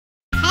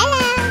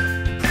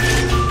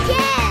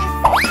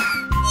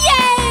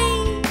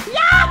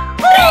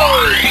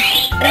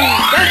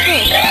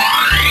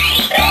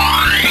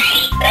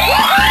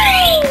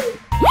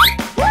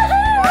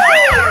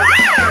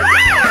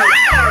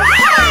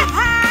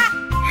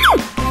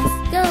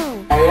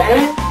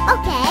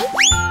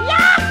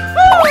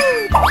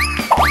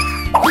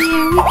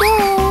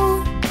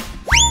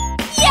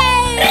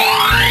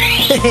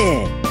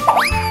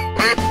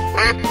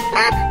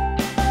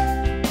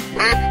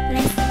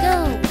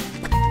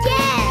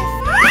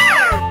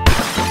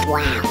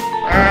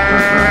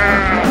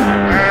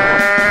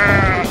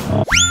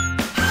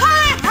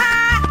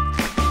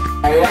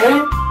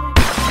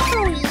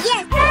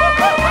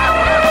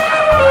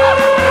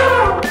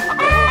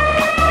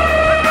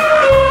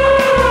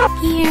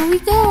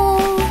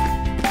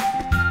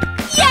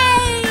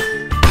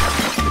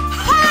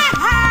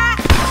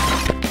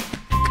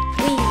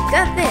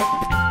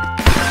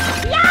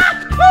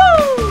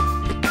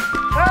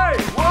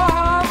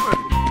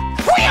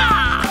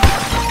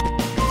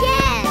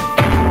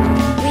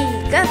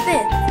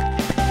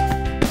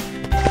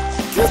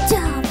Good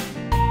job.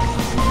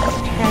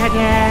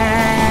 Ta-da!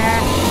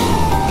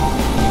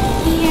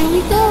 Here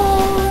we go.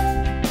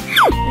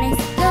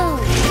 Let's go.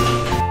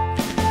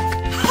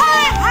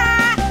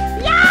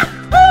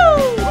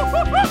 Yahoo!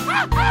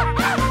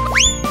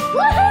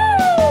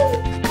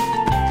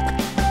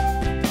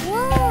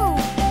 Whoa!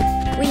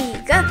 We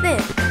got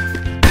this.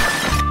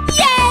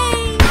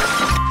 Yay!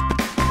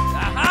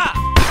 Aha!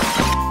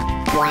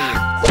 Wow!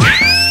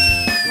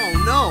 Oh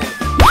no!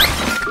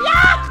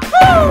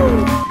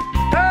 Yahoo!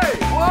 Hey,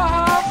 what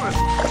happened?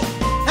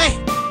 Hey,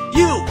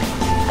 you!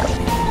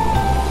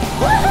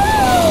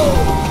 Woohoo!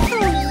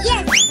 Oh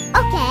yes.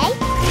 Okay.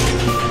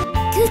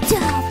 Good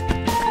job.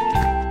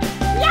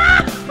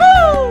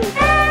 Yahoo!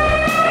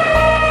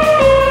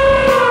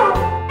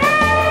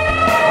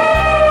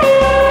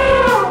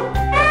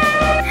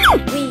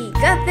 We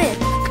got this.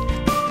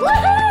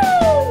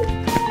 Woohoo!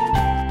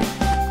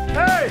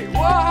 Hey,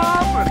 what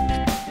happened?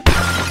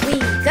 We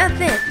got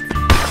this.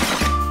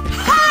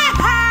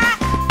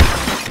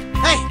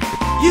 Hey,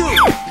 you!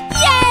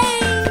 Yay!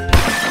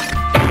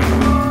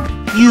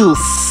 You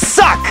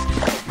suck!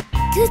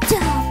 Good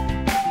job.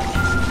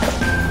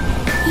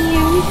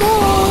 Here we go.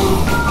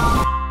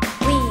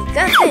 We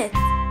got this.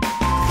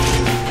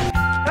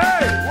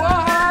 Hey, what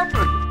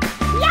happened?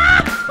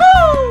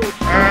 Yahoo!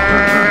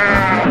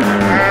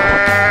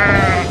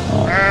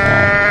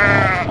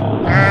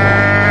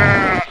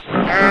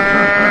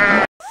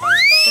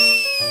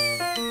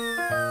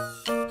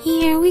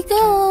 Here we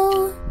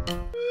go.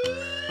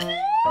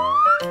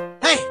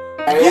 Hey,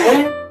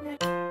 you!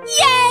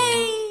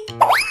 Yay!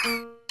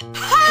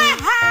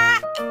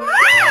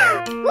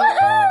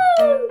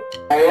 Woohoo!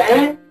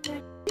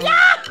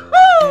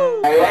 Yahoo!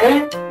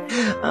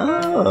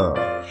 Oh,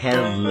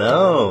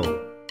 hello.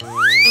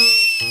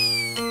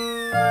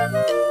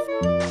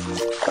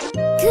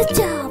 Good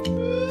job.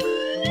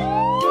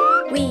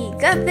 We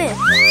got this.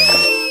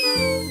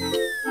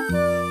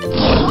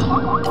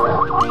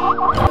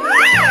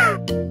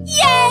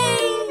 Yay!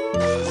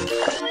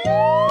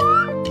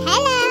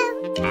 Hello.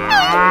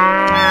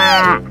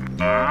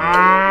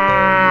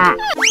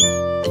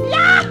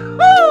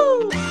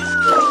 Yahoo!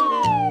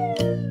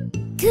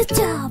 Good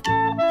job.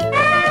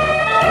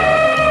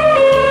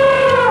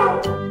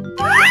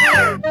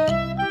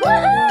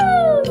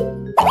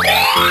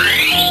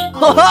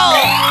 Ho-ho!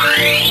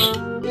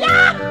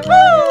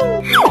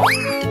 Yahoo!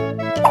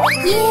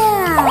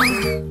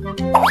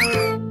 Yeah!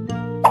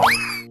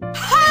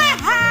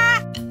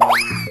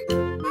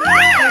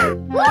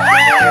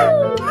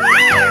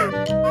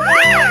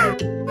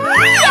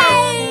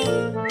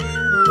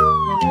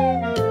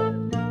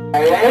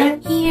 Yay!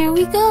 Here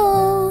we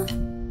go.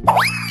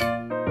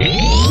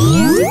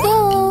 Here we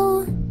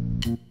go.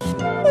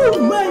 Oh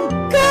my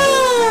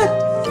God!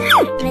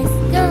 Let's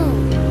go.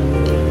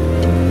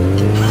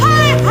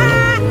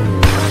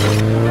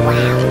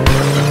 Wow!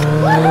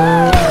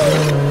 Woohoo!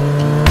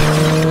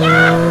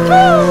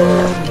 Yahoo!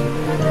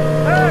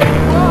 Hey,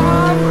 what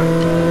happened?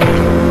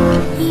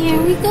 Here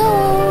we go.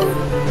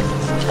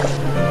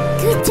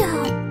 Good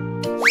job.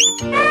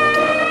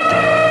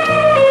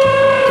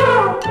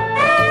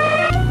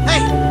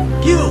 Hey,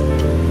 you!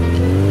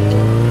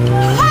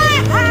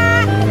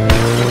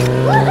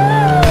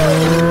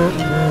 Woohoo!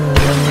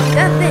 We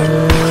got this.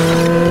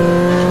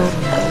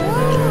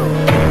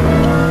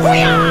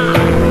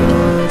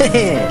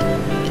 Hey,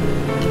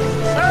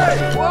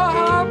 what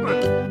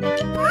happened?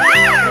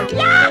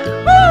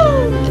 Yahoo!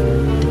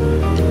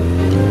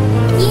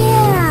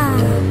 Yeah!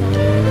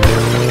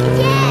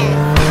 Yes!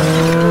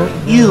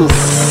 You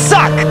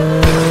suck! We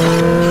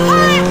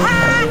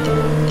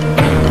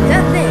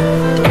got this.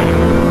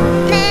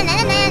 Na na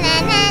na na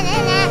na na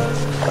na.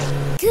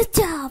 Good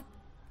job.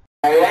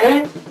 Oh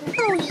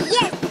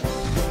yes!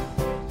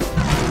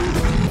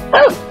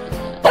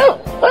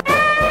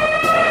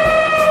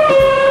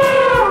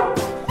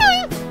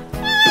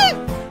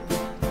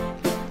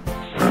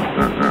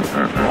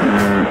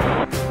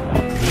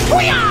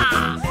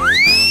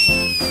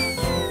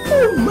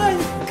 Oh my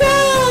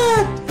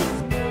God!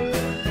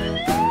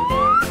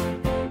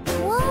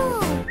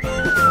 Whoa!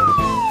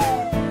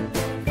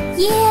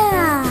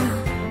 Yeah!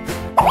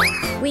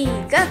 We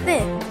got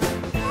this.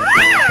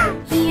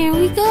 Here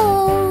we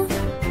go.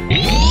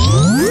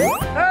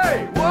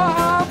 Hey, what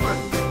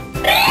happened?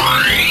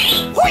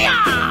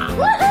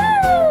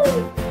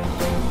 Woohoo!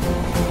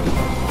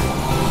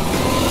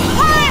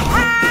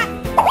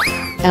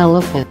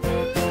 Elephant,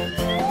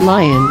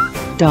 lion,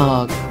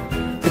 dog,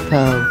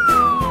 hippo,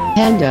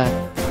 panda,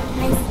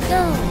 Let's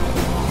go.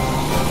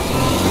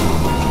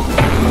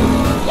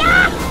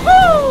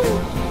 Yahoo!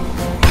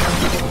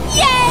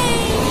 Yay!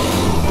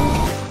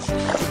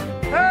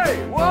 Hey,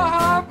 what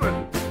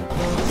happened?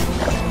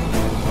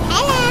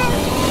 Hello.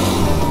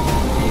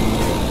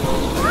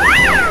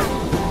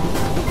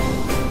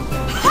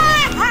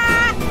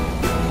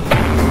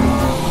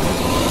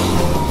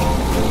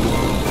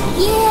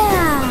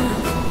 Yeah.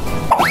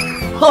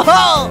 Ho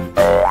ho!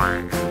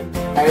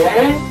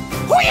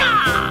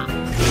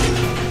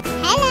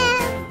 Hello.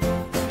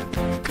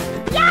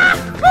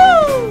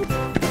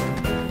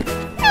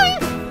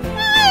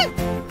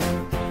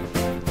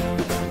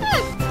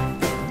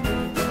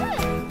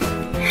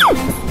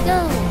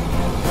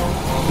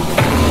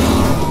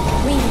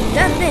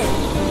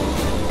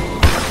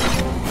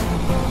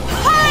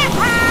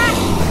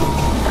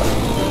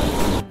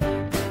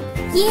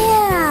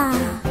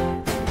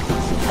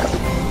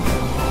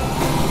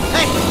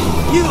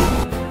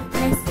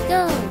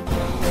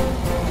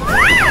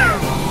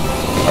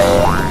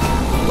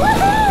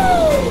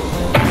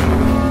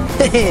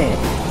 Good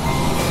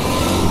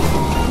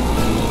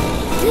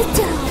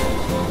job.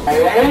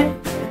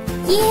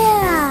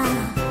 Yeah.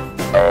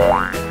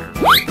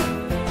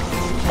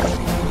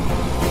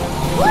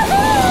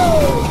 Woohoo!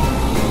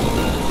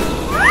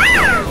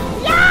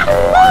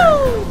 Yahoo!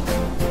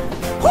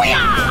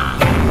 Hoo-yah!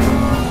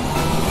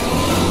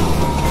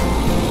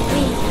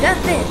 We got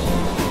this.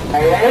 Oh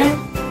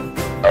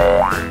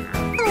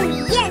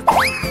yes!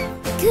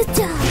 Good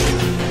job.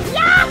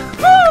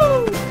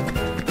 Yahoo!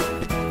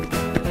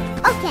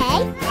 Okay.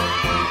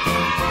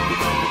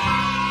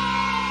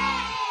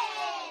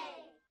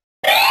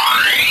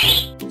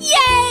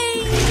 Yay!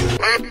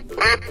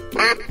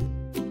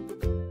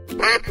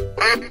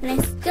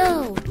 Let's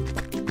go.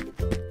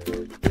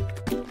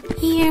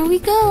 Here we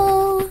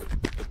go.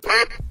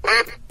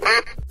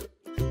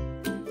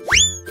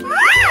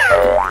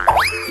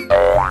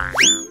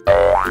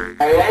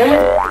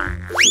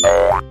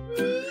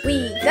 We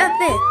got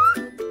this.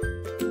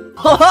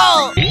 Ho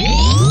ho!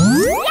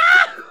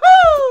 Yahoo!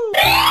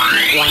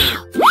 Wow.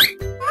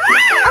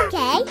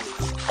 Okay.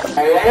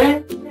 Oh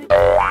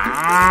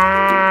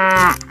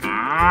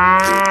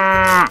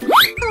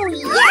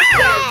yes!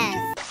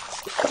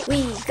 We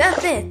got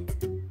this.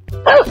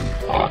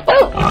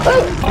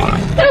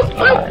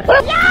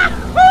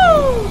 Yahoo!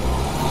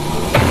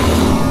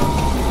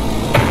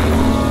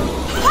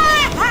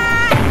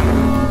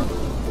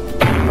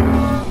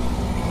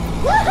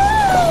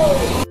 Woohoo!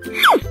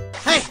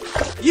 Hey,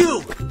 you!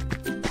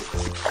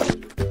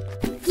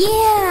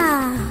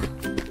 Yeah!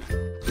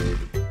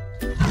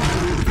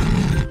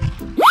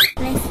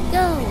 Let's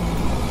go!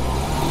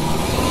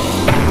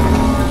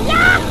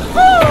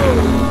 Yahoo!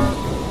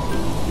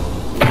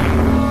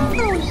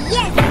 Oh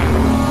yes!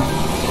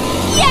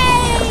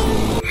 Yay!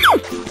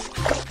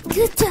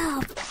 Good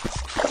job!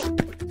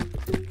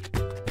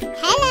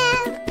 Hello!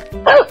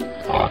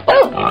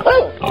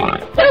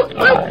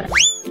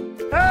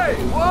 Hey,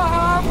 what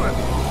happened?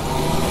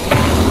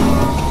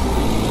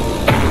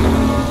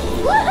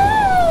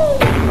 Woohoo!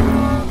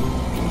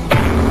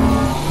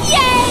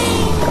 Yay!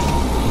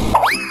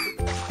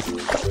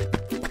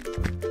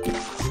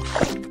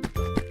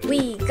 We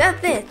got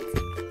this.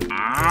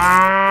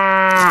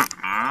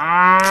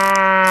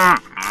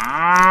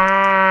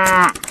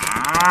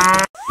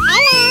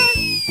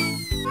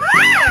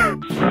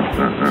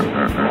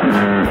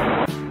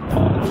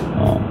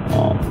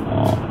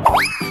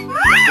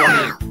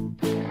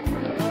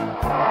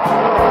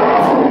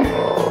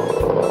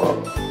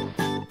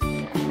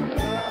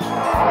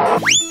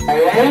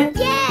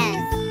 Yes!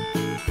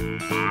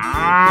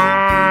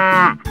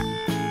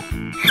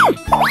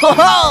 Ho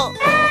ho!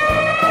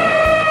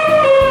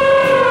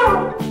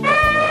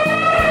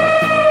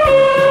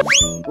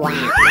 Wow!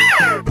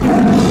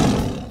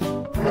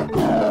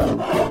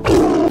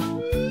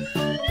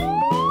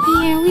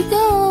 Here we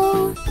go!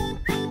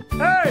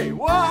 Hey,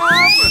 what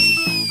happened?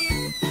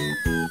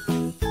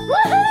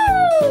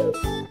 Woohoo!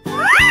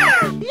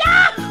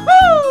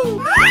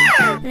 Yahoo!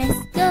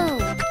 Let's go!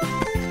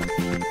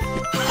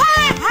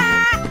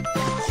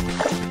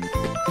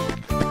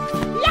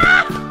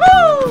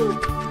 Yahoo!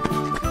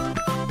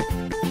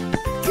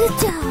 Good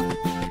job!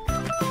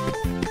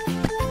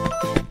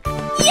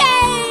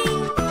 Yay!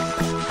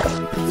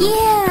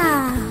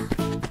 Yeah!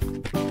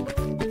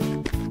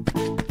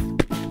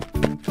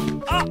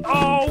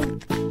 Uh-oh!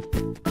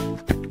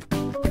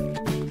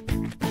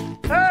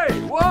 Hey,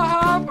 what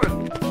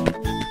happened?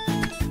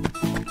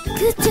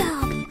 Good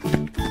job!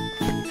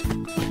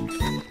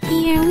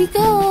 Here we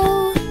go!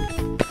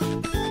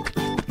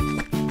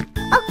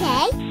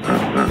 Okay!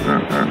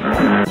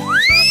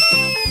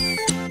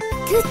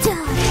 Good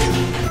job!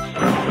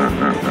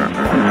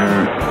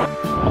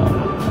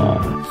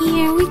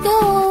 Here we go!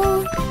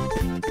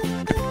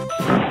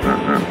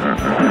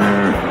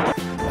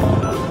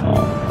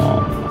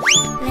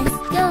 Let's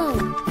go!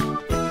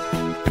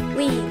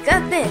 We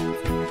got this!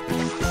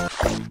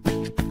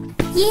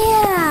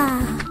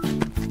 Yeah!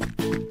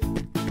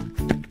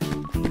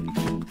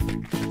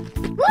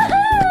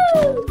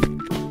 Woohoo!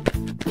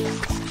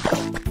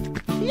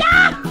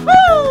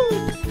 Yahoo!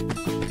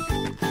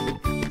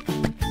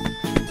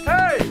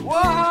 Hey,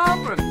 what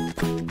happened?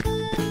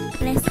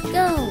 Let's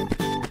go!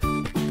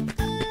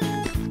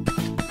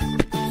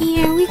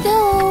 Here we go!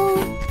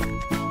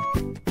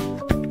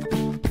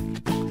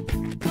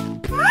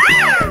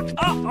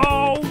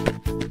 Uh-oh!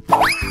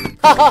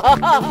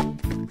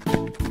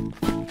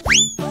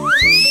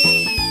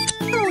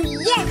 Oh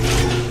yes!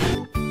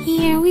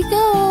 Here we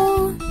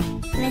go!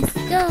 Let's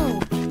go!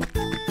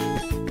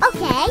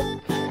 Okay!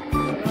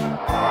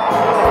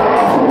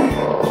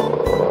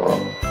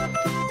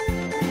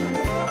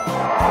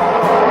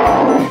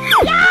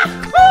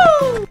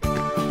 Yahoo!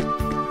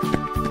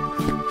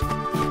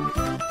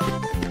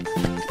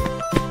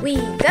 We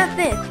got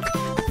this!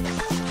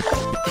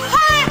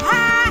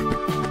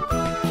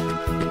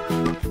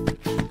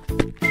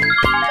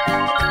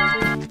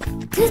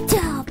 Good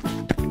job!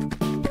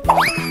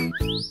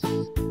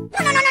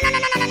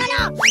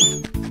 No!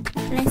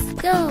 Let's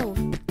go!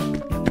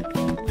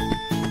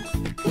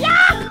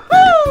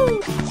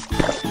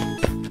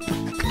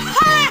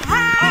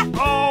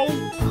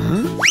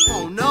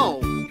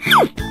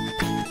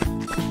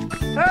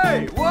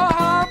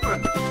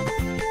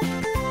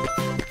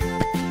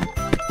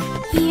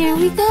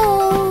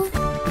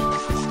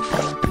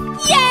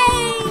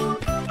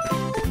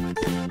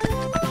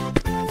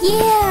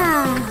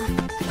 Yeah!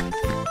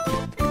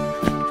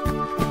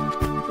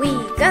 We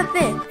got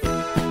this!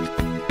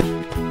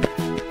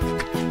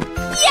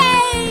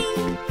 Yay!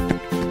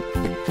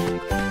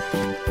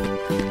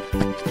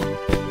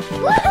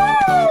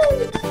 Woohoo!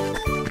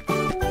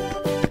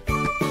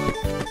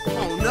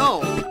 Oh no!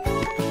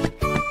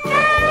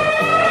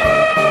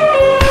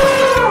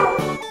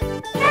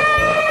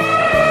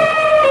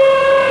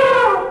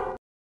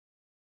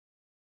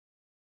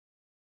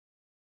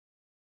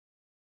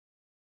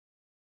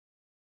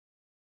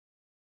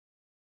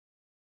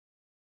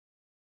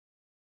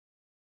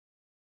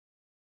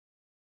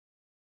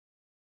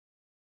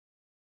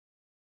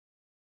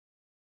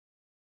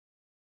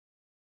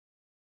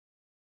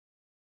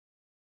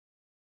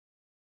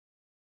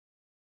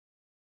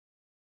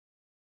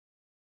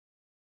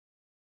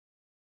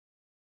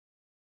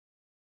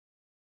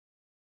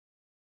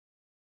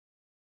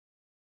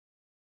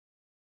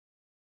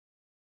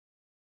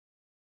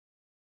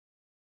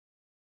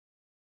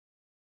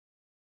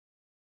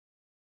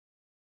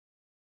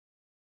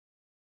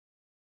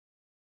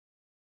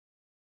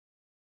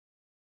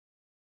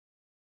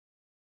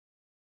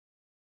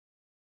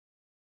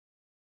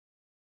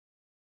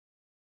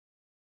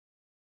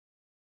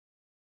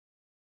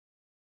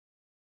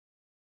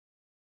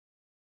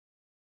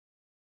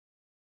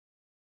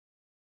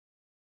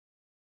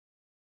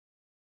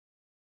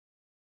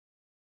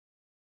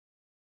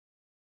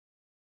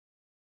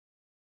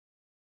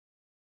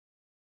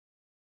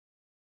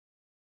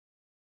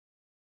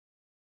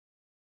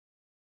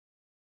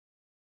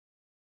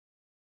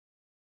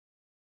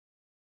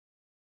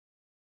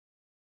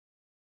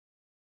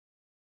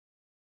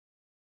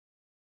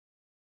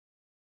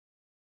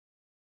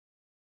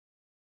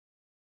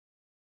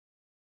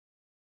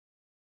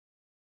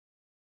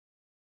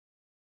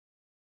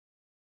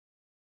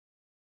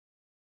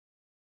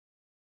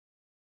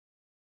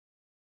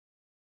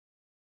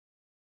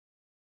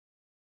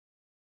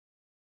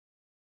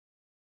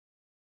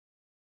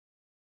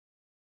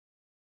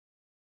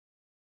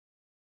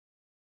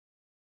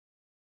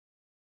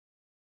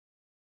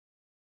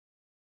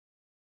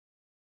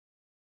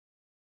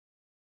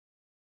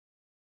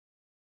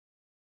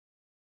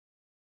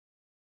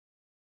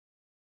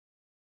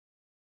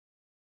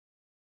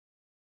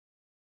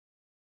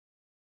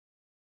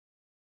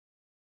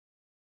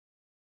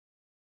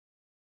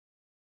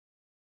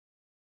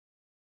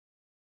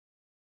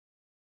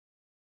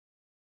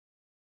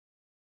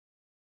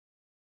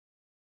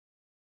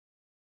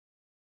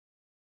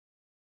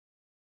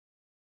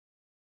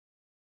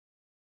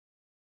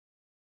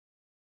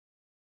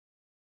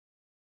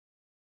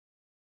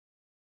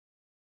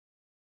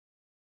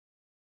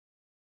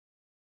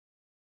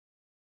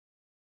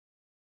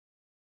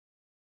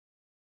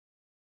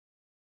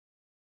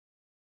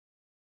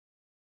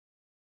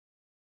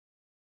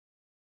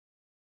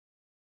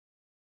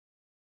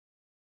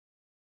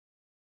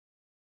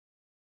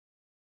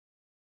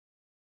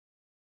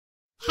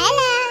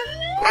 Hello!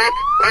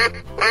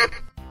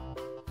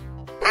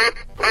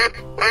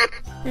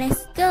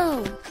 Let's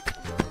go!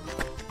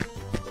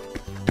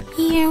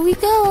 Here we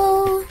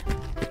go!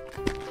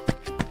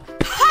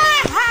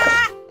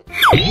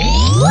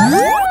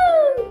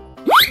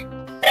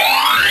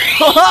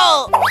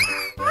 Ho-ho!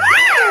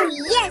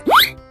 Yes!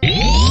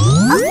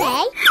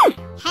 Okay!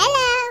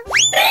 Hello!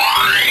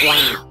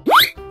 Wow!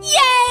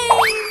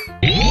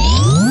 Yay!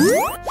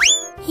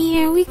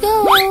 Here we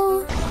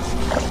go!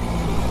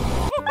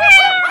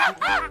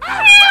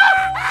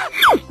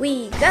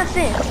 We got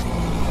this!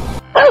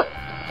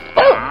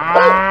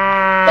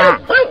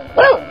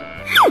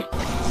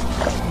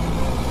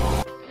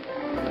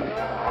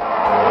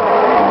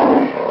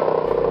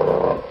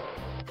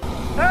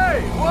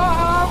 Hey, what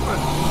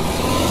happened?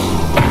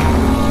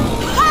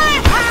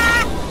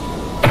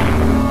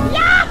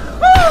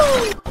 Yahoo!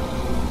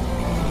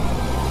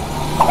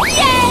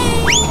 Yay!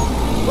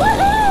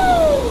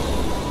 Woohoo!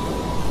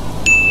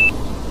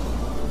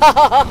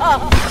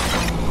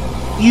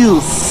 You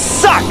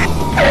suck!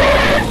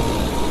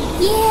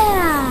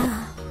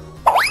 Yeah!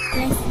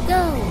 Let's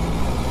go!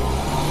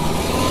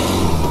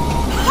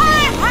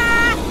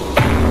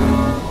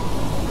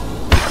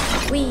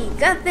 We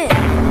got this!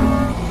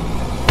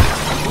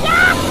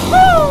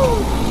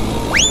 Yahoo!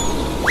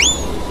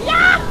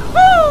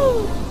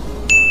 Yahoo!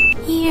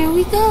 Here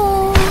we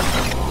go!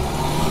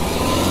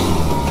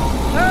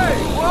 Hey,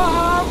 what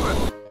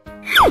happened?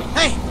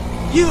 Hey,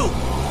 you!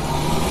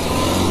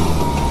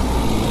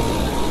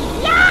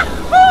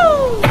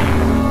 Yahoo!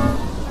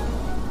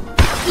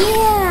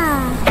 Yeah!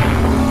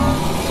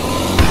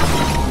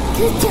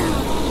 Good job!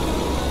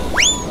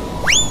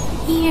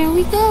 Here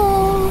we go!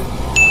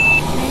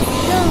 Let's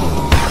go!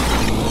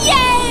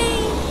 Yay!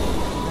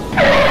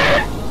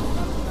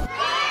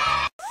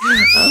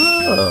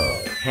 Oh,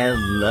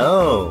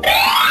 hello.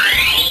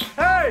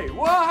 Hey,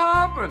 what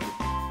happened?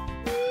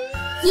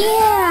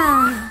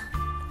 Yeah!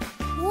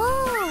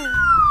 Whoa!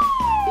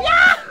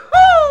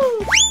 Yahoo!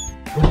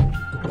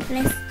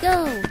 Let's go!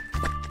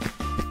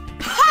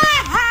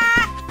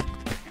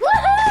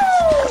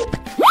 Woohoo!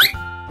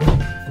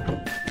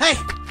 Hey,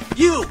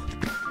 you!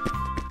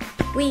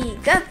 We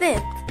got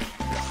this!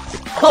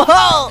 Ho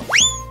ho!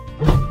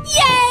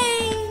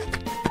 Yay!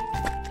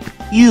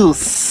 You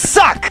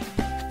suck!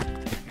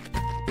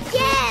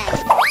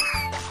 Yes!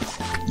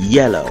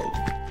 Yellow.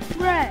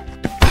 Red!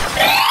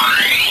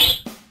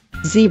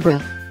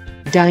 Zebra.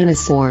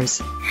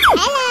 Dinosaurs.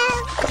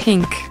 Hello!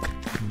 Pink.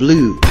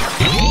 Blue.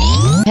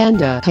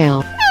 Panda.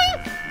 Cow.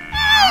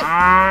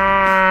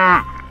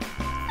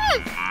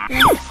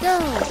 Let's go!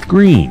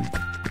 Green.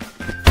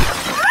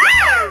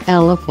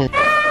 Elephant.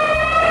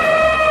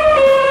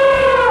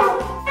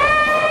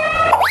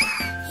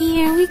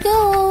 Here we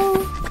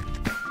go!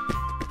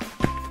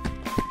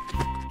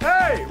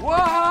 Hey, what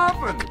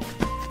happened?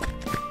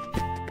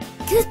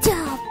 Good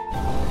job!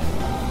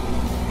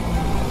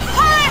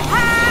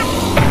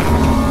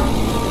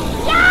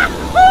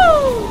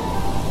 Yahoo!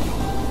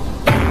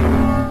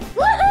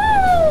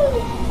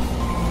 Woohoo!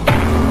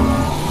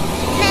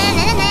 Na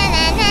na na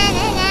na na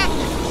na na.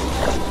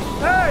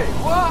 Hey,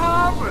 what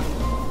happened?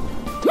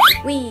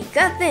 We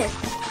got this!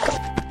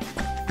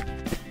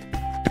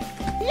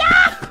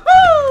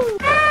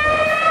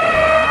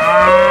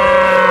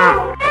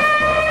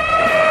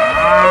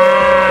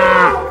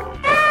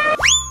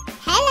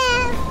 Hello!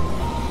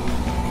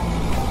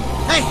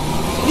 Hey,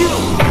 you!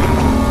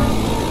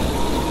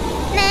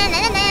 Na na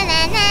na na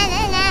na na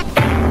na na.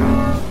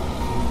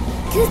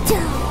 Good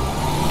job!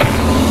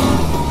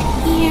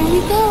 Here we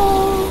go!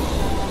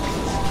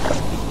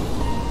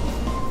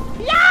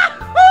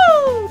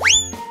 Yahoo!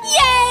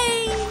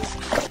 Yay!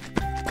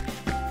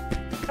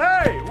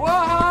 Hey,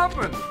 what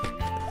happened?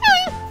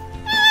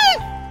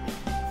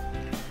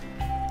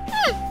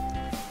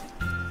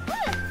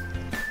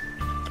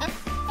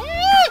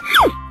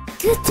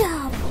 Good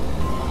job!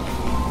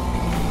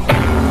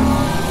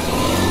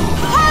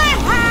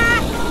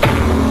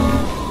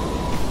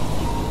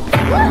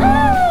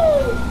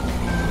 Woohoo!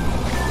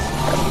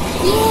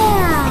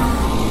 Yeah!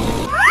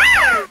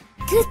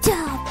 Good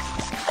job!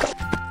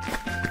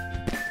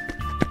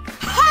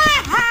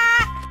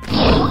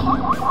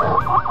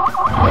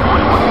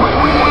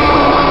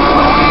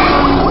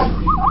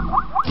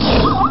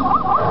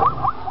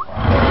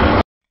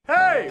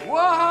 Hey,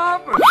 what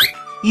happened?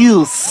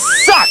 You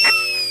suck!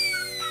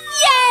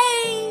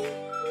 Yay!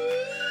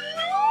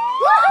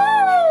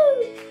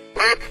 Woohoo!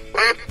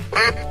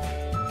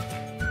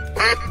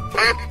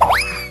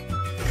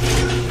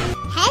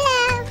 Hello!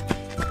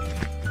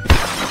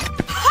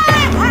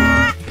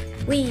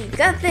 We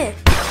got this!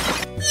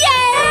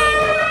 Yay!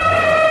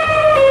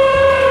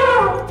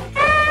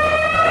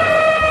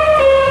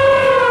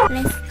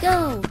 Let's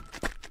go!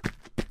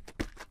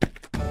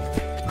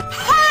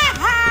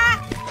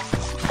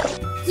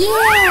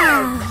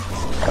 Yeah!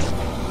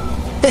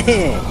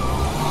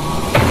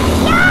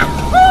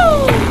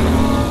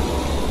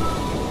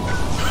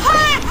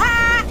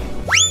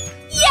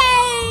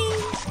 Yay!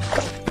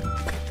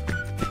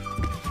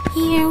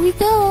 Here we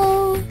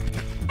go!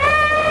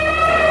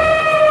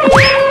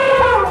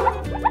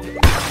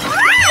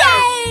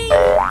 Yay!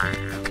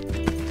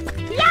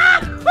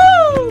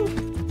 Yahoo!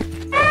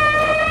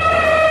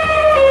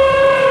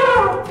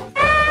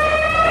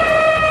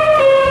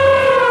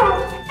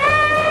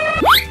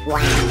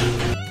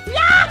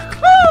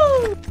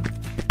 Yahoo!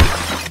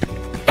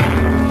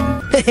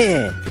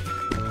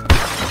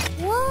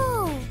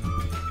 Whoa!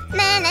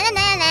 Na na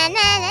na na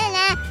na na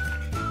na.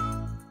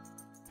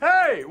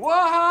 Hey,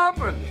 what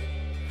happened?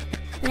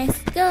 Let's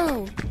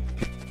go!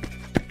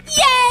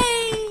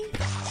 Yay!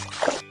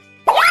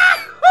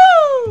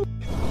 Yahoo!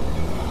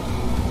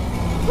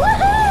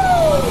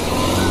 Woohoo!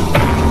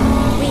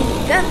 We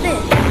got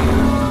this!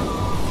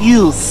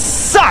 You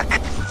suck!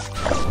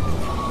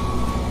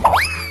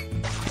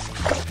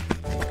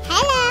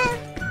 Hello!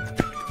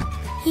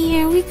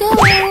 Here we go!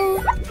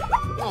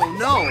 Oh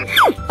no! No!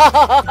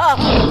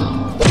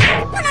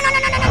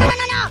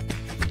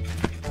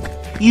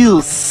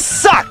 You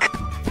suck!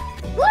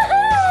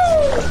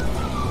 Woohoo!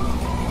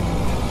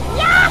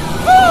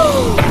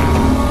 Yahoo!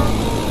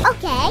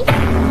 Okay.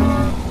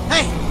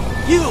 Hey,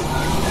 you!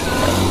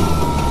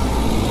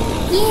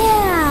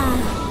 Yeah!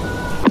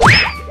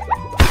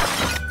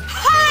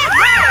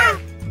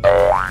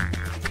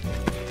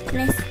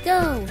 Let's go!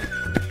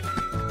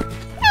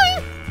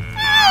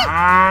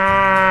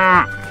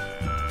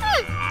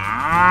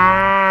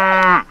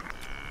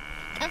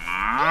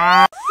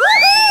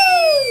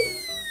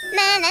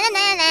 Na na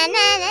na na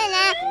na na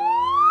na.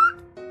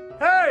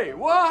 Hey,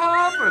 what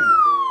happened?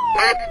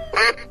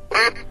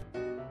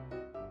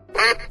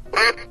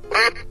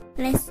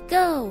 Let's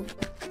go!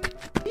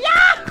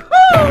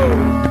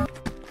 Yahoo!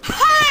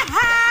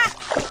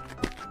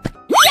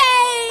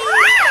 Yay!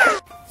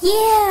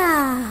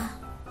 Yeah!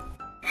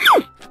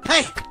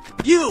 Hey,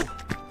 you!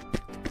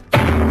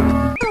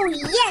 Oh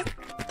yes!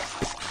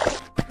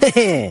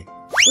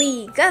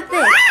 We got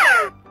this!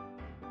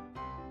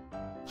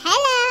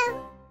 Hello!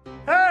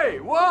 Hey,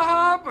 what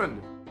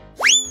happened?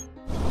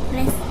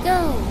 Let's go!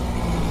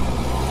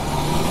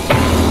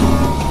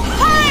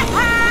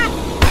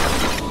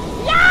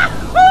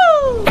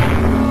 Yahoo!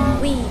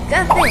 We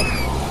got this!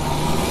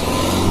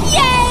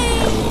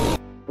 Yay!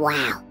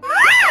 Wow!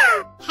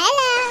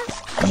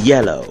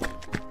 Yellow.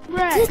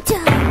 Good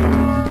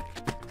job.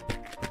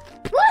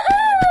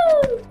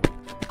 Woohoo!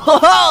 Ho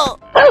ho!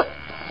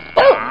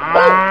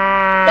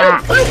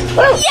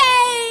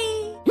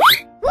 Yay!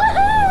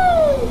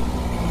 Woohoo!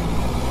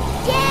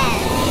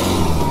 Yes!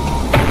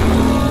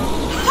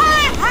 Ha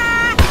ha!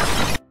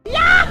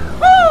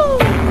 Yahoo!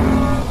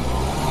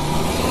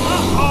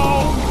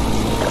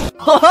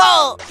 Ho ho!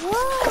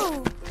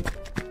 Whoa!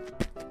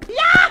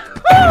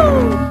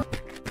 Yahoo!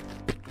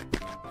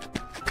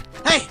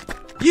 Hey,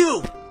 you!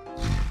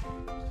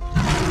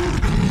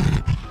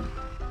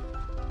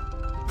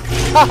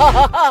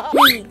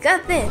 We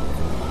got this.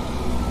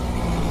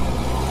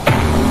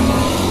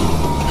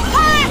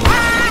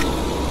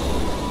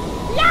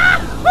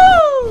 Yahoo!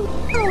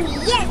 Oh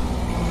yes!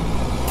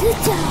 Good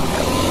job.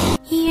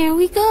 Here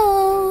we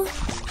go.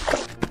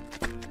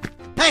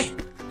 Hey,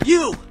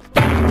 you!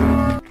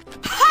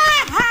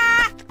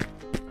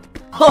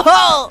 Ho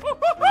ho!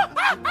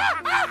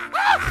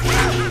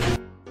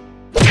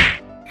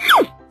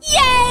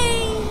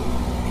 Yay!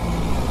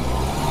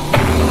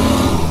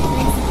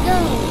 Let's go.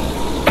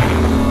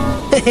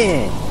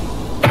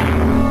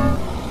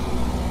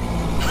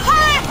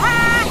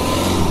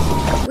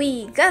 We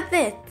got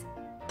this.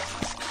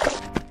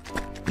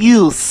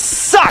 You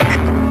suck!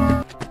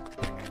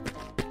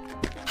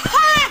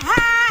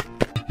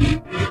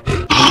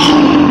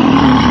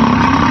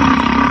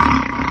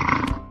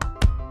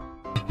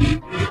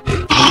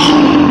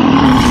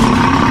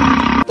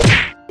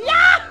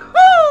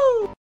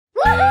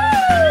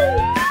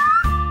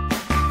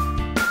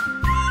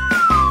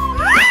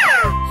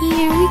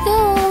 Here we go.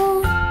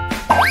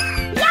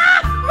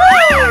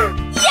 Yahoo!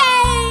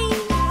 Yay!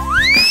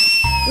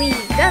 We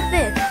got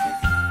this.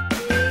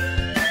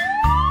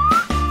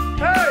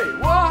 Hey,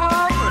 what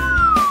happened?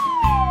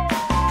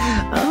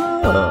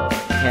 Oh,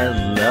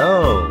 hello.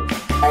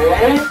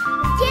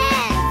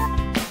 Yes!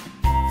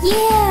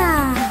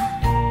 Yeah!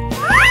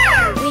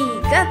 We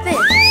got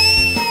this.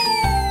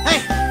 Hey,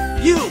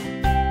 you!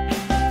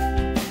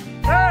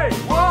 Hey,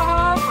 what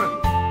happened?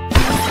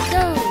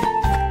 Go.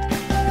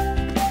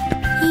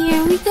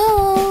 Here we go.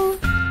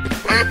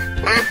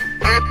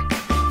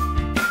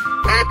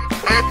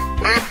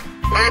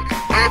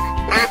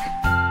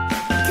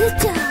 Good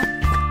job.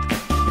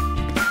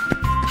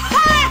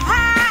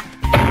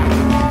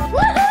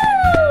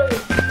 Woohoo!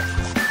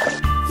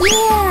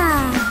 Yeah!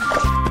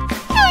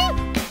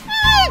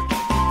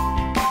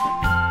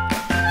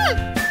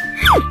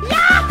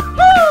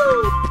 Yahoo!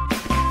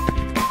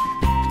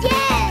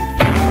 Yes!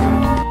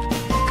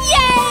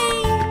 Yay!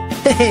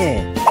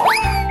 Oh,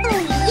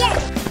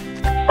 yes!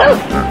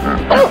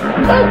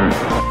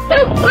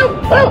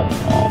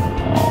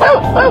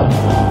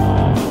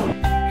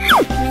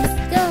 Let's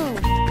go!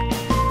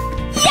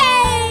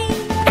 Yay!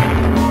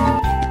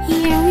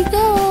 Here we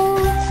go!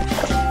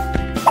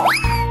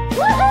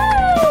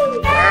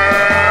 Woohoo!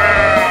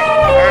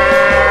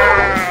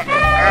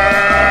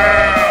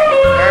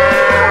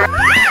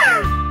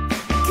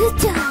 Good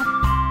job!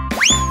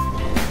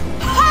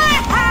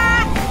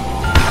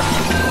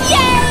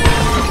 Yay!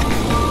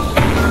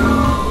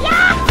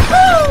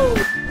 Yahoo!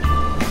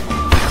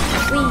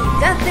 We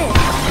got this!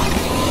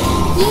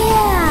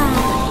 Yeah!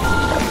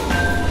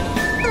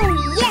 Oh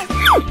yes!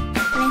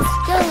 Let's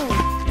go!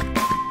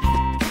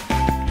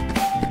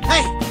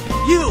 Hey,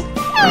 you!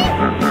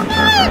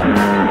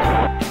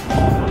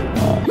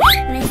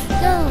 Let's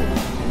go!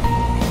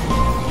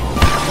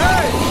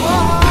 Hey,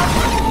 what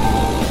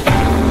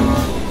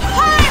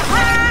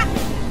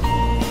happened?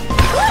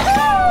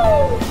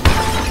 Woohoo!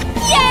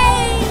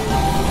 Yay!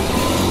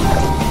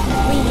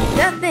 We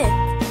got this!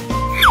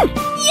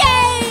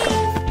 Yay!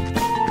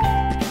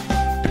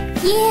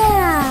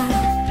 Yeah!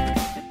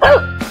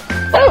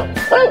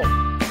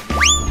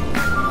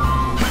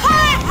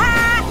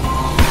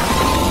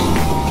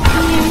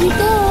 Here we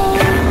go!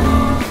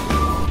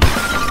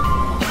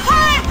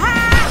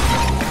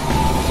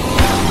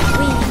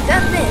 We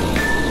got this!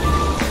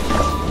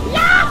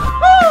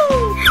 Yahoo!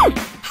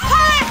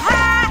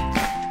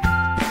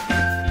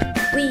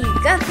 We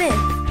got this!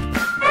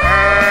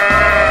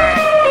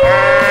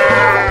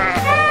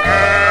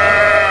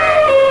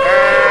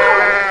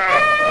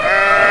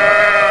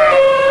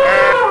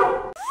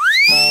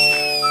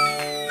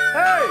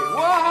 Hey,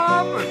 what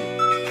happened?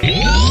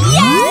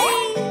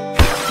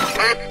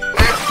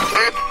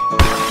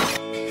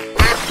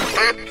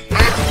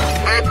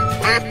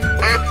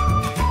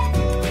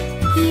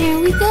 Here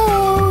we go!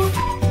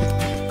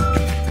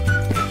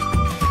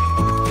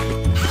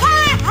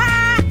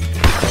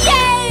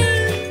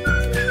 Yay!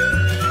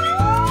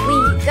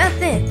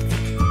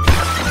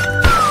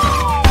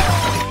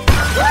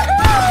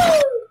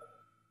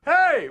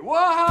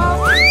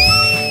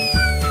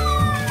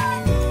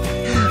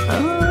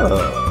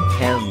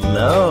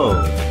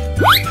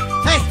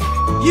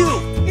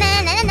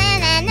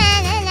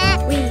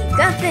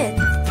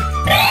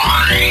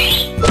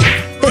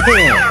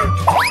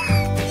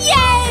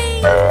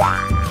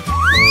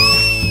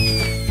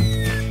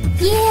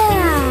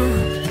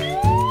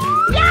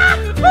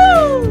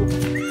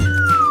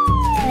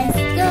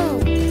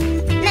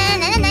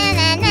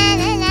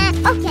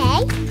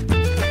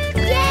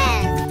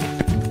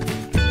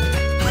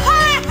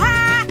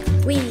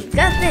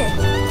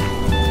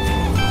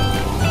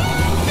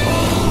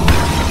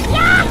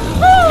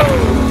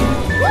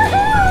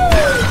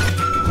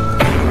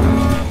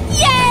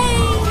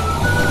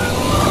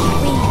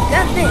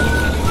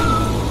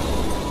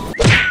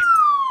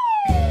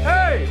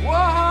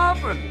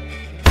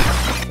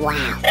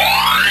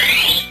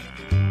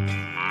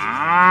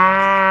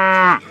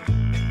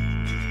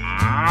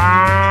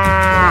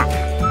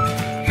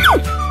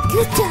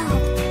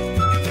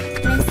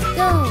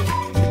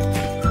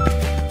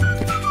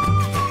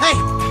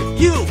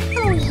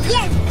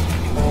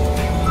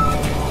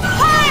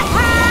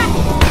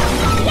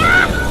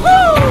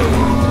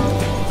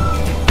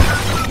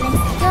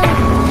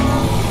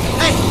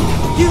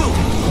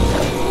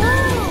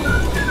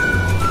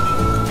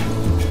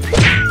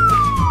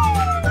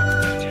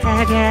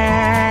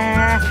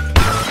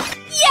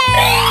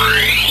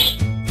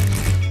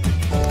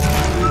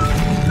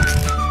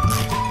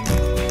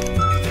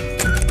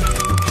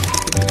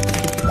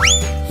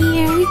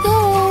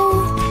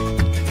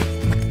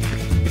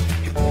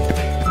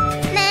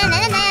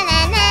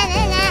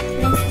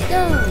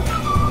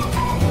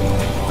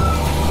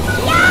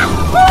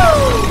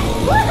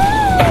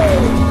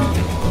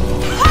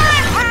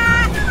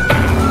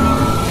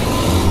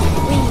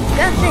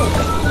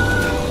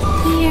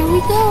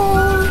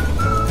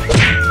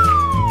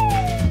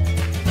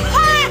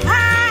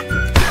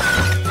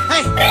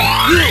 Hey,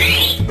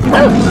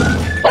 you!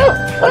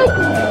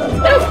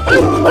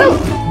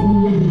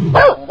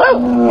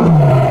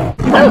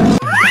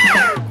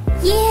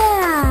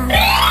 Yeah!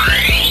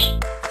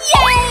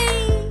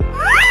 Yay!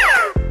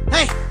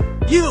 Hey,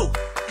 you!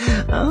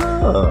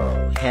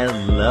 Oh,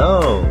 hello.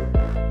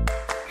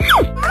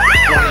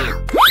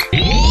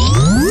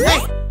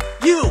 Hey,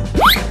 you!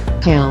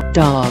 Cow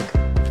dog.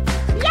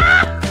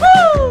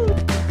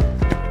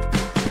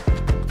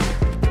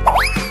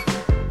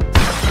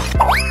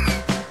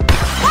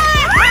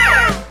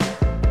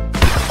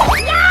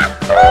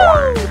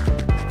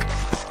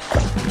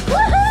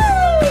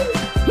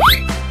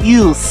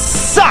 You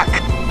suck!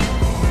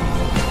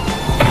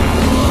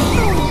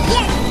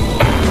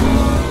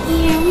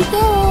 Here we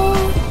go!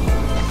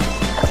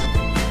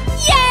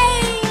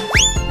 Yay!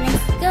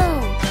 Let's go!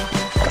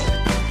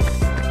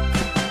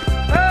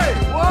 Hey,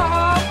 what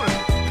happened?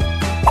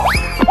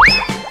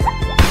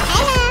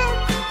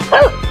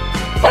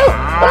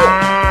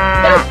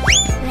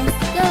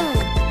 Let's go!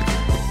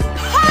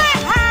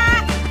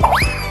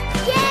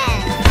 Yeah!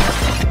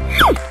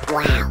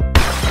 Wow!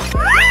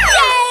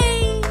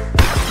 Yay!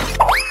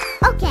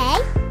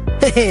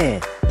 Okay,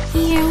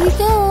 here we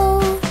go!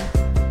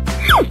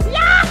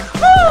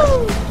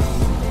 Yahoo!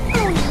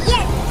 Oh,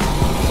 yes!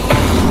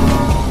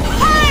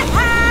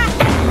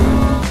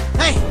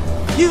 Hey,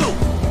 you!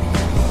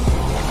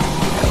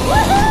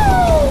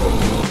 Woohoo!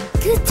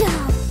 Good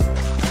job!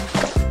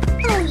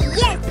 Oh,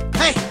 yes!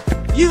 Hey,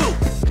 you!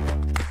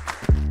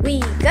 We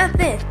got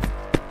this!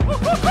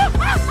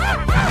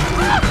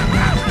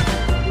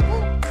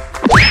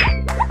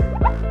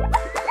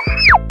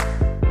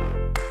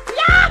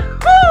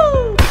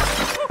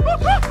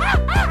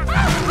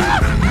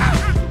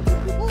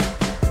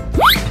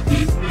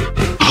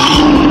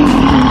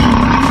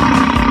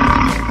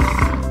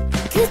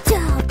 Good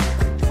job!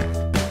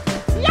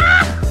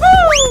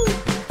 Yahoo!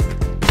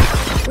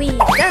 We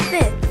got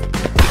this!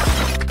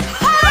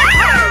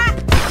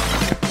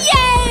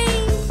 Yay!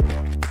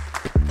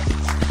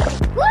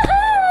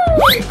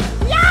 Woohoo!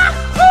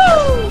 Yahoo!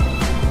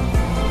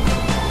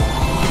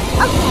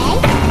 Okay.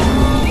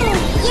 Oh,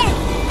 yes!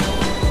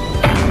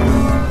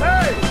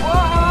 Hey,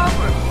 what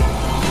happened?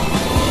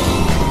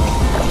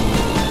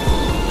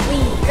 We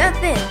got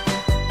this!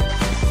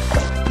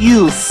 You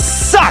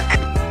suck!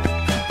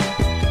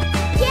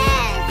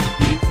 Yes!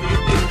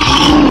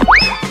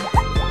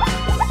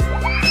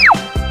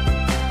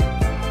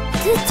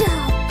 Good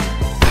job!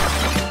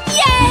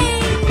 Yay!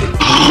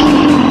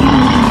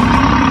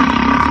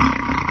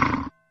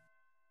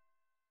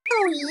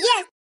 Oh,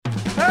 yes!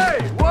 Hey,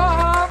 what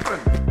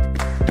happened?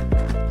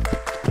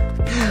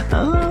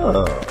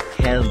 Oh,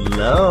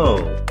 hello.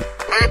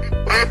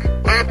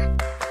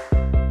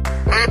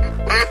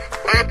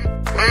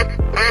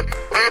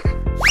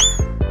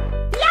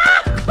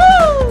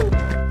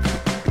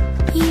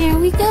 Here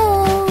we go!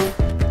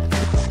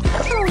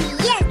 Oh,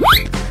 yes!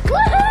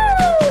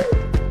 Woohoo!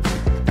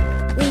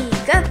 We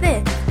got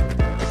this!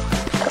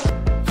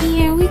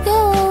 Here we go!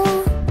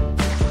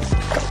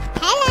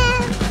 Hello!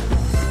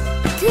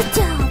 Good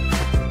job!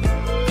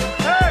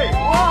 Hey,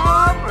 what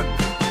happened?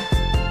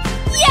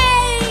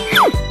 Yay!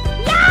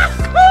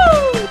 Yahoo!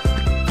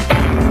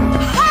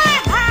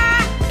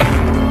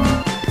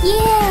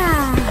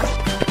 Yeah!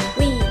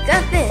 We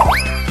got this!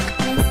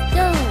 Let's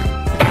go!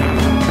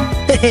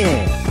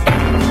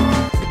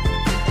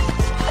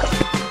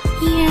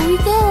 Here we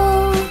go!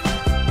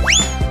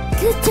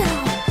 Good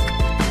job!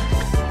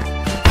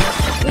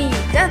 We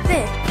got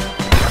this!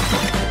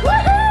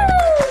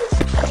 Woohoo!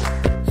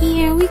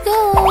 Here we go!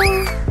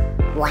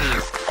 Wow!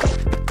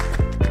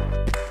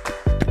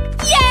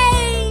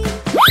 Yay!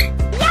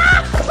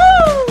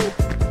 Yahoo!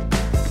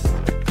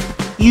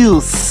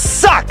 You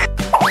suck!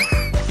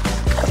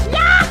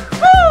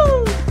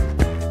 Yahoo!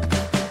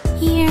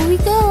 Here we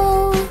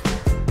go!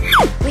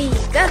 We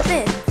got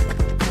this!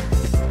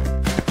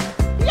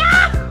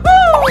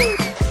 Yahoo!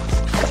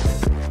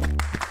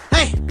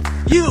 Hey,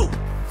 you!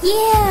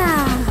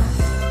 Yeah!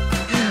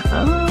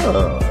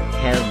 Oh,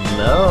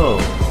 hello.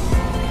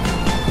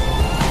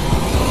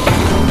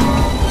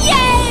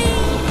 Yay!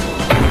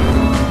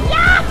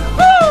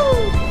 Yahoo!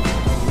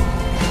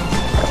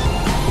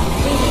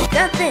 We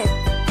got this!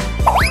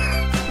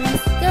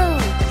 Let's go!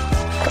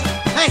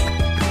 Hey,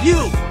 you!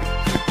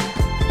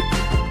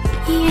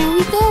 Here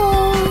we go!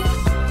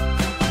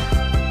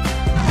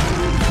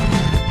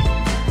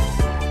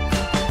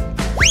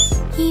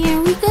 Here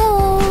we go!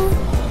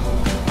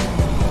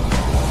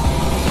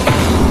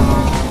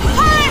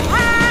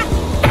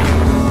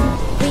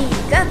 We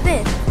got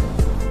this!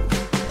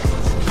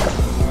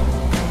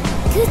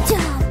 Good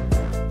job!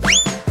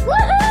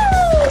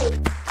 Woohoo!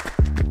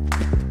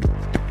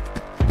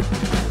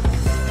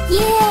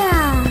 Yeah!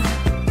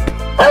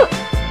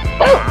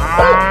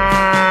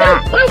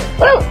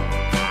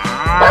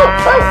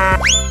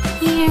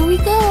 Here we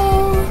go!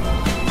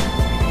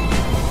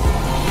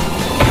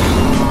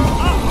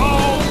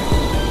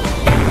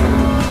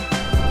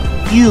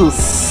 You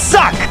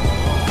suck!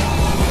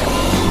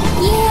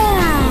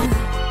 Yeah!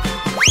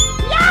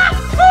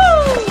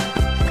 Yahoo!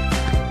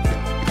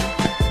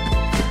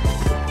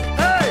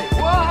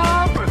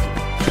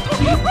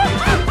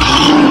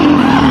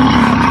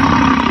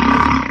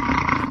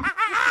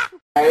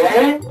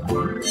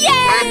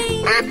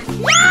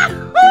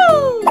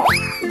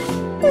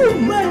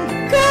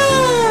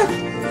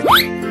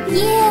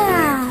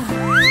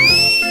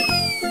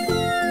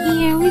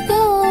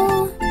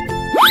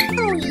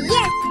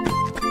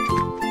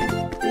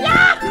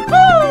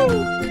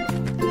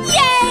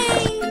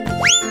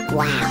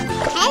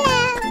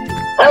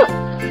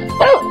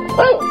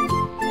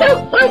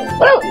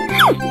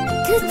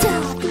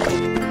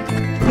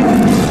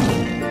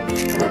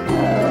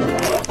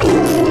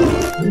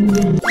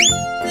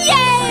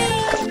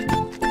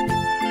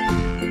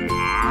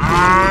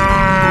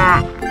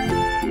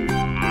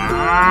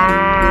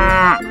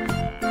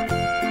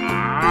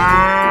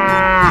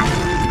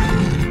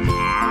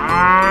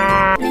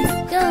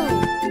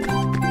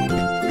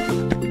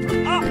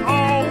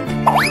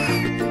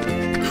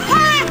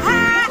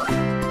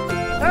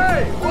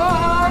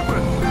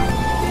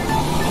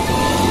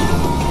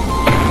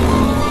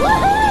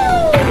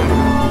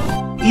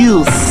 You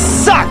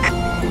suck!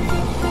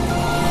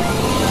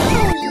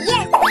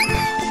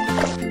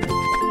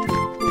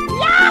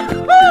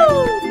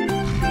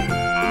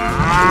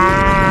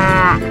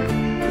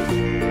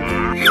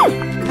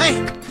 Hey,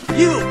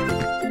 you!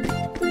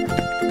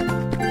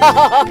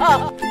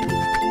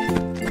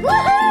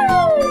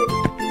 Woohoo!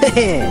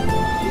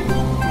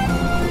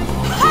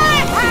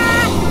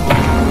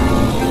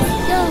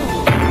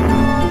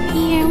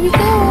 Here we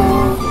go.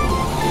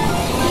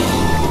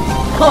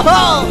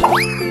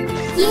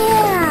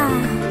 Yeah.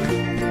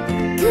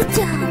 Good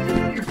job.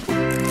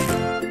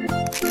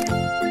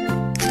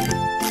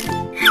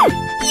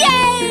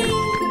 Yay!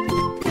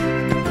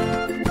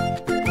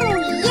 Oh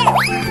yeah.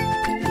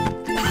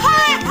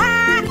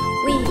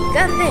 We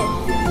got this.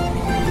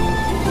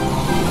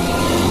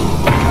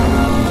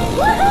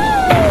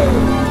 Woohoo!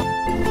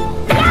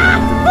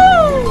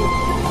 Yahoo!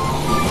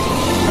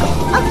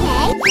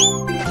 Okay.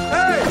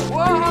 Hey,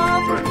 what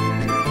happened?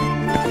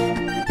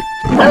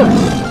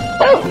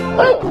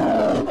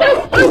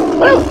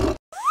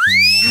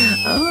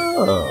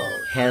 Oh,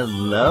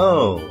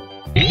 hello.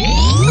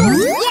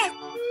 Yes!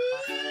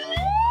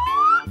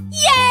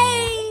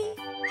 Yay!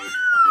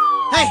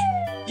 Hey,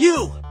 you!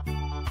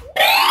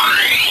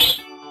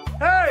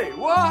 Hey,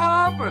 what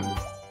happened?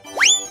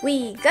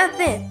 We got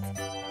this.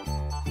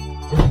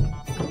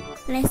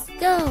 Let's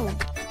go.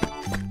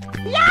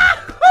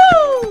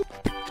 Yahoo!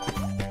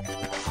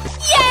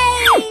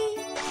 Yay!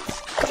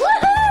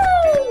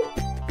 Woohoo!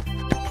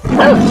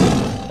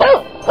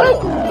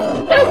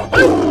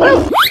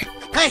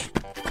 Hey,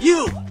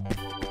 you!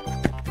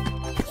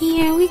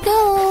 Here we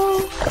go.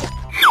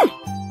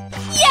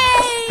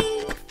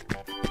 Yay!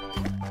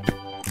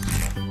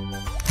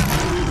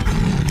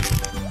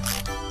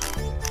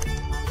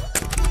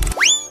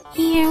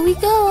 Here we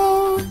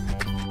go.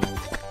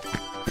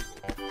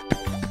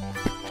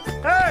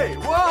 Hey,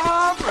 what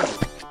happened?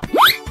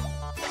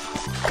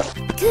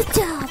 Good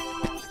job.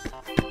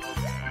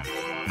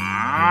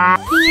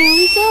 Here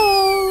we go.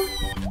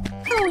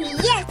 Oh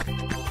yes.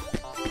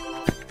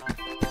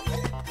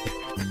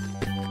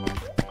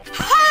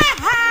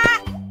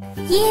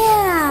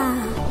 Yeah!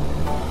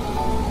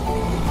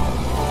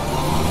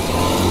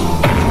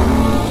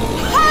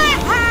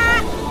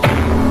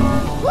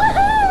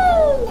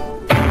 Woohoo!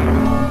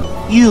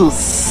 You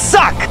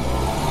suck!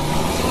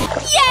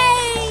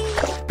 Yay!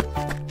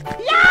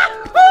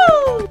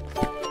 Yahoo!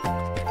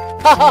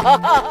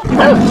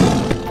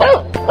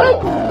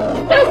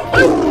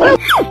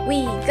 We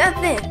got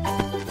this.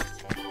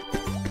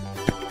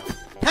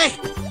 Hey,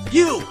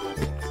 you!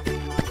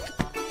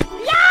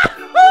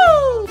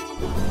 Yahoo!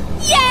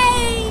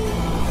 Yay!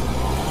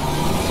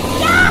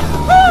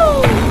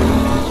 Yahoo!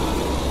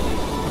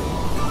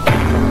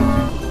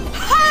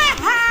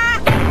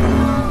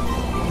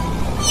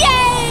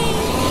 Yay!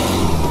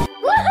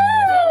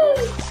 Woohoo!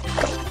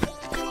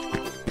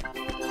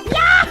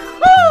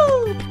 Yahoo!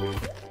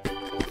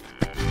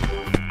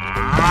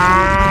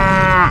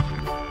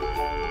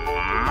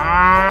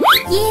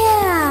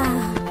 Yeah!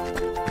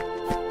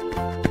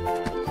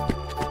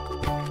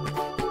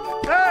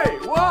 Hey,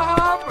 what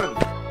happened?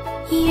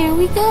 Here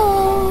we go.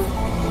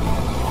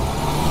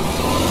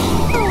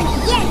 Oh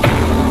yes!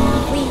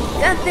 We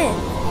got this.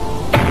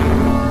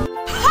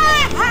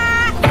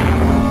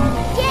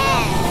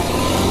 Yes!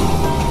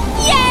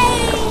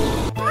 Yay!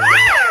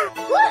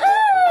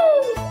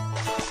 Woohoo!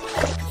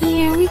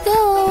 Here we go.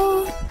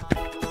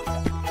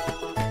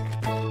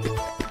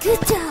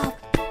 Good job.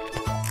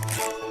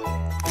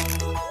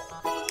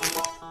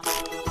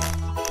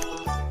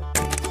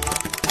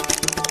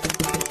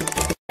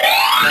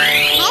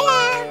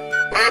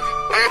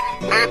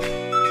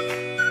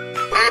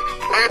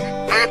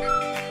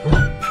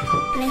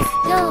 Let's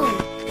go.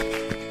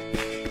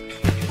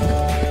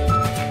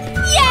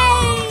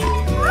 Yay!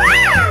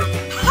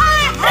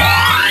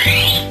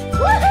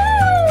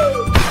 Woohoo!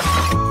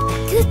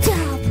 Good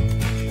job.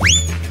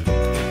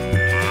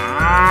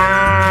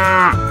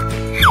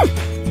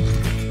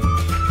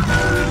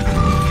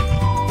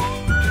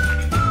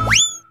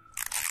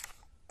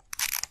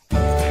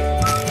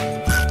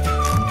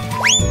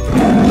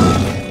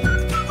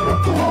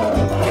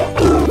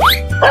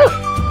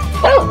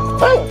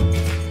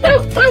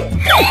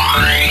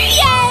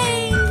 Yay!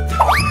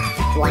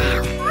 Wow!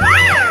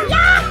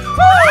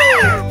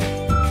 Yahoo!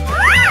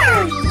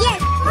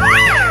 Yes!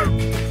 Woohoo!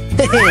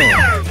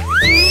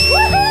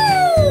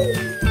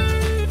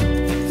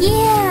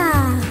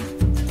 Yeah!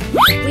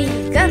 We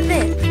got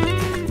this.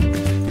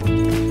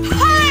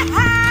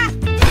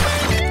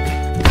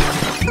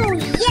 Oh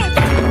yes!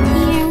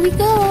 Here we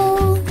go.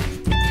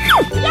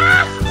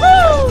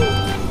 Yahoo!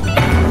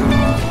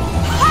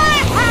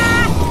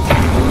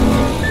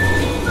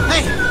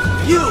 Hey,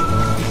 you!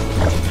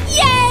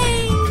 Yay!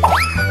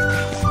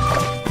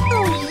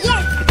 Oh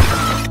yes!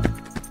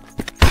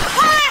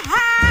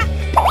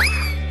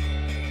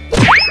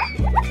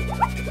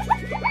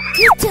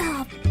 Good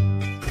job.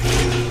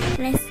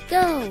 Let's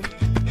go.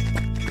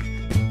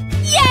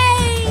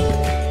 Yay!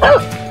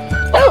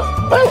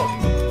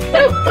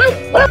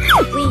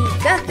 We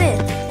got this.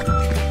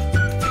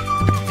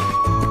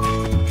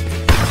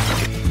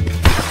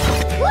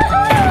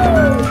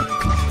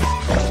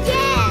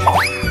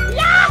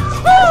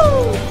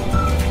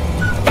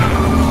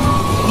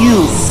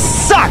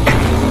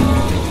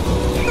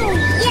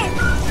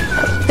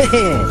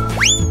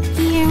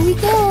 Here we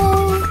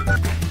go.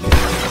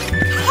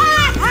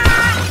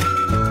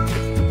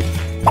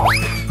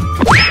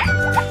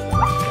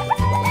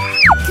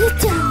 Good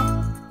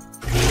job.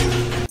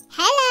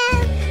 Hello.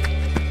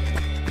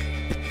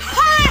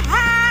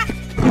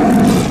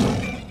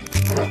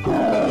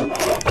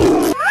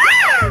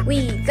 We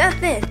got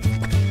this.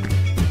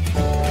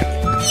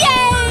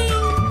 Yay!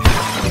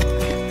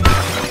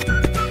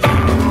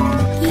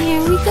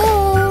 Here we go.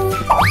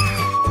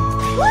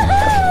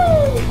 Woohoo!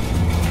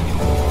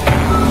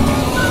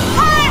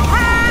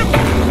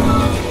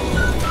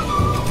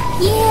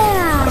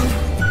 Yeah!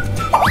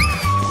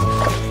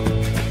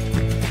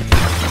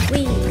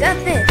 We got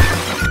this.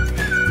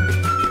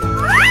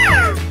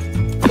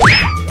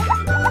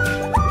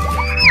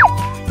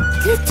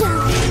 Good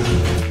job.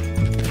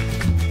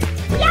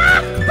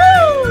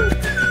 Yahoo!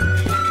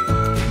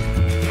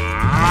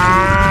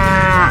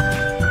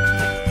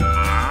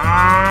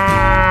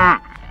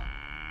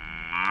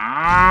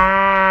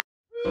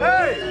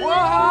 Hey, what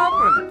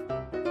happened?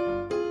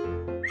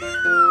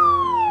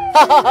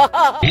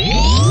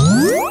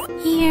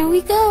 Here we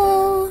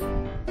go.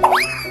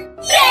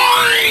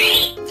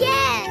 Yay!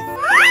 Yes!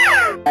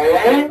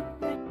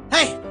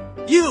 Hey,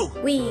 you!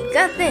 We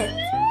got this.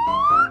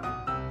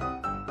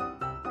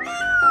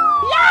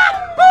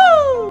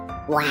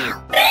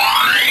 Wow.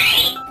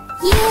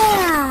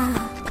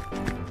 Yeah!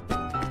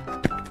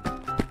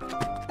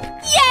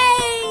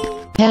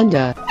 Yay!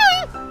 Panda.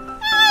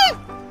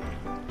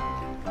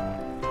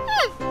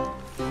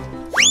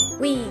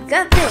 We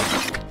got this.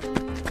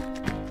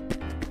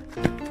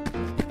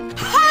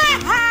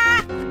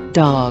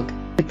 Dog.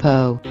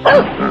 Hippo.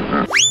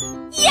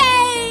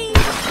 Yay!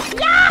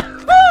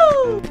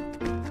 Yahoo!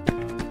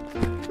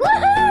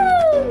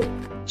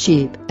 Woohoo!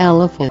 Sheep.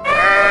 Elephant.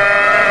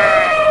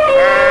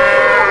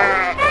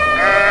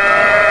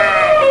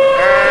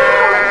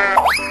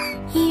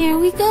 Here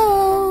we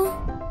go.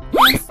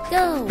 Let's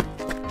go.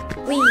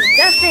 We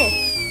got this.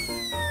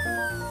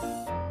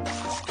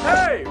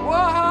 Hey,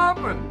 what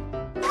happened?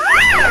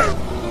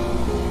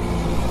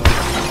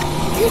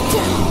 Good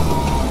job.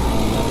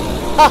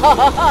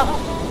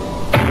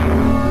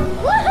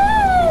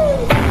 Woohoo!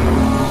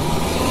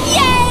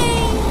 Yay!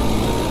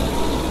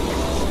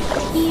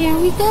 Here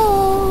we go.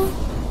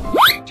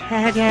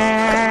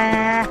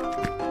 Ta-da!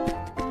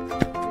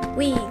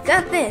 We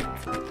got this.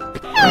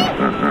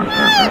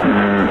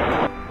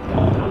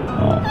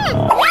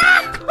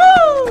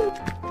 Yahoo!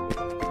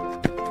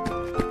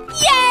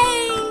 Yay!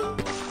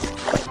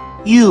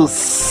 You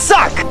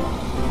suck!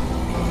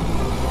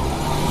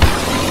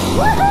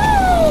 Woohoo!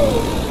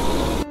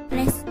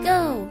 Let's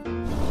go.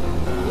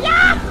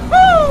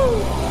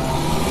 Yahoo!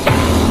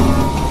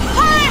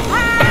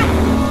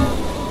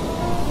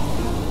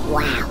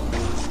 Wow.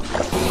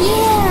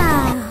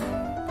 Yeah.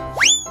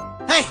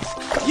 Hey,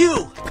 you!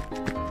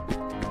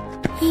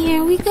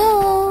 Here we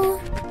go.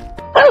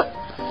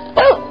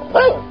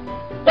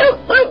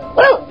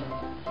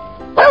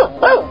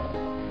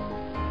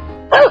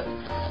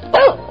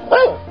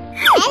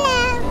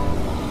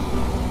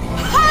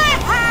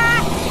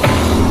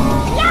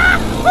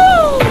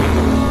 Yahoo!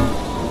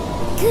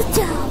 Good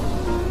job.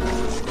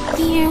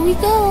 Here we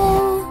go.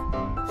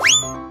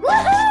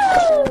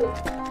 Woohoo!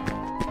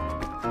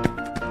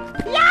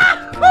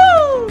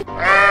 Yahoo!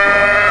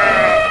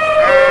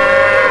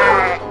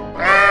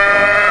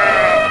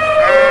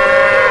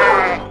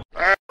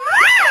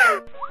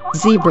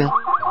 Zebra.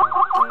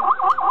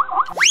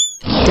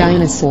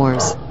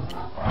 Dinosaurs.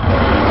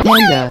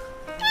 Panda.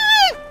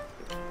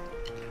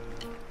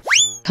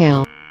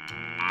 Cow.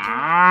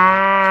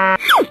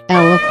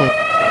 Elephant.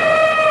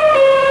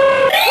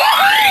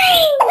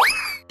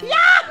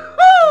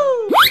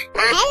 Yahoo!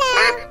 Hello.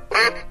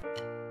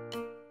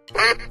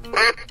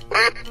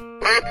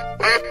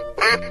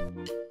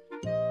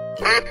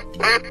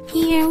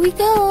 Here we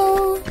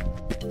go.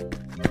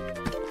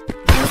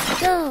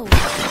 Let's go.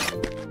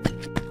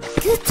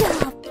 Good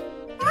job.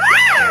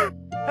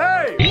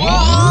 Hey, what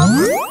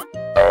happened?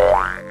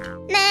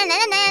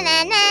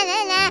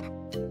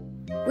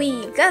 We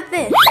got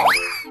this.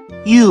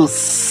 You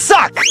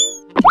suck!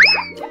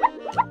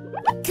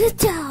 Good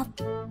job.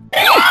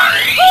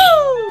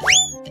 Woohoo!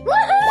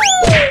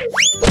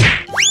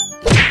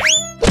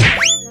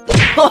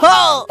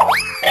 Ho-ho!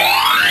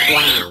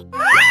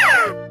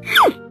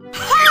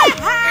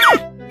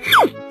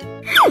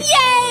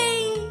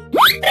 Yay!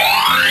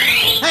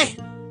 Hey,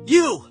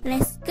 you!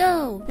 Let's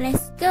go.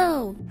 Let's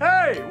go.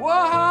 Hey,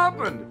 what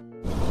happened?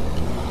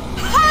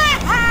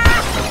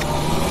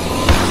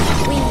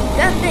 We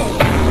got this.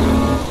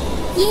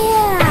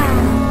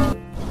 Yeah.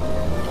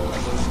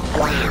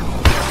 Wow.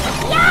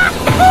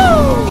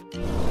 Yahoo!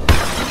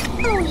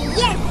 Oh,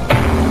 yes.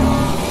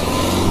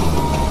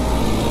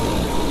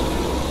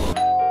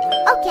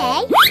 Okay.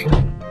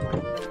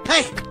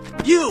 Hey,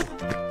 you!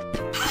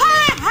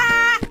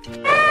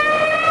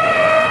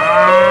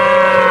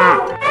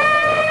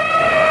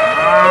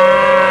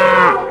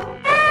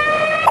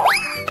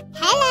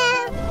 Hello.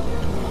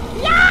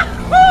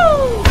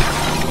 Yahoo!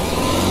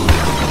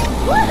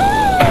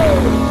 Woohoo!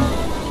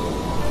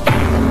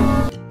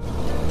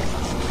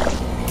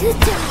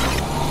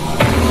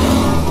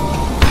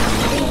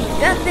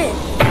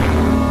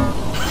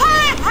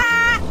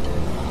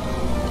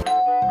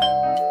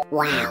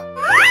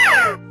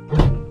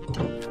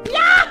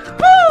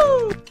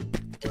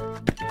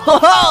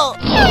 Ho-ho!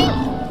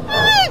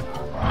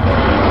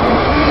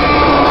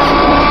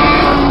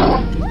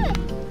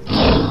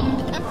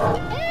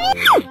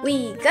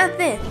 We got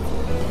this.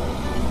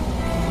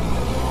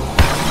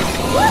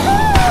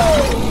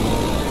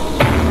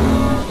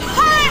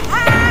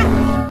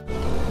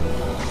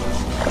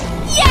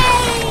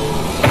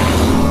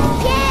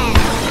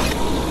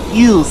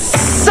 You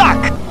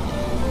suck!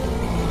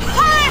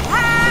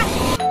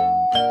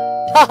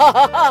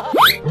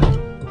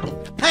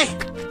 Hey,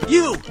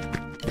 you!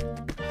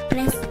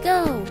 Let's go.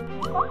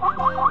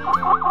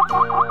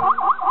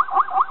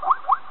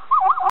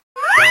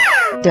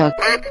 Duck.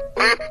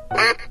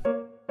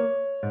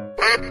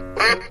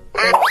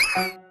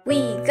 We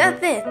got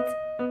this.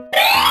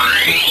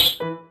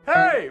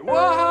 Hey,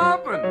 what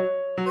happened?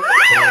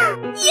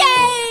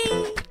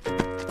 Yay!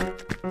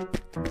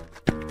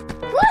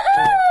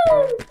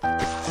 Woohoo!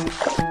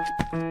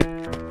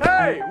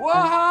 Hey,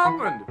 what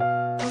happened?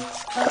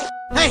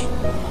 Hey,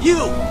 you!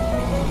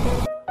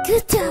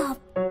 Good job.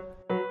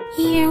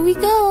 Here we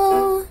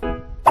go.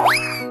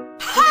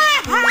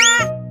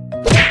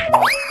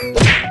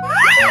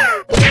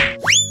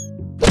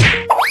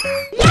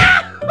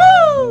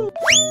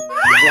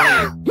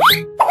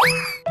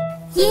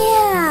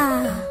 Yeah.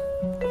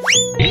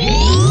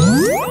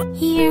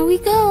 Here we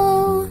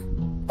go.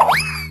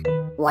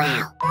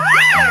 Wow.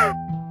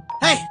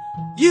 Hey,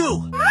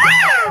 you!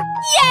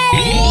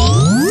 Yay!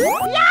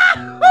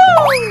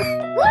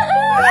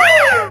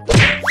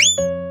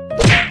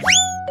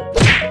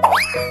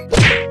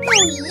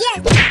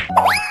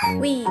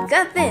 We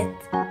got this.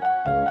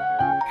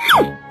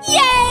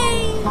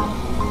 Yay!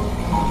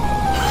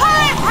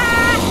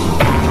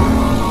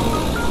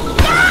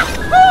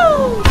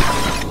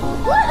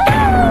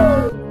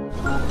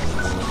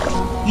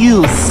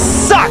 You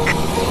suck!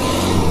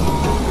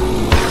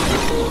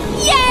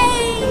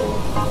 Yay!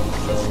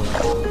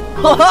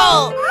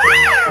 Ho-ho!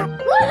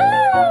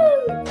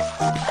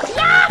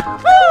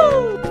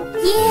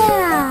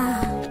 Yeah!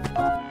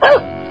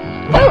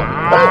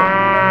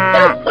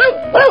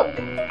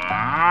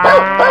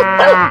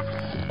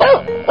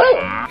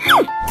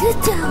 Good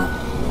job.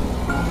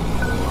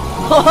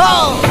 Ho-ho!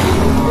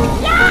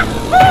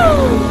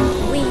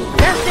 We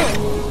got this.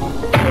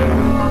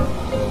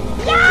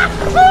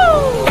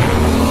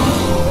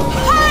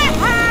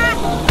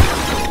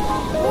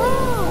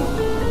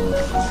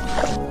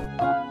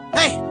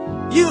 Hey,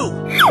 you!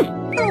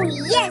 Oh,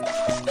 yes!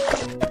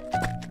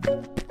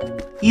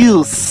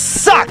 You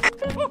suck!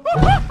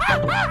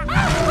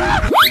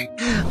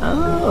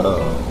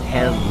 Oh,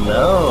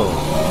 hello.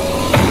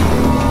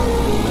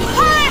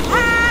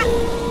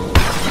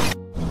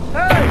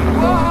 Hey,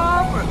 what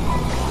happened?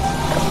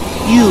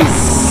 You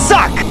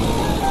suck!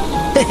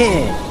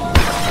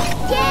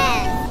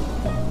 Yes!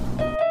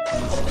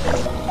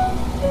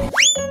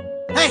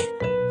 Hey,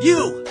 you!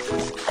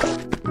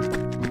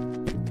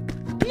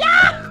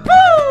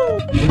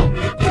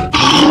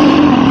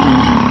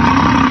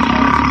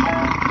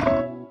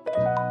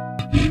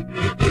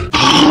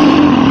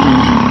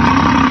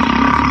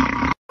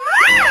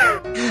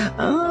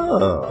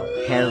 Oh,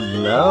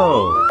 hello.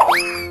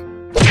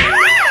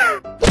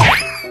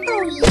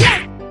 Oh,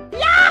 yes!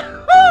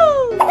 Yahoo!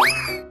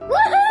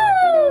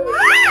 Woohoo!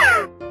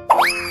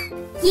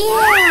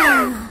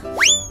 Yeah!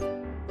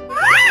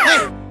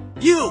 Hey,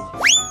 you!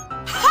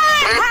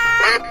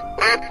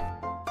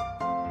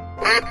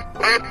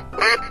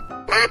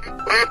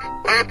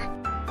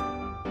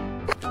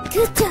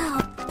 Good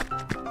job.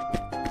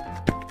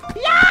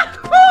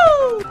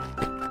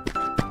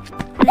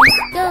 Let's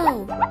go.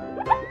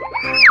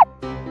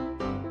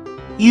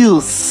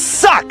 You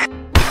suck!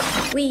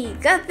 We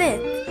got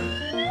this.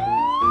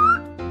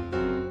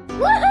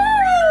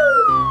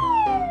 Woohoo!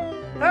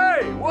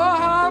 Hey, what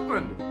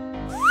happened?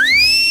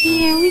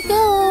 Here we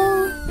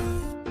go.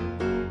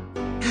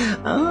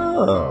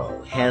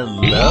 Oh,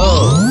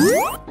 hello.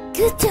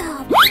 Good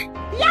job.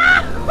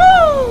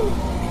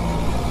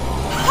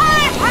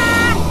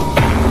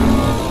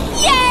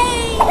 Yay!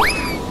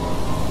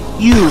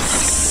 You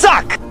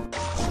suck!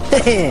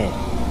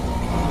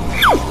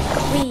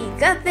 We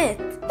got this.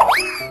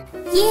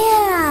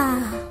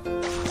 Yeah!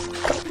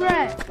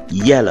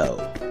 Yellow.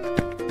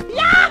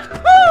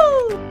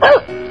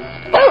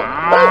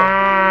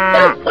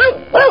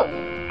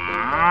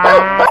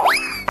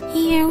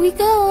 Here we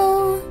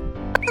go.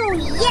 Oh,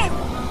 yes!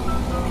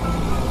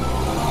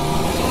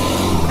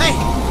 Hey,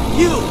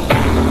 you!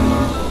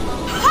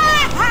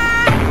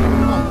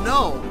 Oh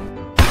no!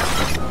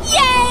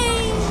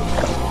 Yay!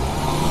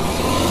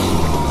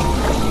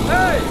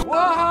 Hey,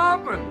 what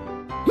happened?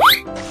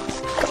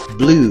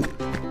 Blue.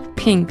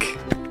 Pink.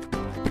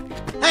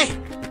 Hey,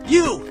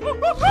 you!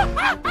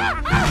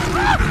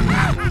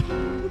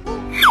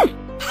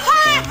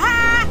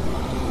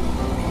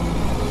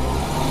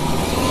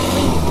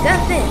 We got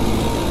this.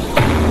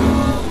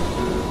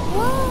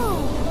 Whoa!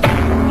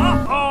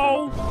 Uh-oh.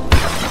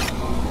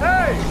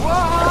 Hey,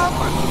 what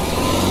happened?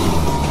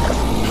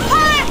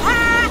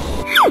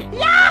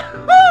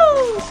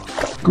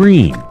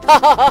 Green.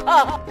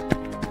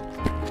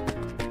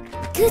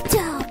 Good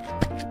job.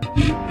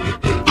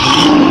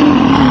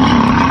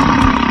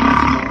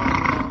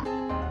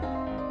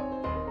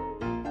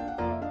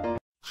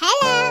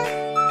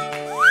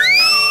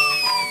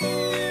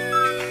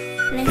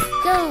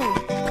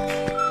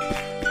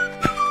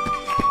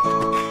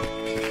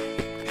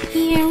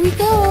 Here we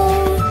go.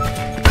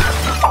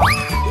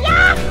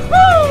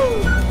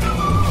 Yahoo!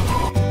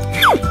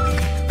 Oh,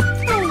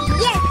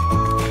 yes.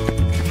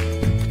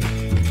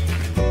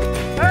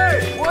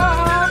 Hey, what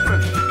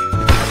happened?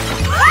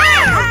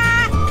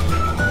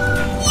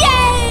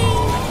 Yay!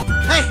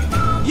 Hey,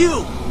 you!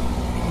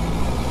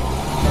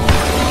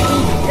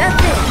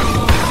 That's it.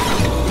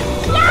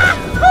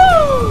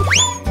 Yahoo!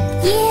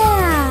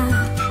 Yeah!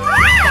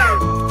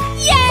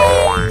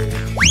 Yay!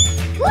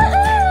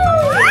 Woohoo!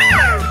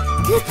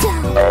 Good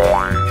job!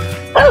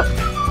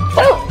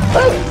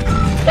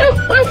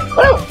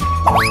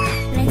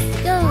 Let's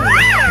go!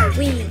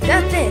 We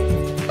got this!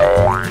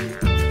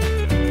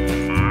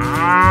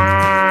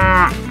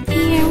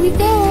 Here we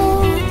go!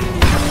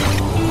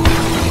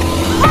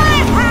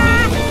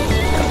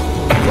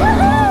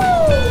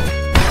 Woohoo!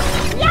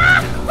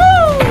 Yahoo!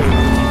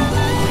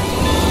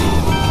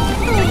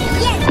 Oh,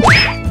 yes!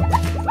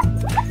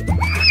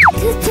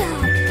 Good job!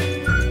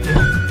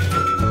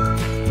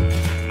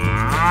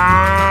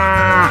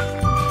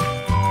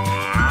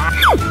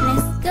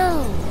 Let's go!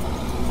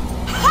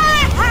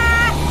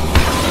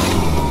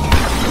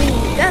 We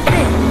got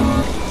this!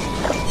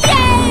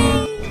 Yay!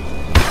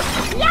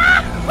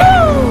 Yahoo!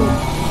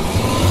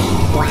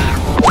 Wow!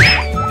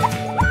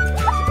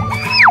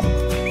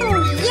 Oh,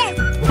 yes!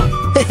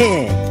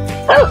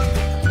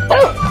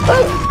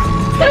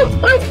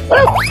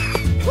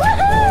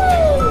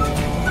 Woohoo!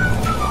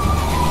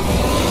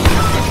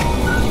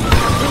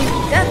 We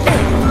got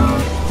this!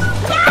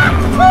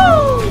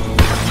 Yahoo!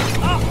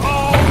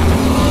 Uh-oh!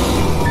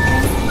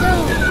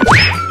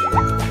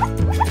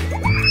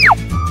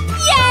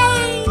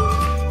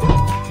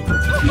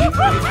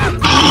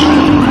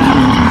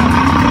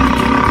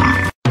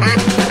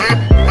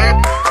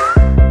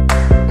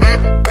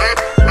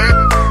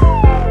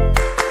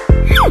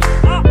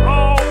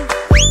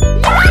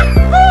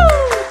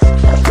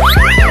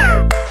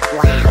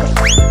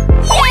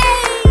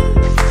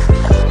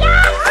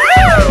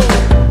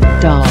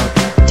 Dog,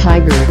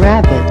 tiger,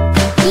 rabbit,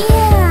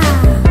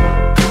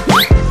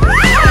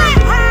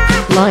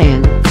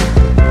 lion,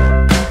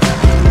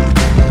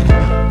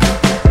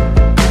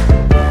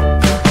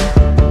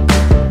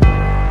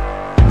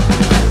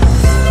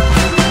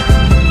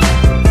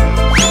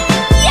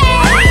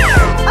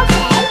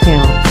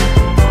 cow,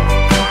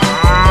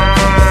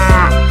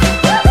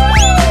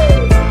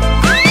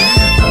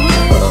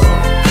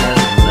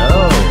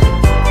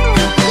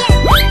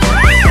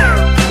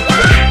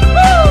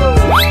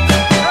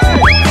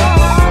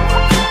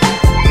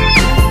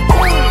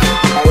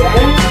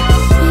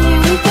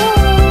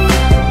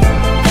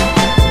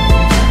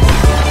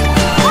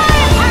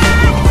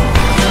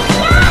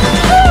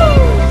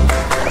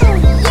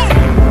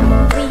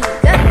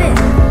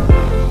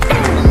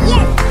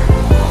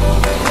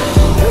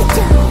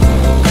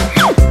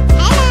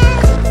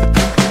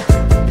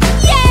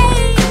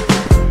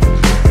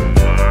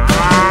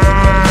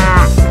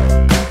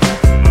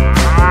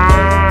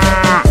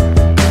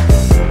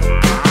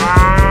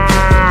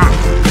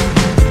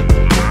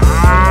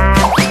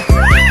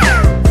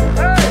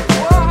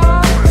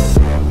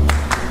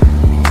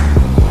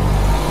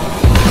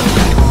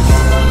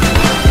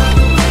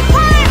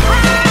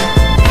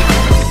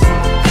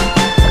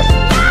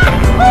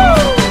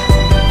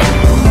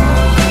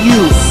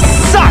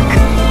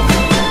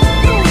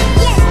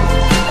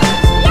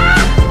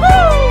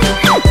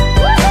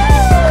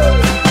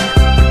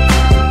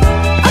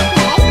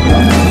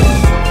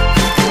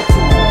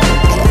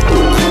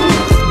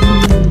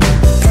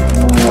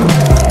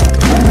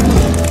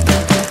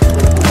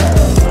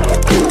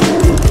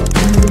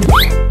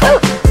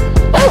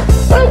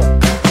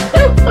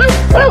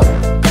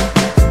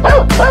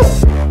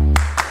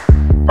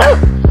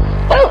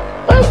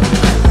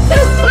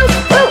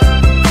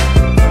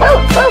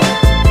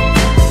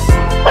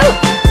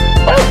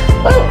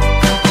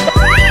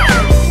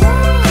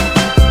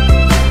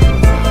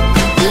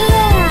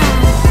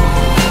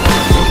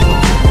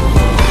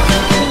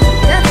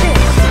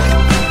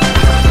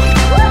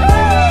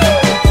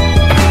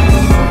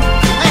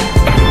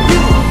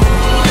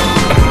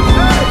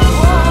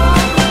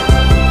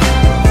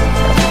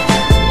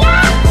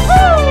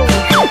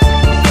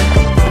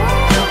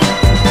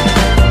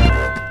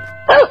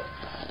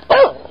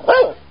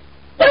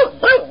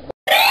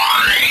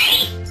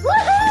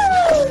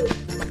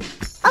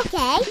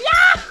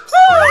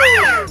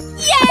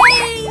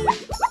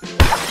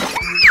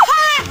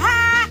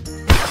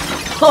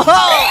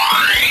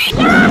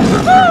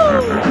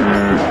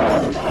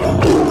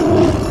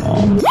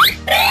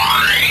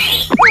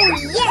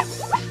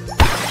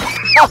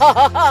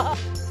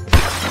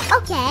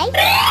 Okay.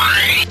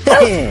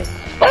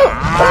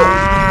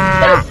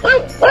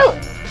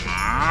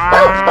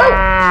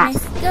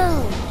 Let's go.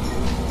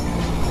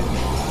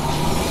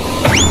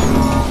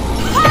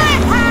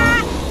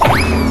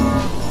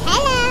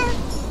 Hello.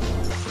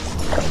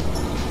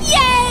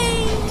 Yay!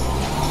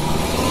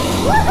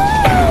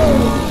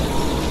 Woohoo!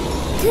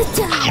 Good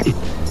job.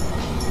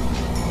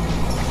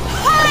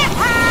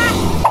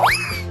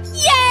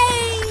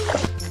 Yay!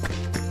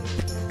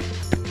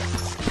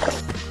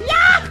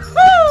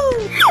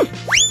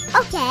 Yahoo!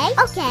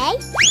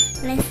 Okay,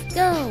 let's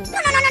go. No,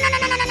 no, no, no, no,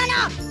 no, no, no, no.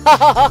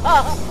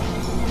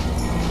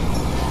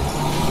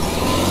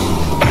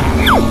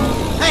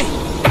 Hey,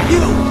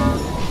 you!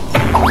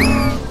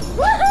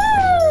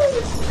 Woohoo!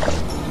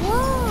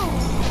 Whoa!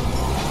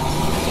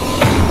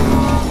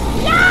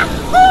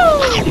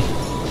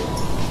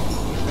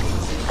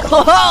 Ho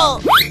ho!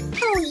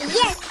 Oh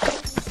yes!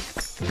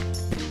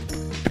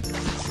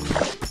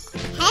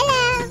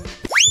 Hello!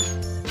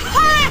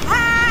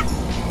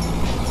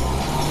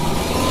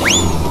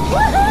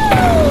 Woohoo!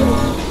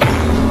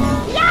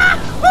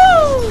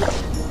 Yahoo!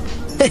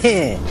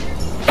 Hehe.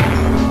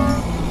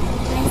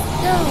 Let's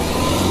go.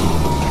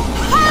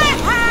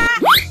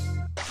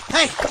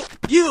 Hey,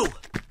 you!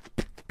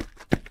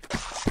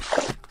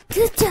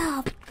 Good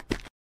job.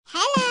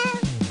 Hello.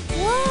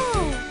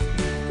 Whoa.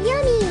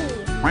 Yummy.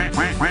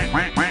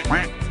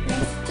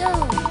 Let's go.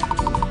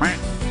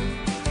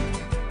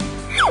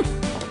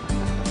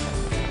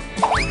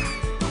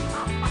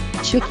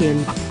 Chicken.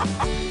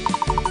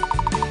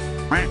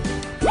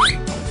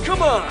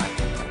 Come on!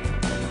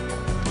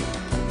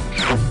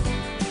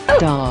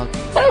 Dog.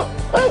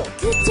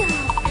 Good job.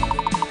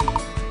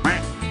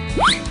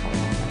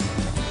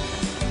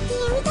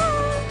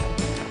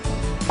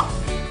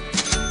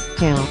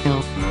 Here we go.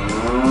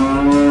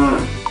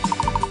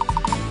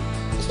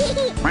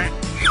 Cow.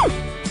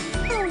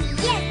 Oh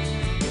yes.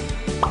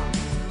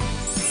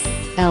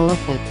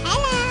 Elephant.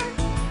 Hello.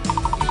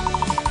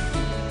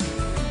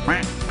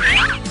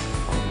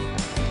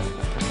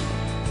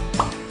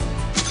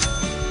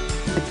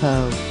 Hippo.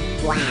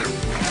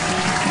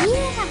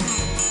 Yeah.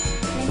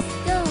 Let's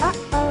go.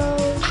 Uh-oh.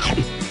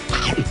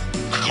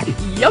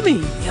 Yummy,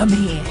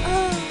 yummy.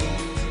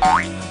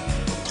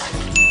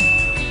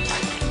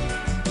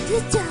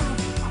 Good job.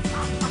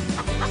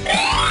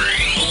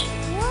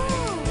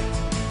 Wow.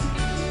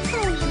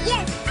 Oh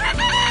yes.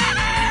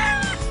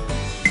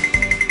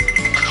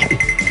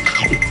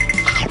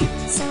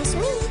 So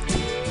sweet.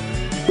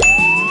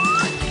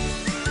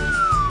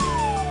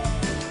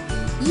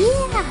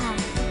 Yeah. Wow.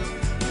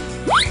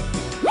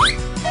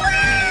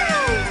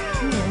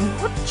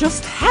 What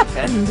just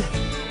happened?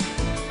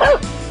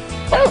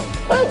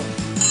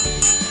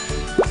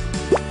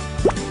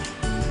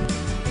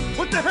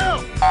 What the hell?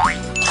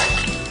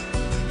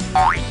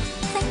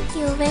 Thank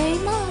you very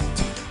much.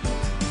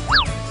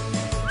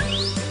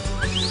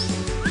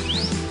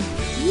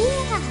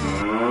 Yeah.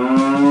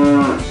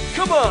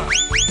 Come on!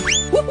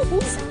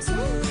 So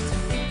sweet.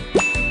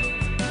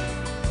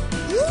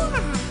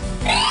 Yeah.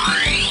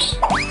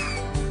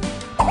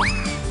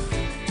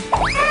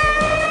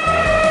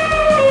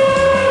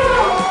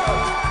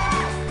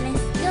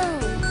 Let's go.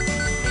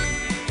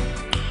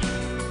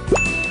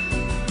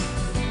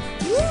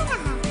 Yeah.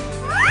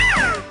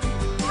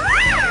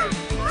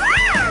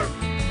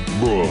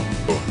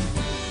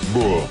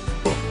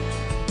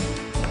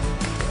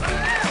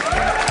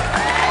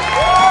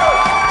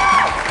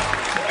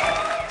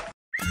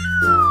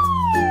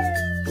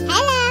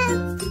 Hello.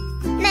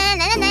 Na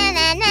na na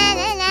na na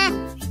na na.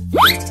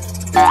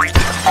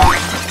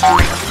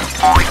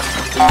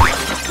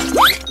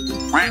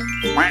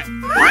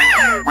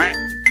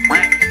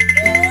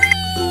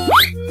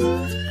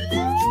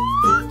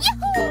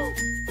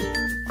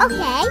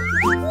 Okay.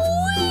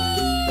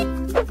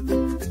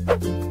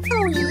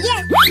 Oh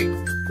yes.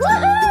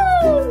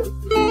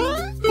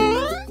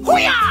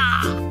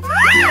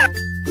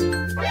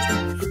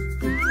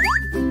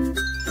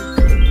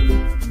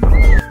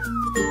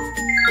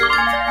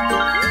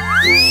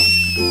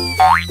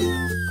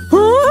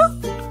 Woohoo!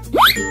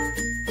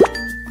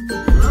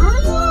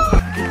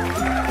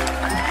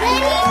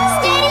 Ready,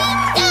 steady,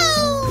 go!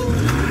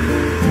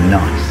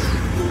 Nice.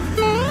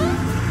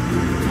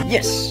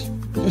 Yes.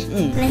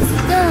 Let's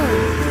go.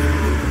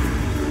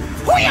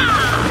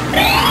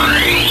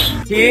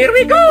 Here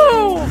we go!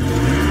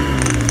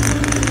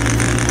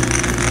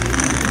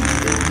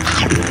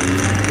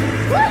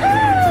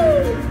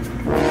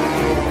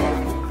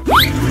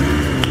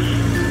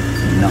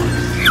 Nice.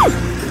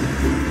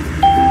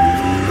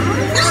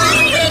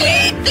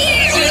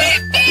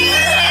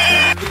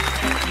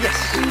 Yes.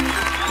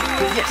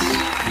 Yes.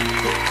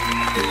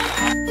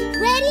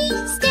 Ready,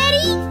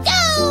 steady,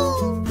 go!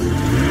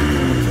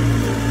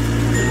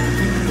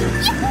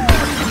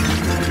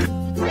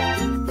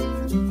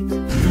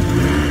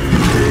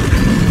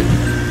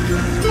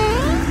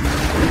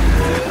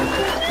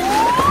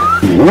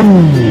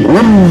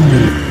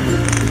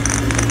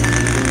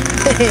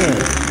 Okay.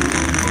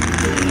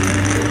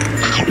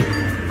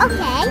 Oh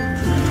yeah.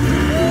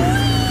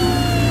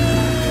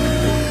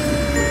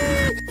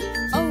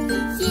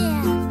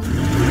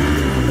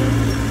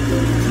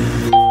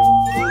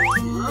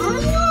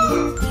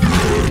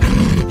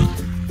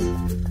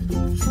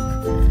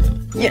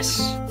 Yes.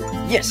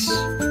 Yes.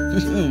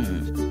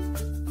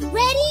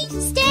 Ready,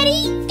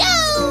 steady, go!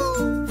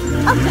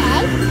 Okay.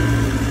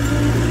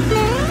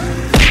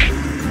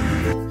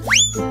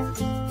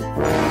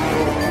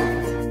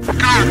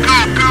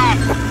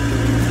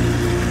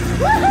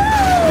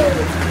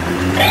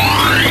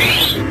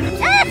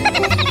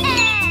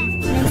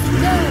 Let's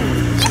go.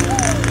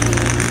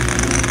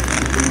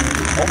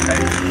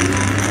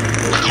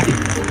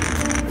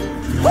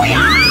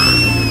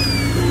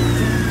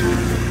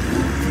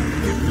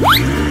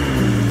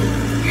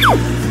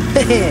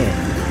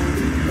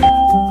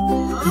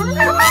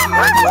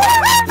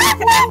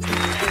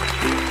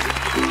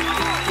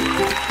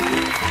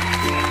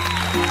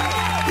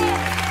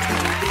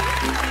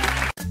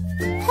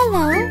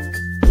 Hello.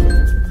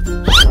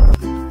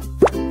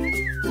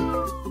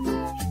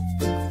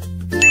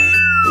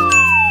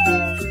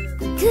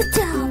 Good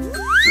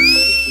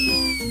job.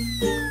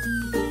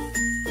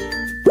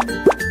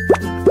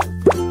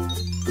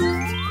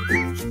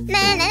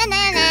 Let's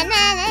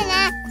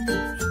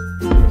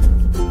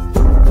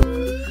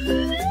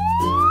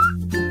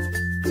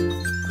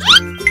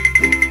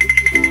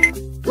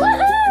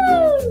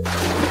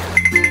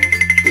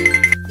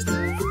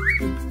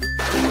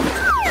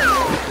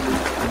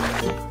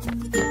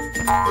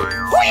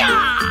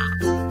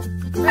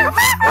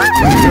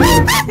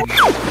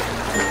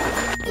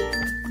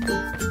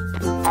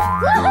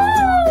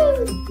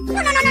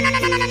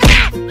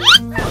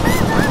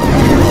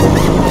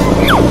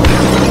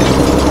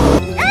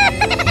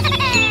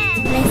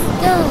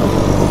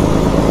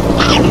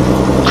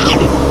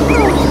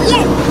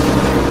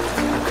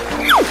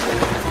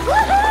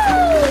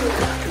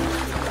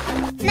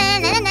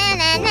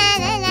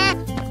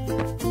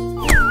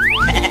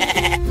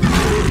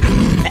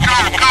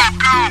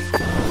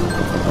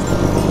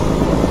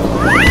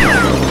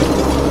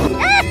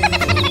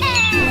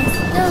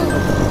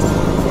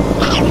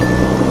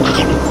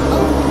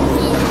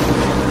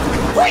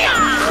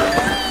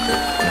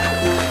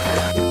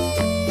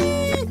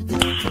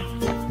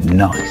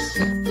Nice.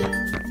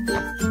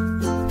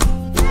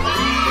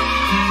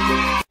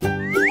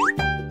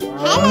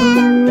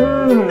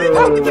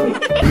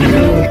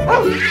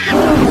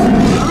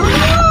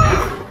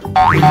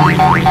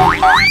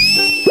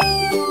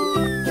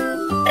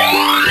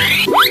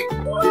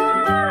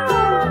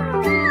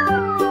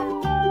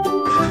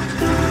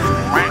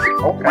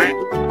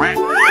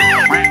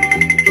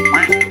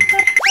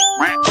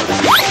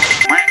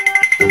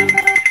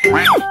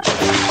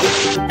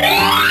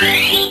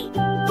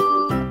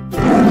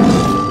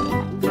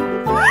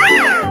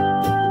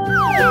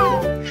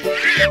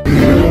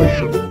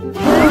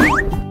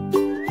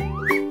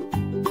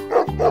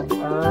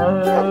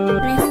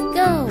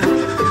 go.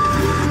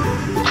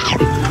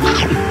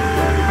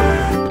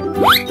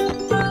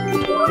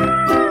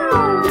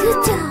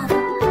 Good job.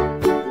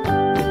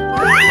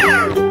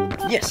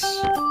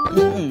 Yes.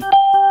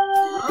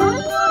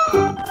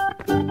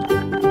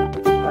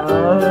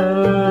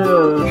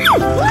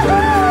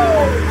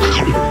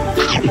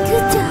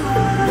 Good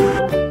job.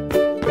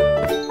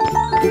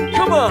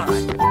 Come on!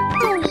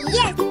 Oh,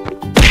 yes.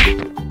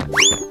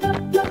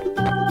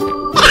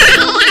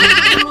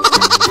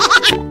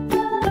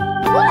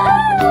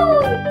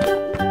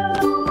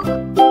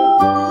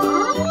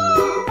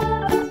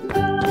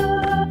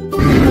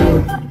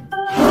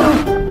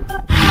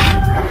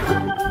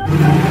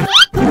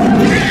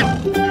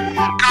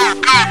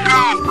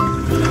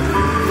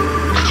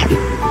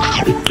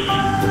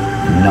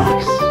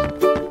 Nice.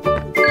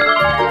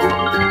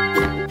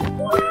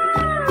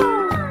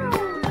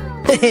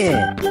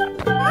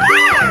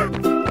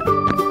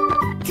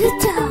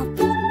 Good job.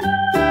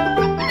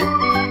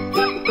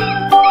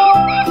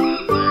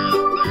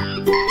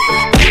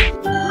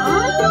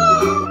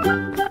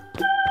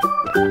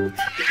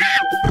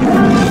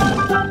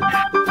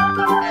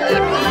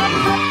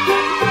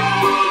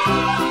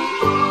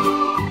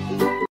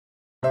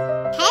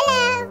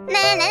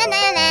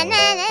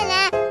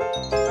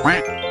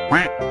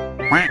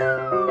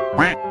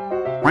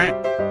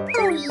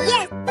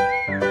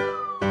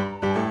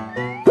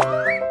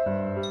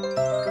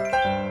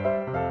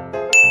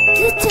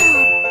 Good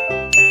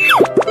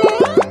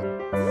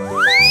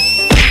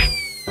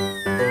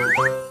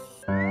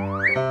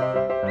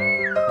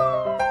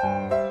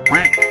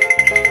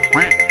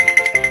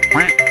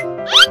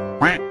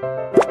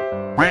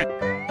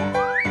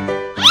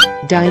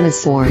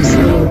Dinosaurs.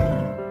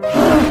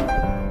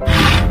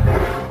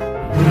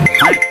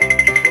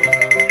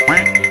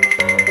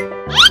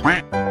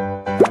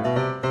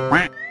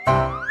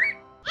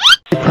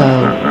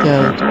 Hippo,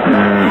 goat.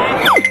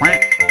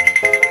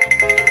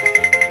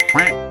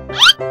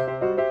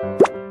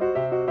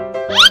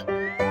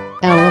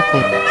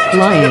 Elephant,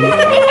 lion.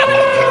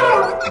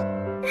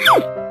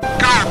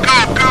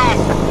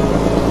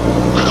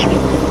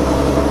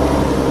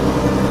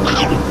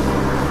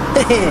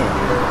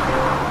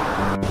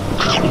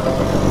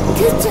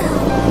 Good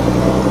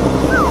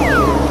job.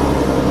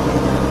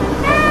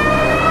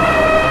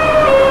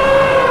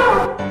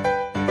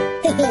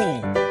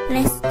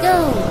 Let's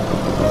go.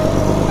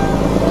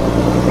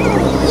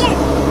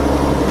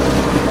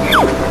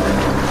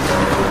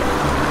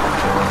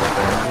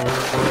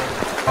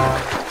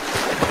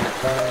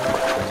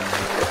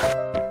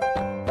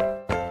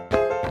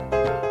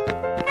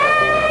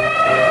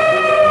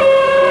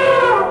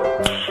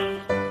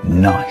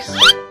 Nice.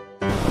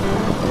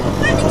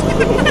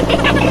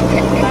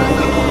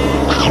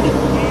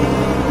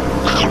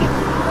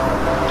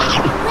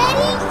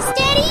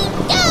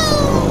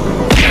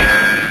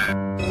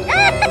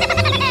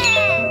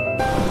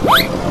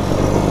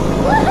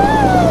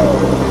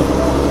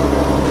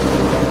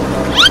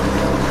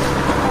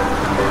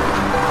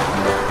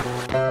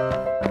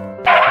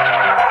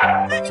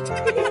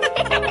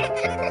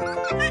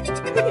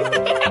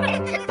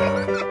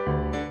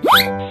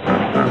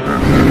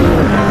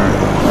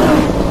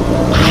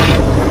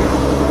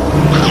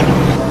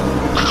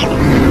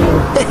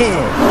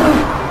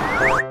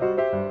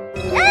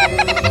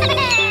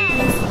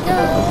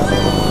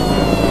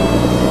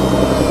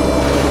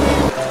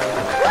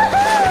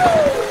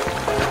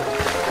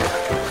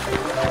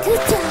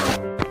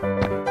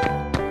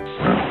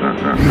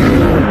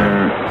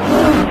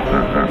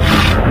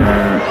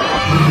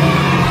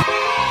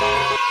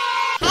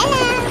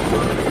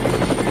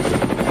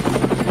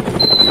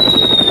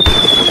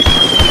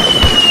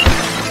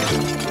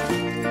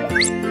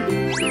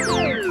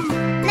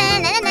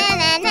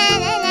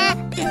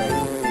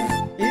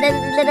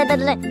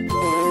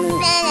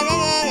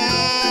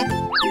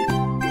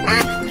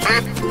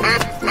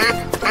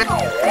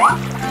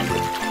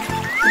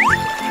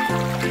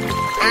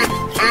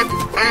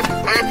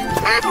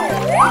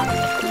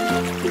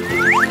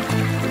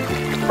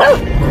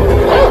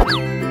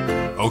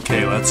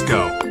 Okay, let's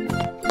go.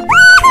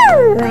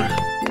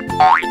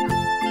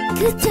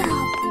 Good job.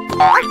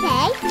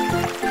 Okay.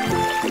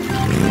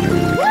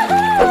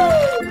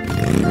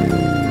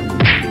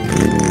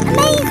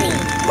 Amazing.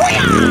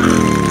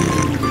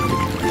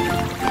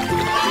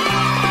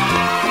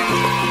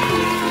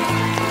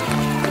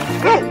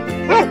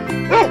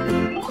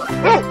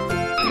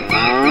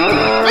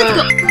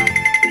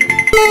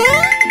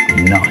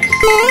 Nice.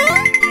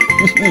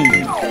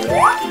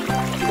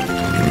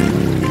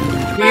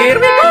 Here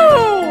we go!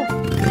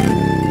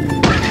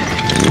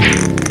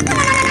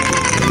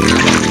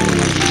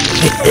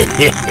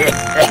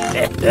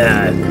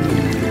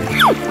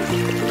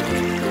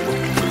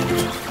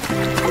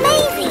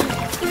 Amazing.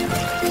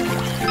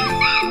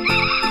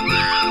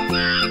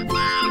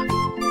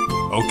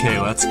 Okay,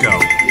 let's go.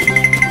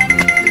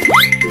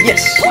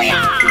 Yes.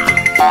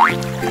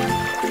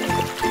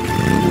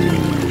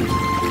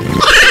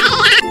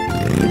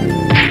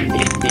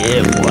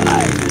 Yeah, boy.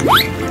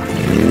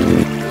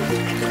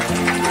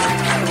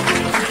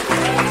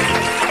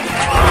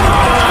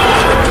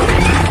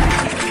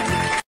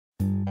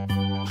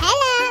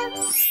 Hello.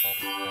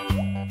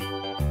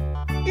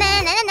 Na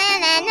na na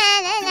na na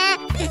na na.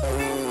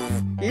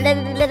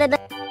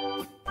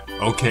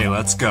 Okay,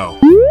 let's go.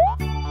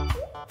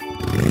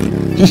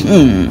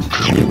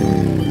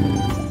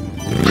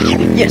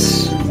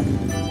 Yes.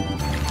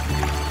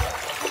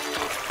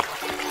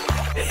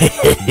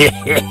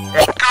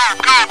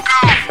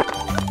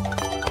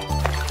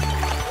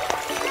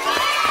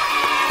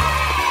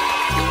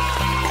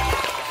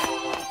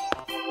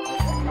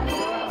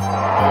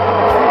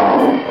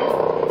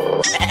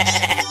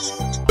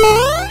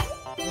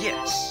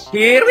 Yes.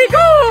 Here we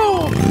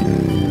go!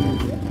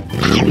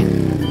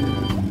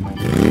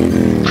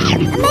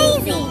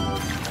 Amazing.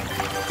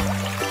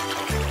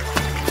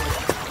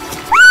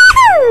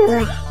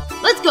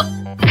 Let's go.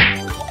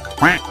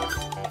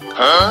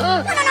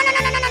 Huh?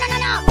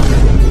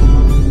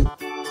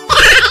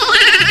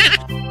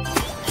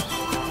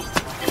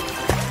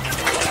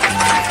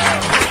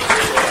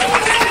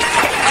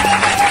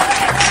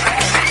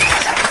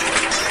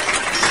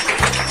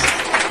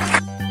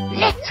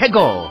 Let's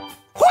go.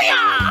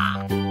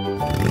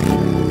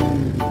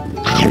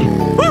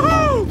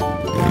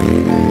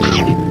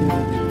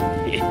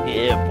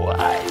 Yeah, boy.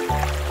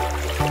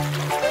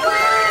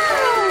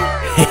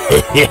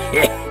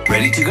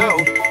 Ready to go.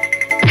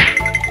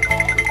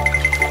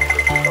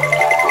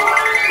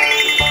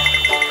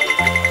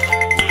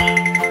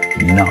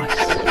 Nice.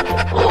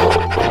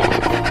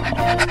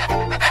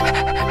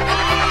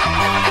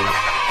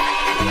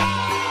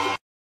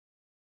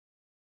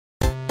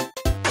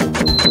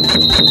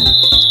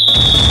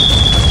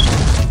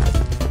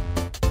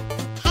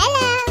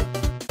 Hello.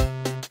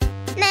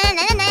 Na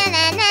na na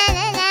na na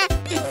na na.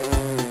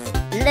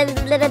 La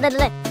la la la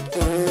la.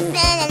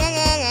 Na na na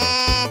na na.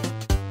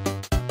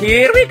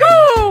 Here we go!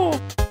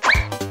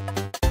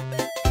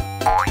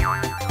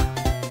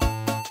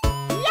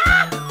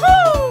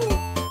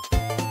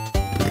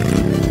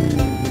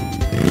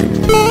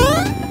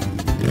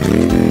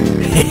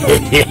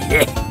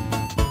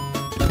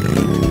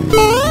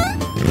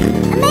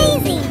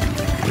 Amazing.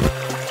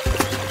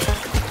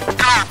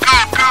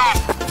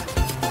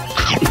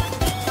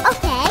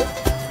 Okay.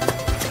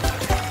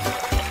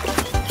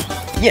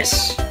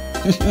 Yes.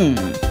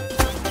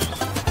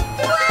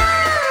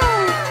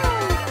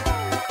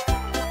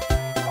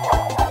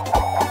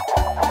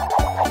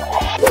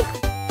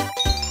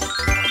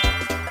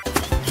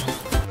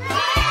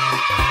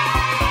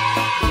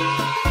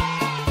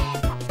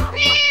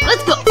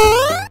 Let's go.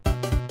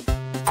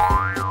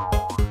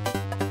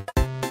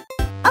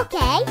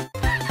 Okay.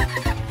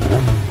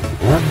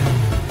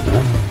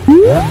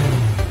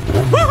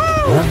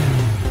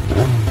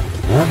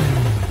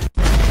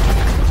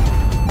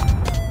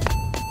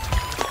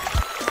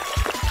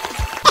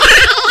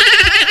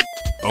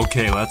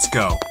 Okay, let's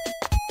go.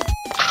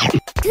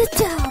 Good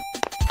job.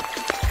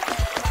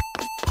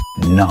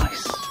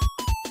 Nice.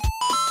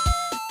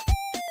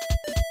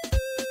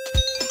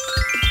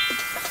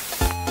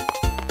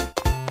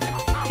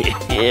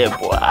 Yeah,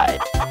 boy.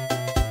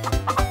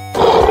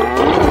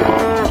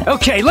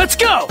 Okay, let's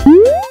go!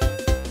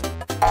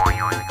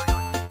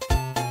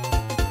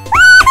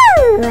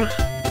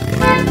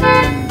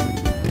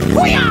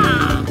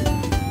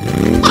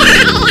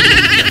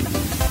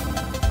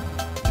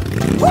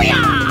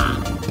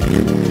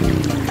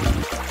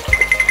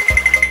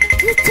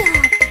 Good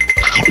job.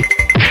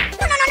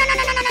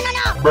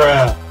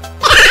 Bruh.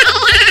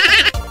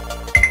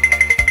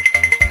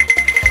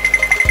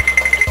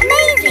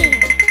 Amazing.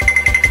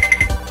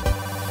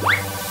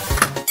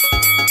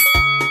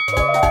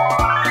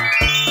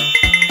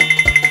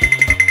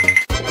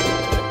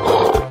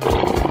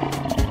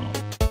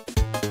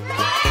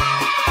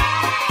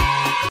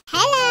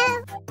 Hello.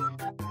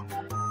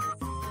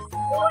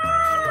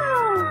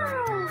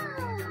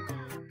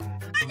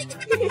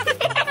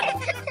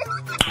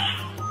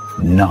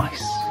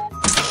 Nice.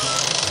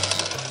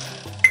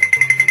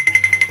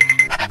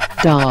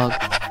 Dog.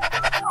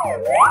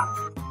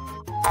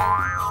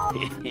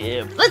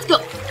 Yeah. Let's go.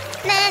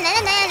 Na na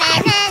na na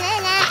na na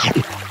na.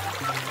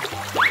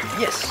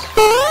 Yes.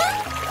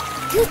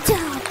 Good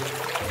job.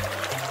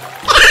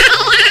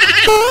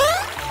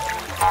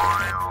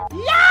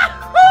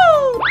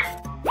 Yahoo!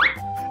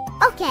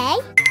 Okay.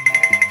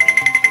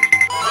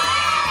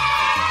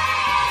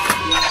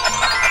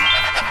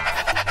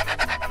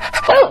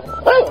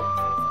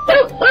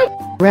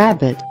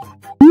 Rabbit.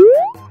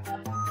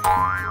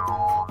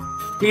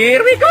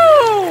 Here we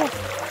go!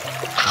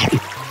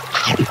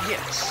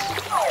 Yes.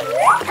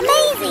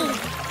 Amazing.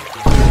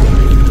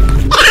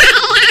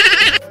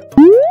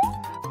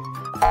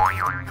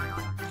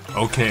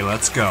 Okay,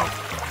 let's go.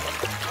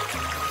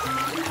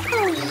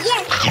 Oh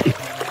yes.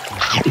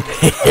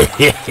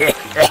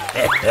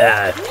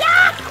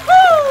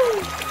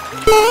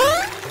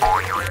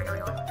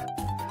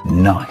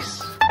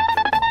 Nice.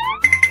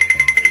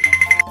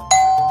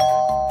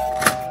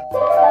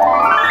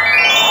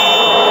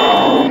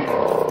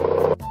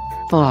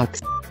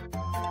 Fox.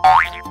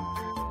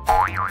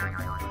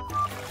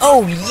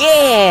 Oh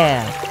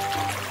yeah!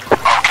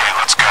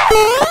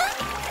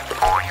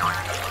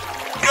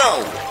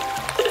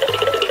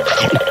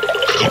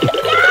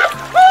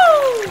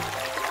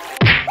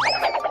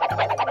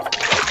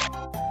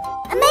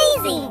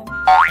 Amazing.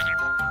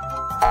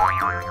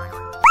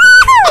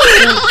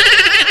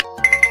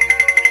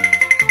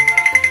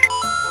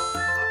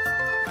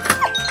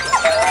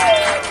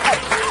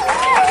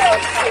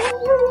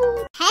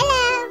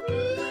 Hello.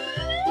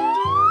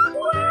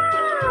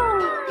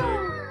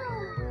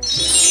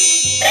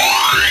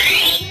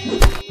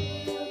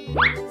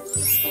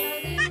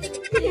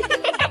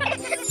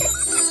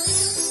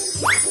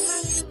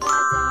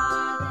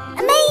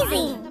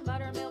 Amazing.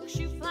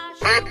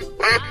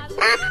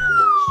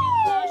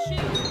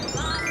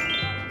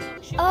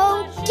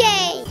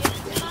 Okay.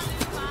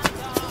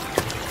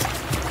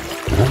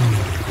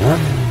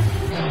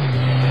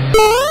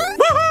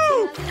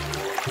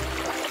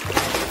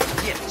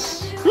 Yes.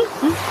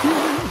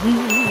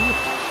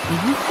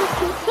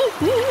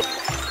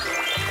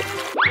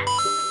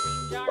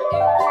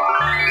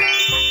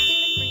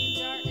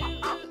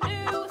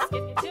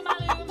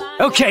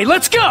 Okay,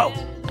 let's go!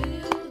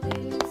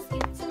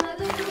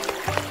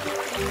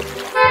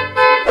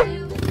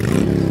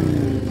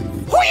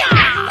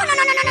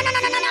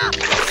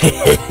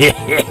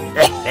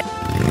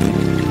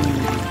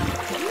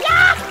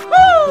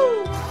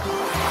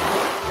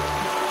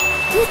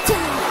 Good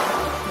job.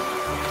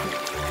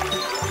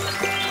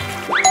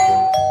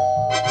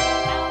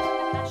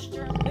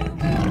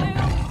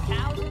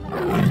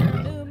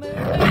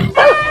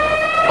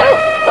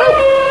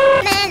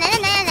 Na na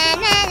na na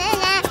na na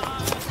na.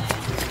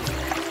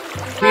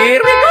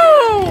 Here we go!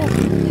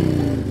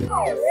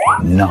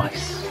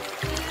 Nice.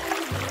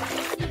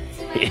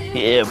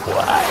 Yeah,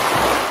 boy.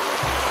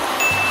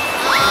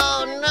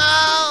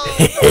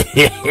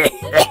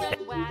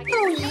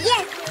 Oh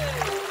yes.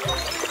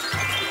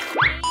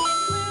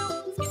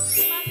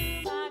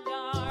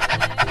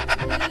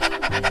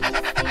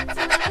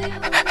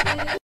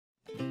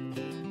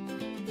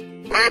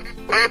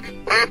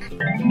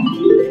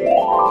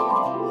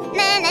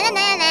 Na na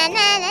na na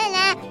na na na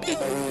na.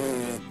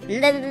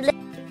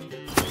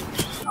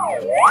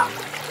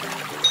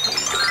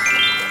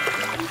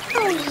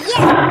 Oh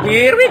yes.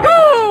 Here we go!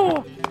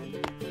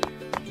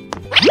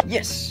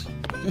 Yes.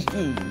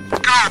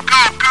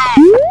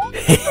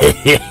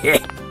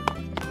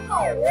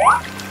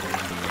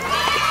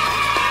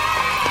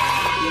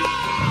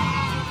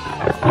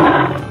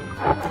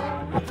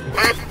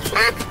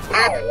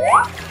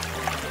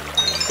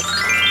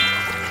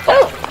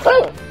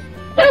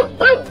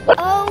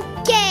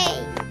 Okay.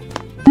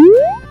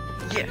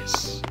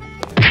 Yes.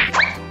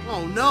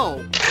 Oh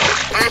no!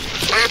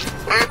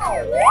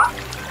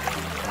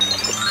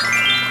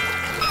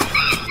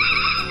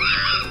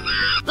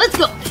 Let's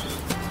go.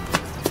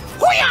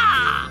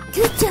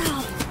 Good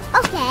job.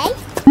 Okay.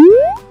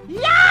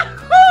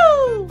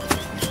 Yahoo!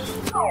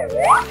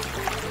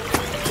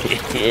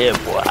 Yeah,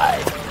 boy.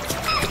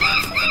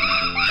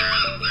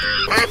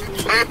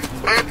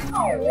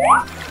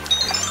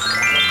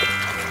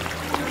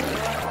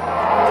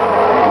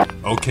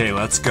 Okay,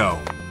 let's go.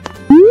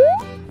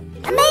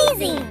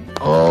 Amazing.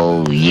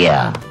 Oh,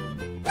 yeah.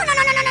 No no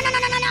no no no no no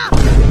no no.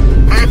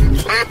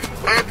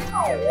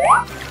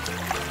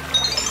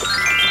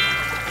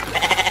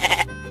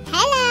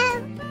 Hello.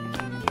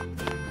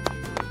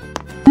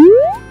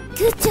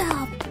 Good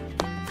job.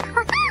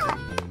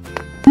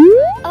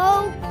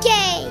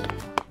 Okay.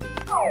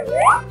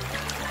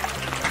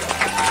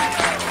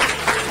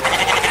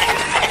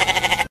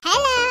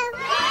 Hello.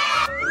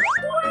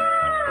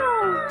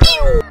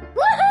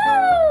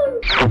 Woohoo!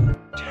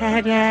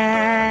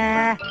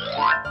 Ta-da!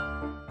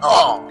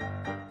 Oh.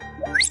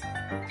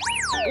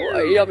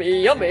 Oh, yummy,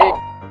 yummy!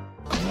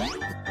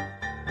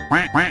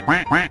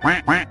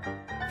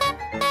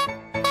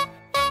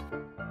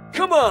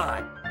 Come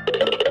on!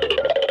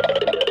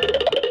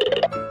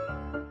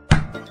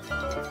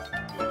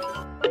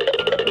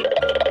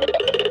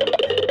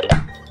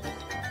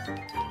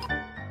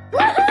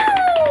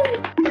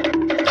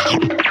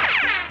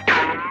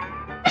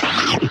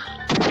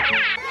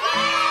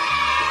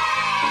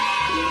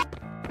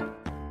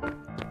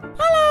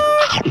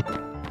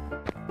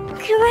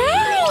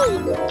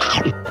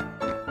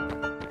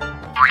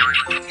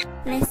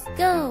 Let's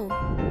go.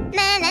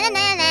 Na na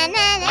na na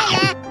na na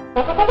na.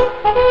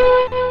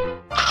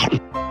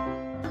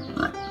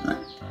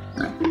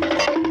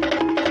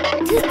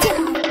 Good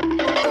job.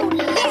 Oh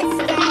yes,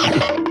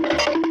 Daddy.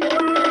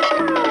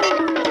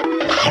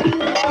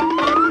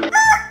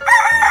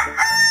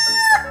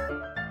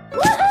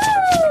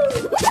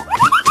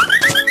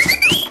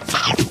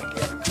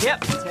 Chip,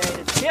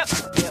 potato chip, chip,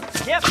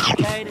 chip,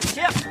 potato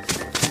chip.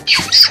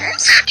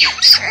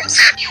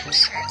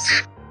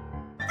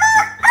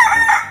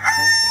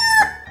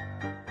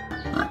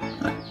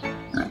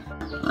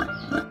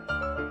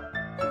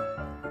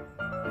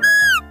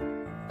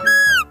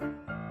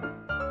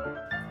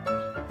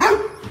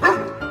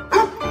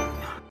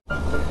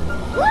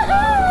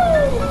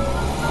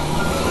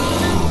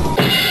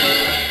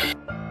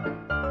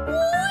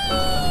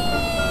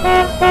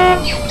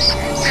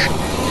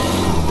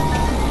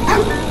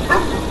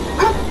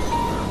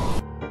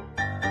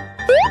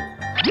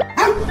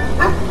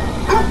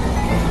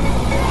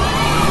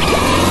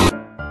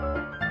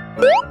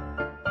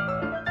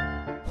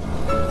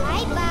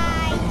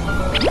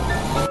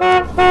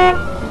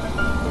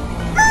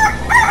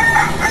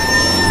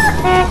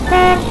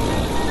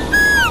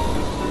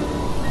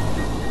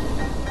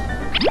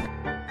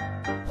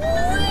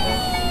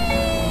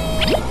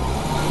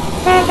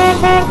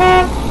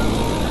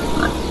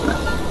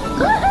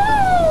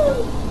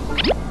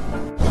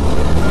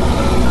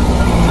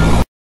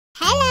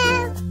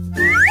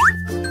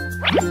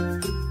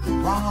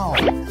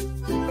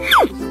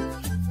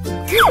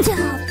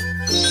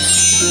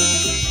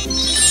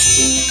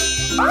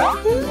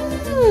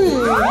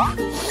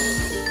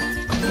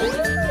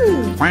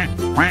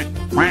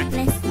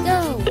 Let's go.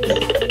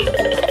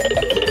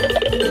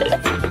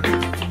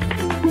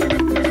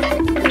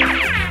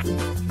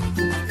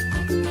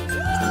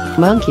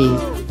 Monkey,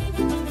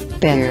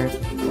 bear,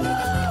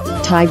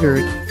 tiger,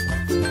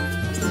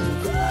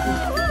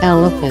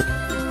 elephant,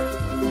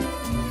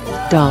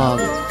 dog.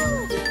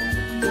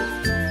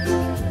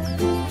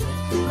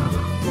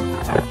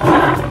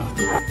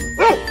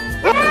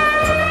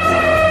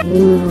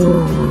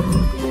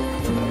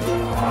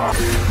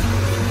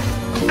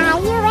 Are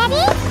you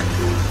ready?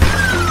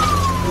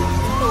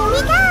 Here we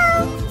go.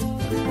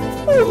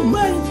 Oh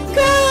my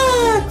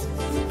God!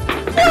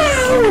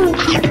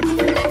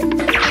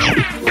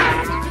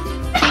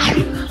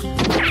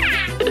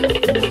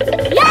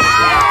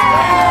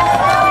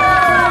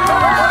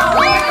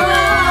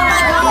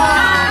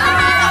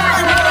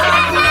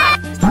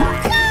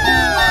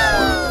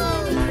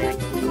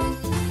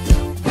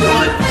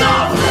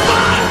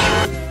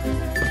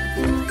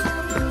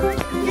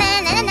 Na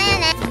na na na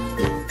na.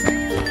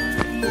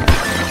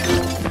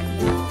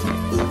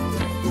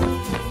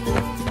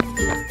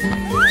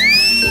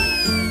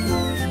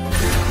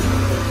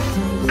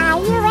 Are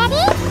you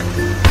ready?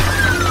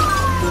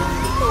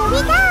 Here we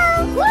go.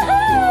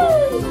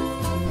 Woohoo!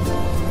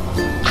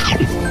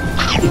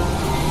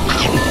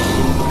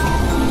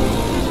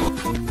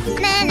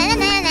 Na na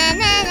na na na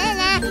na na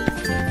na.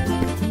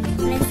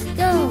 Let's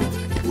go.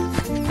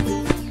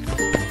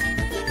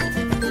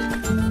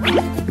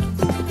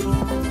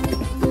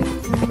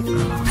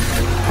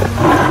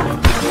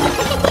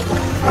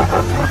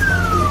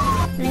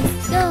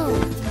 Let's go.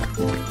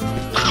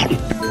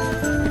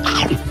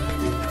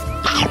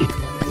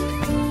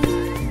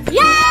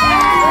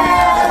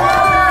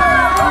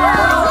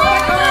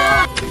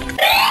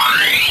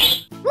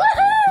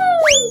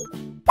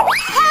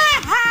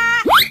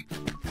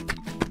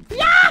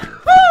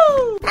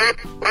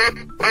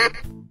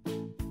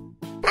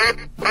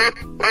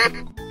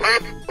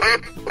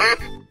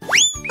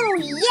 Oh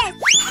yes!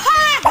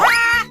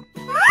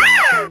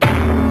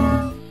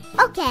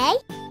 Okay.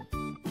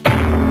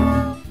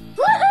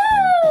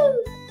 Woohoo!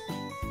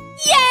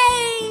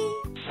 Yay!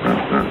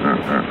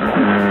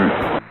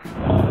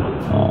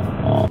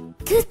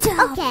 Good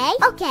job. Okay,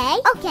 okay,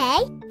 okay.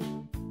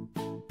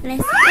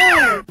 Let's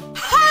go.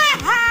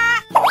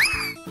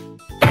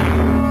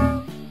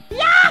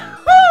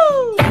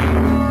 Yahoo!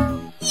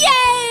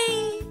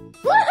 Yay!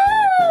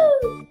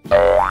 Woohoo!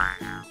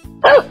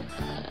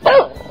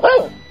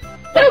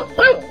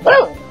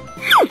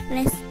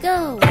 Let's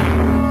go.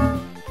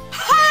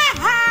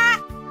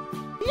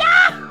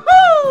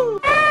 Yahoo!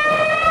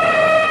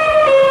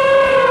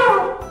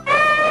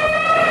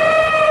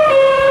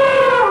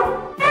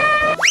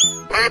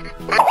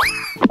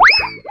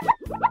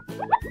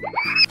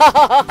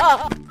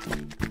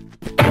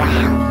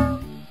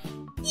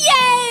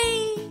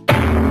 Yay!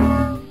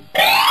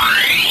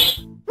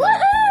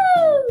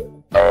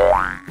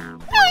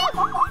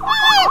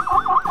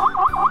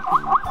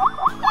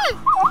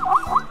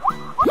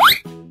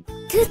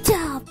 Good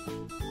job.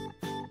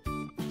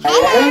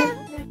 Hello.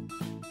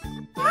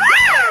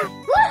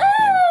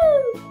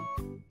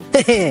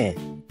 Woohoo!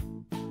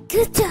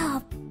 Good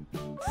job.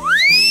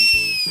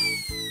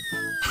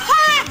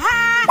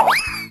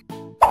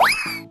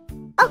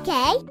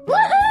 Okay.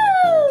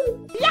 Woohoo!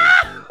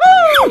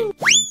 Yahoo!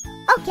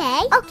 Okay,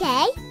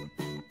 okay.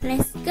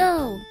 Let's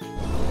go.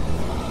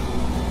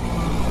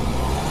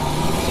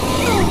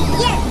 Oh,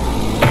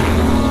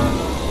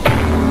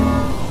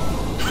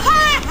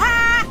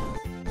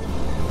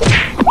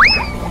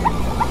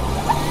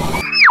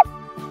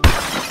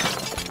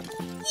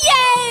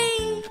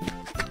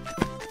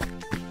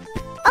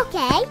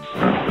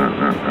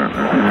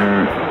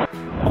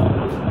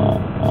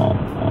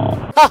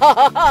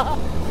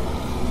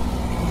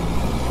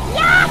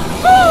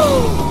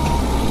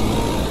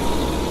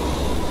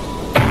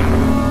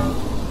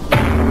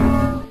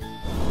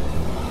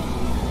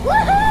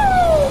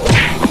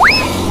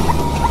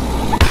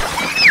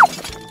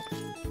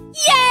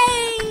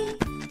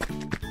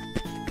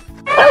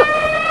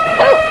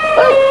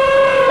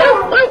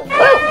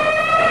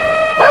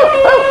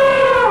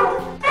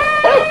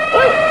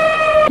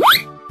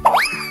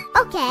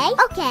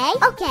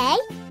 Okay.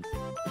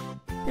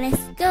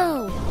 Let's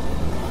go.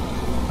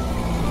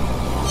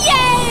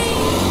 Yay!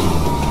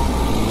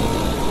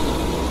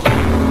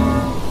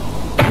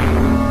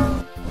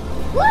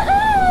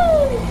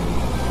 Woohoo!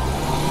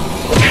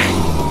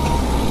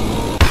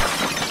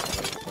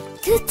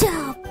 Good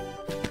job.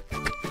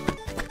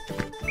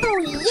 Oh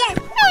yes.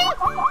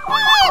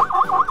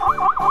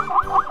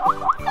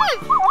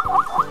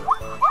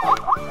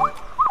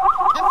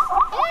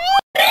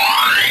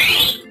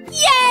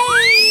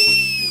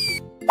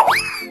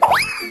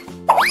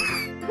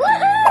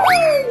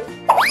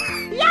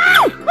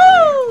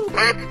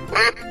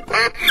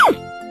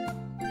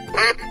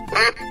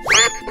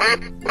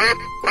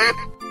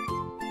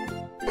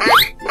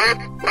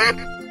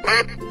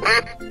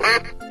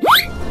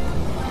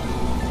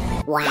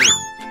 Wow.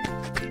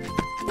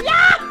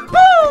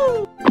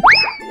 Yahoo!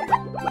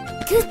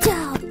 Good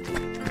job.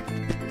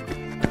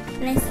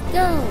 Let's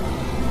go.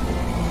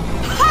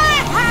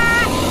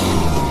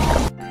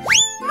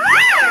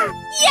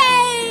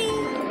 Yay!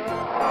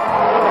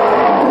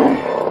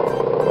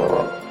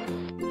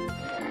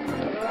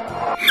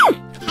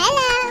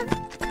 Hello.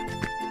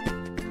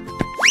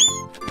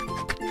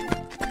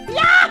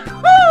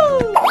 Yahoo!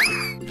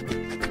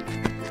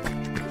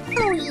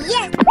 Oh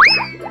yes.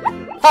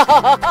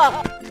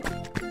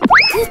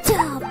 Good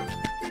job.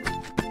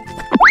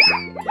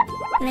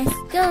 Let's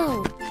go.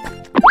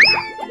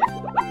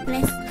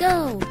 Let's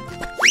go.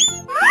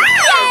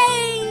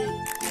 Yay!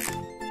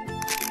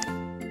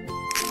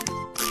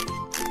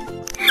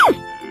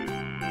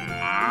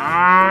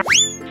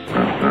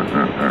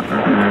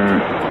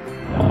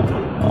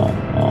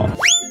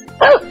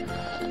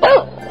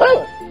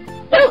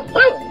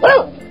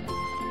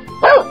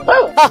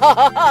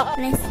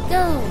 Let's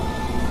go.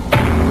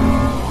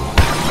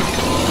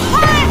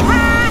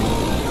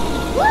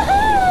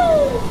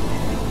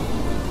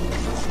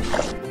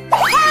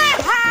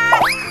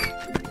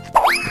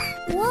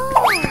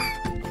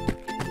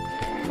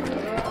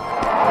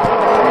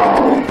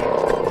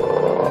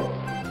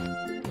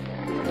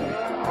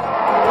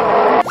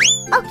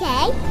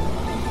 Okay.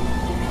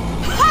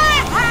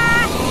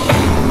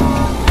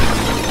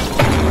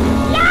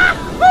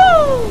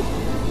 Yahoo!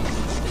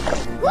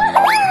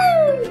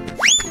 Woohoo!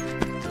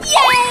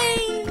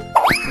 Yay!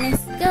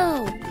 Let's go.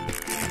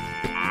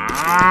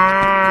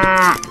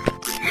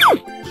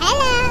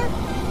 Hello.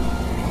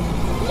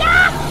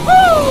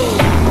 Yahoo!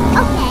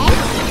 Okay.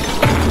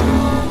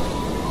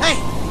 Hey,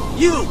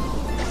 you!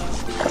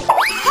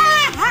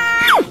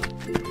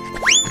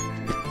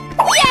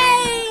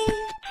 Yay!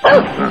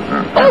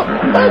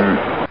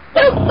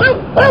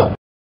 Hello.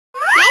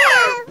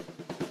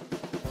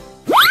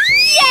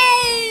 Yay!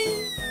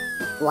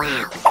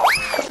 Wow.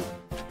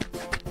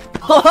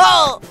 Ho ho!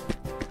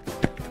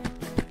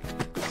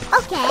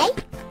 Okay.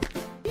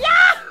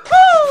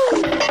 Yahoo!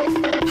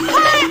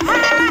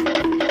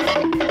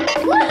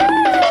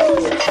 Woohoo!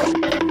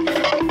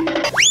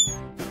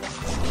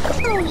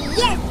 Oh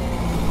yes!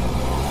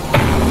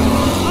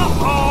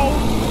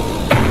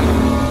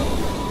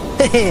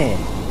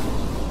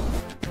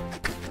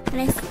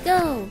 Let's go.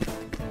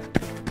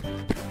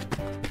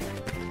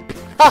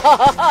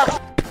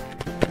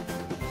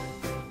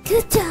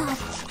 Good job.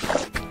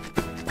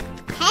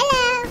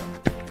 Hello.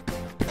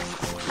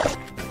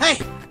 Hey,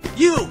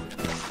 you!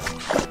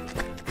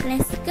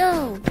 Let's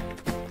go.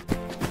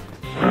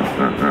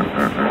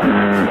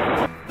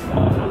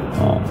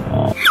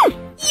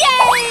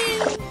 Yay!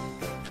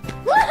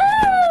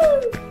 Woohoo!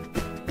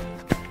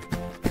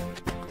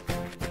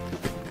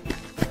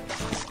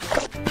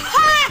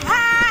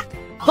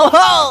 Ho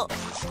ho!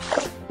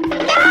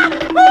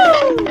 Yahoo!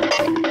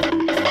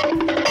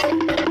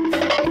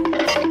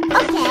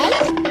 Okay.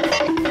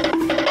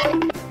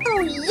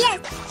 Oh yes!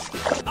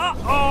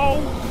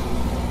 Uh-oh!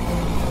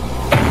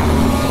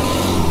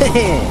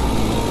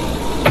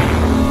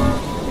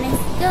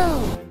 Let's go.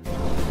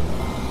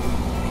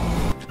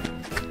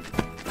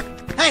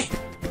 Hey,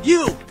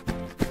 you!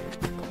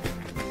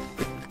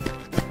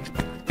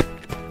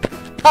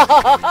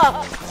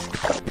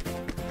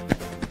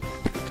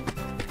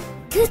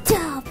 Good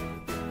job.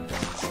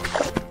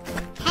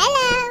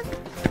 Hello.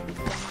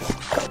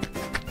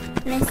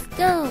 Let's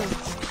go.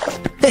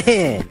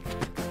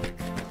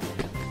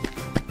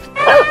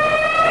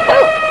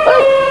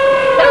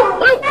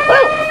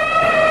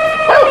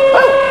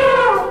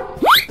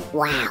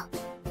 Wow.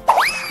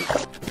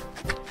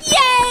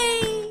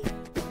 Yay!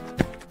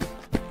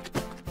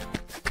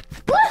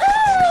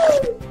 Woohoo!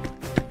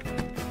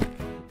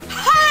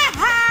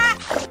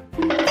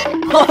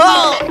 Ho ho!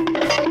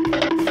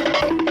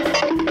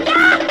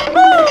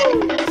 Yahoo!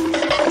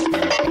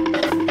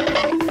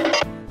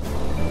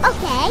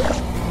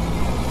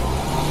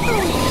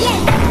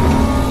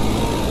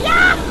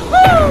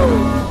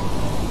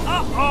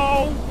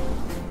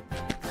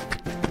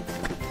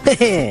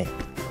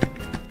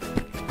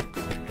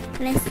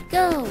 Let's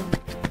go.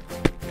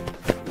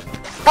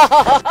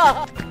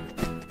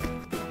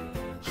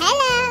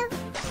 Hello.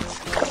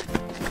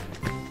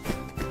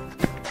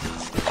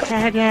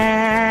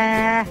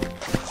 Ta-da!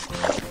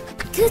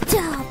 Good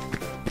job.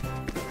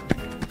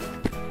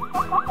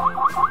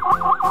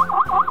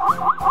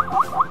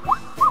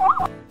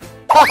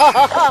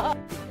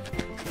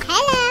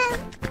 Hello.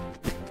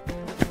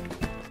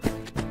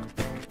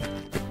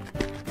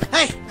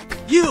 Hey,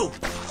 you!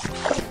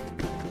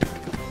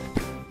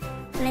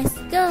 Let's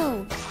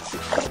go.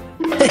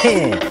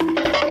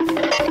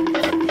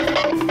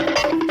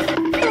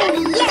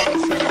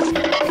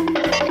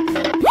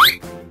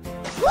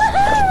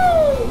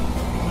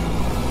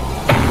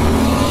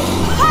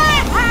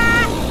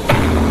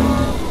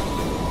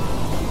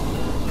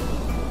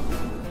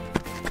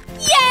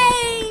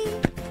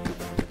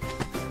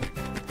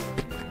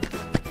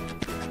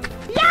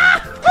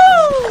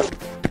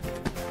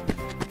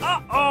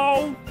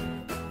 Uh-oh!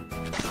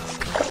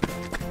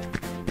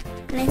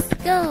 Let's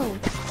go.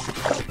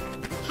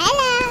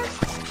 Hello.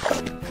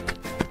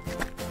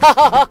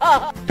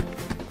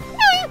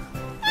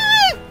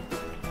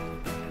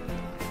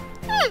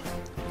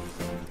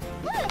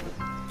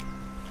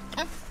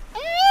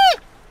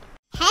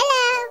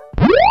 Hello.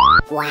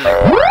 Wow.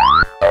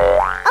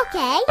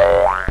 Okay.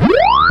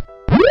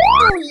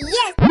 Oh,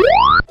 yes.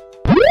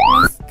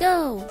 Let's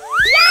go.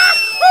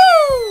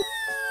 Yahoo!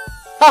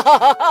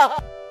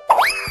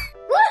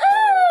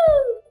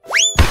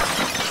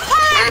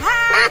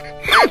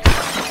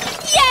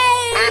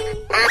 Yay!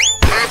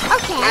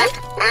 Okay.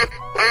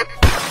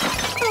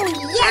 Oh,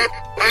 yeah.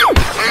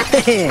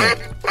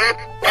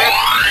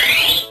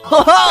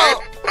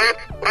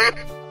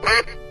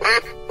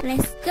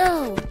 Let's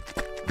go.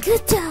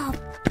 Good job.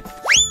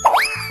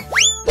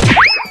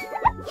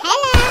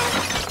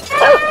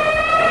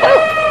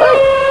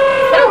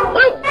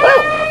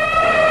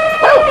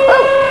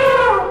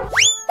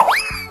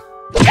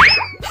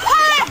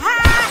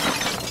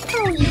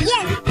 Oh,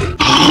 yes.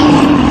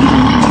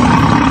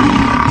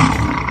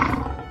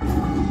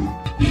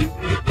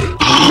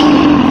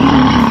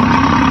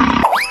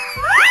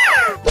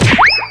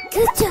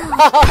 Good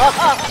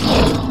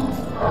job.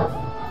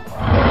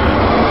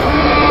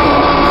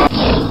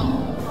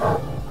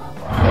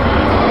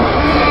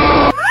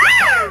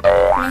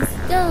 Let's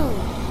go.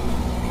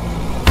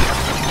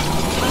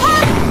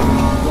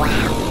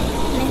 Wow.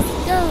 Let's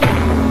go.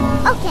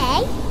 Okay.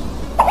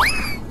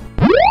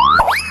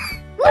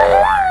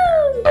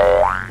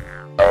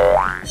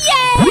 Yay!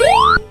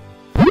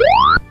 Yeah.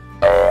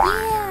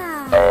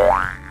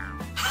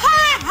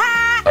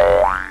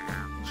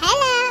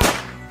 Hello.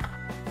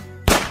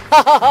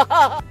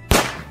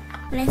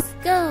 Let's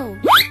go.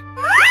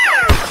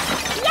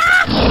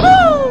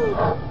 Yahoo!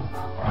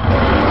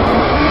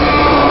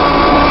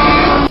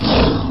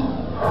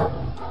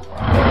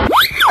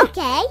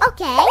 Okay,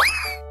 okay.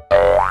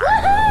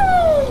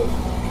 Woohoo!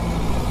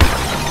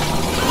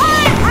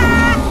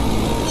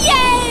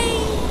 Yay!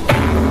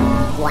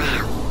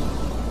 Wow.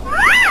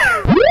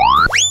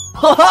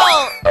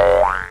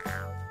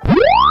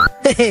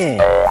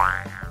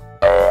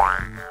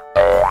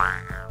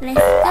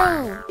 Let's go.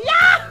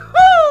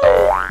 Yahoo!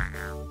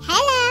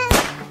 Hello.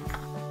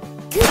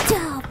 Good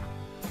job.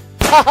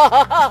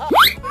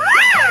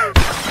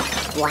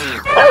 Wow.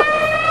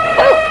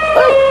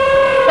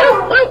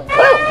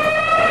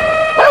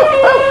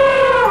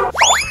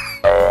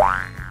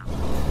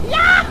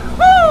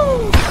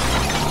 Yahoo!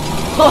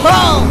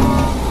 Wow.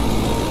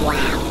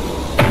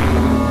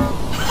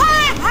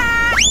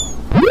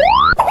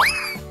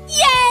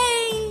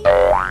 Yay!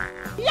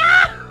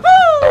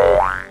 Yahoo!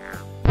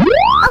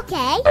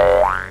 Okay.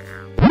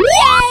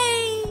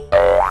 Yay!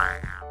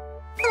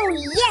 Oh,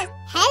 yes.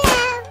 Hello.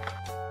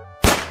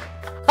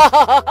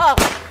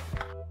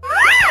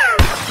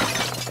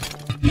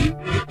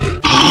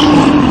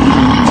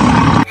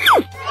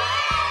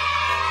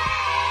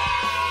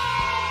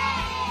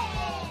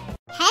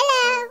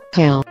 Hello.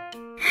 Cow,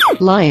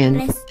 lion,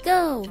 Let's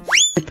go.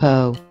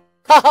 hippo,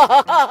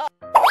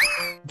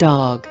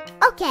 dog,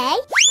 Okay.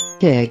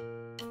 pig,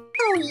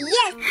 Oh,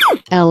 yes.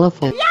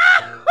 elephant,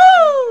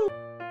 Yahoo!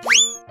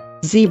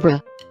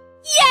 zebra,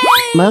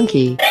 Yay!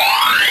 monkey,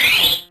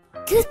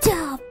 Good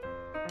job.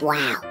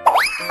 Wow.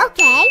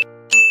 Okay.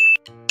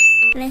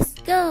 Let's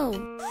go.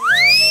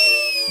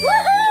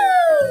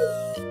 Woohoo!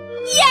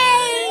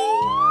 Yay!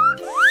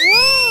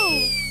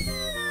 Whoa!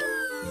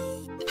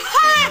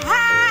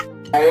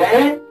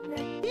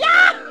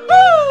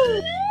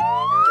 Yahoo!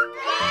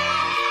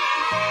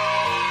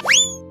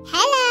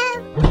 Hello.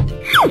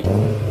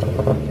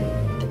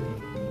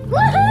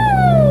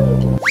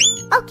 Woohoo!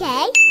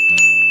 Okay.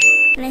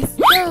 Let's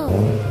go.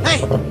 Hey,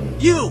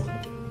 you!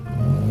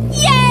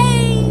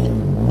 Yay!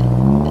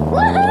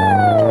 Woohoo!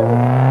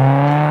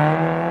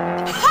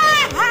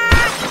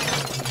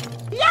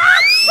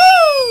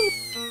 Yahoo!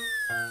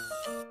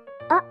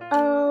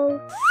 Uh-oh.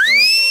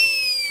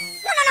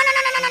 No.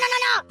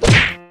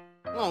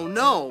 Oh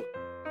no!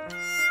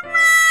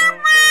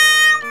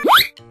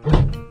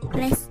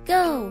 Let's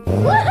go.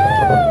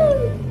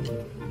 Woohoo!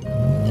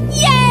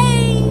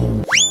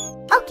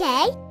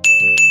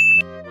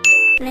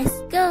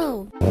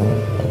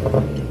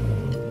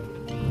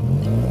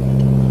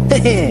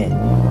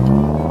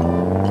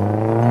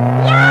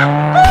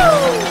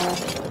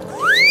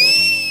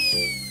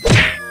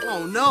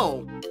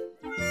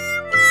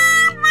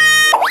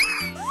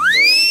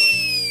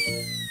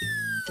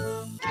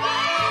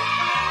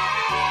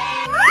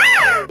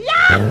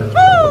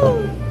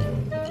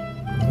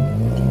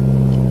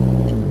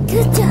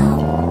 Good job.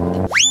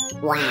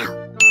 Wow.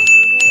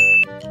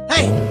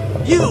 Hey,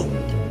 you!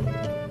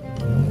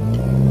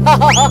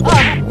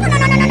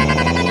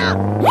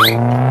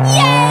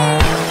 Yay!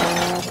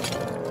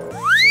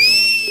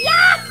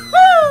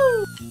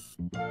 Yahoo!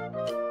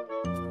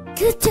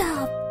 Good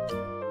job.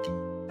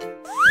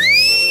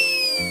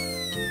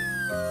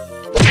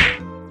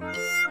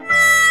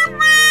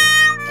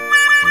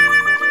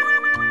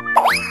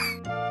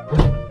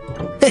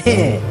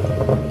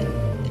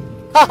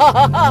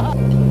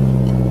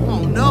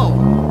 Oh no!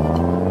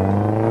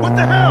 What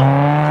the hell?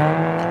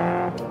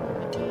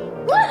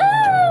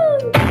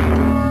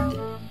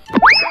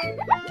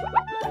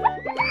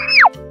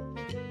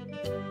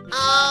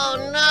 Oh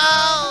no!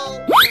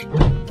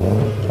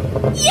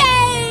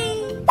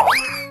 Yay!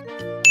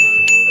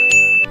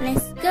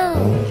 Let's go.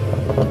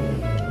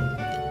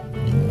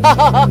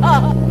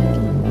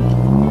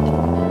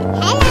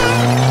 Hello.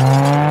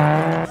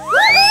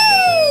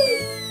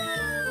 Woohoo!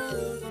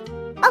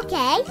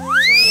 Okay.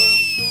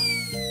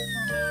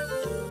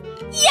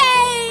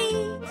 Yay!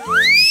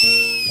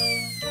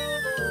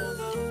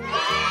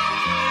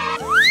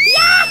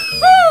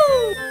 Yahoo!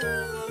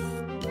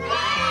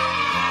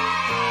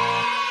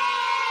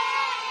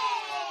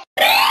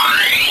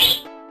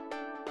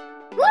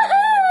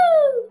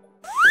 Woohoo!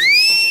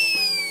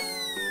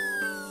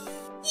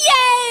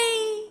 Yay!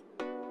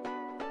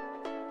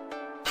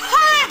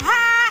 Ha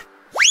ha!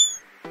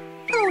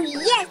 Oh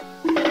yes!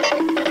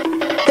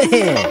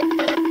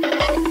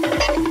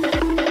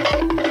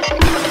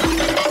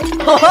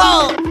 Ho-ho!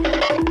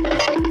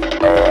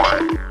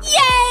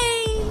 Yay!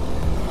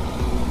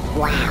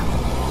 Wow!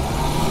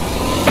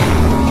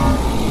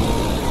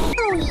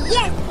 Oh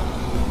yes!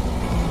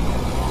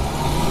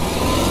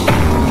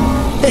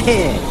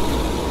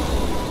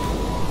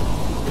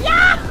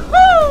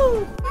 Yahoo!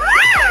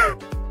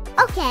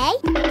 Okay.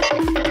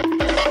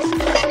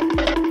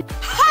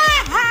 Ha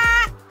ha!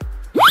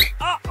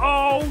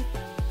 Uh-oh.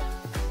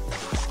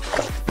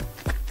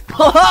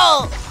 Ho-ho!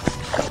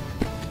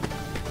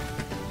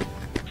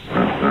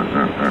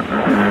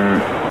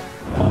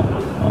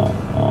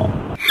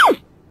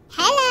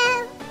 Hello.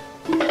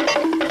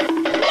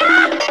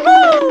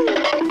 Yahoo!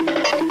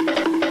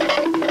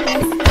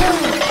 Let's go.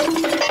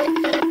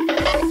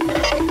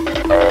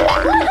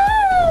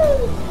 Woohoo!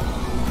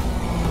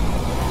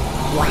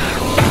 Wow.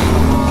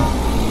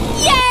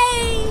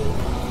 Yay!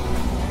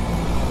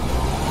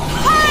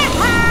 Ha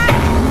ha!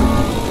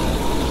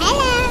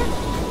 Hello.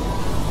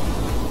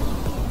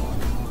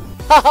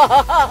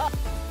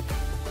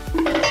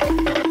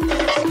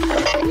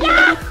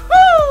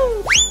 Yahoo!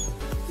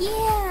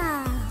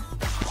 Yeah.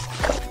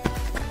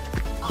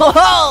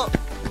 Ho-ho!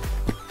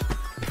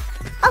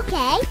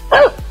 Okay.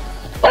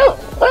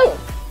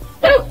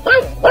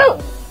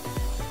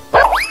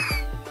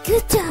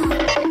 Good job.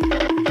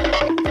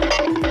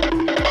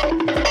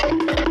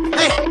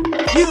 Hey,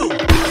 you!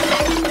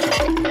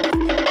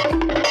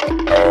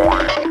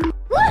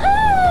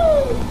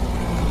 Woohoo!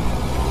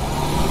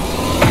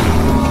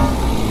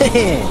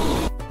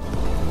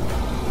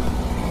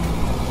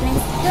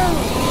 Let's go.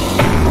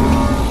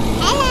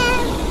 Hello.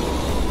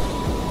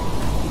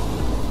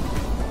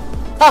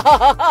 Ha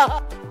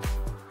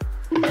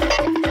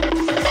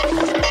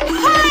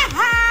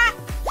ha!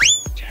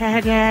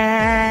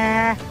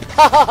 Ta-da!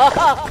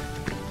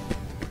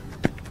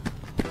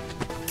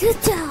 Good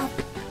job.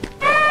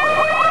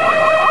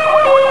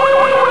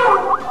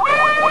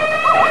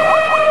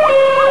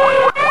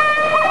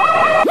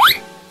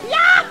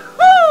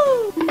 Yahoo!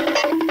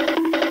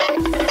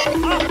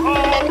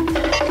 Uh-oh.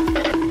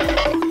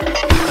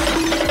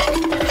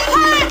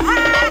 Ha ha!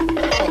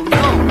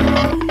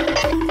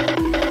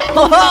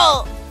 Ho-ho!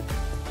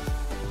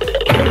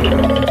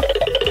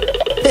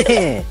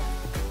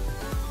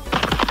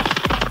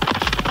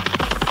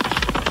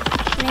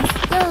 Let's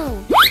go.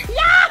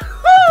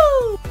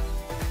 Yahoo!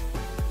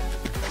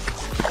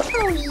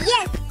 Oh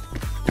yes!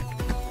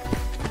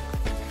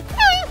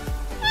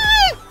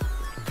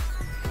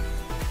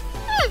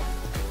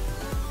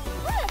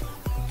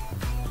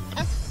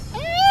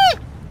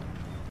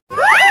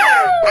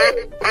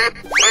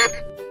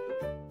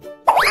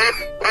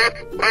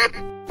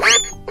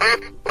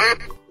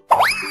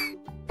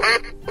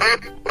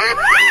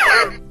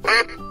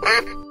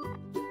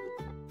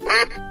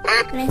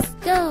 Let's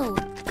go.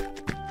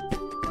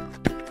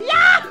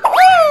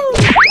 Yahoo!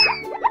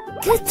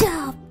 Good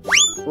job.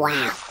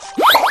 Wow.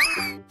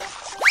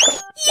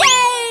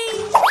 Yay!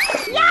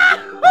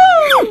 Yahoo!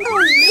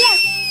 Oh yes.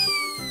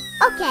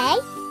 Okay.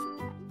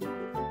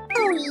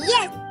 Oh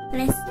yes.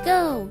 Let's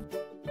go.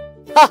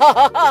 Ha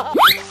ha!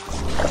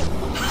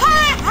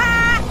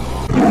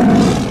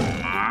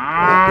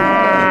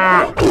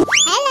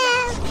 Hello.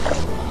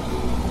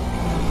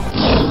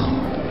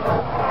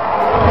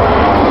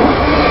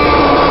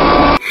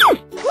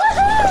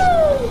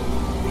 Woohoo!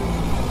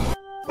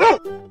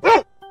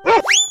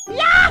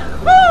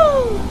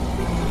 Yahoo!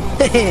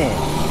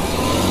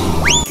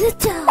 Good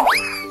job.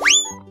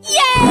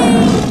 Yay!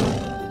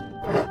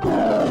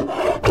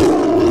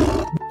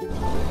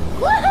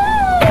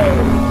 Woohoo!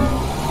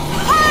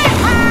 Ha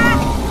ha!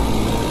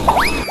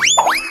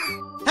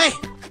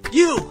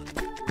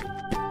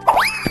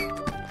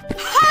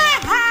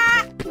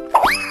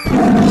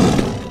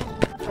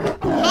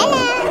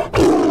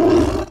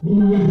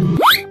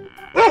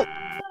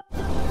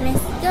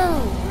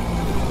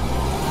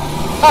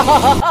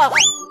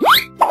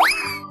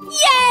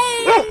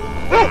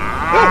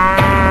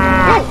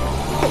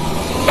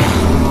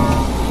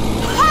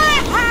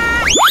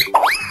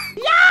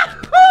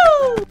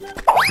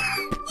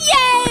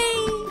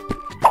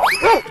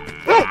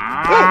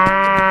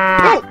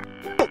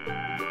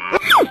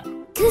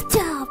 Good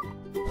job.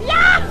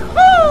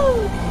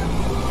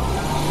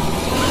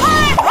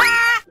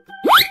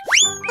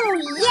 Oh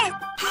yes.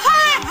 Hello.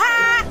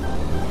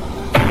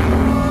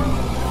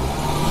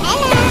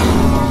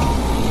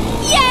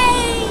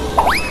 Yay.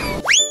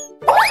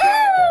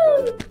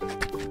 Woohoo.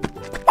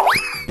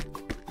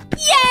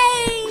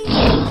 Yay.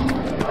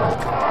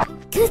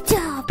 Good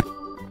job.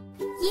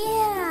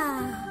 Yeah.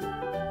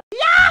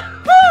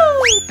 Yahoo.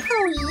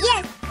 Oh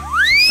yes.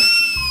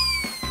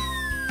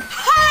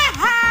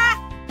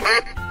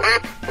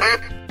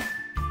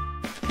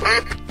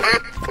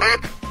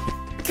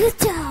 Good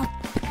job.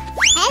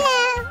 Hello.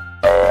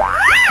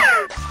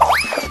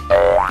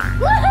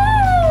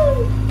 Woohoo!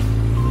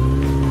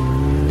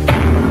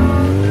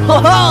 Ho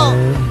ho!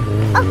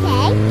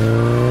 Okay.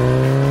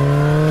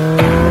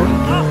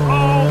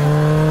 Uh-oh.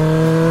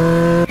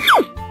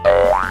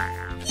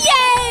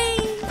 Yay!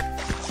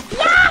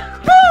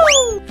 Yahoo!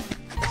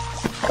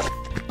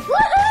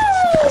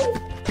 Woohoo!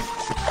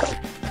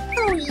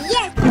 Oh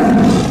yes.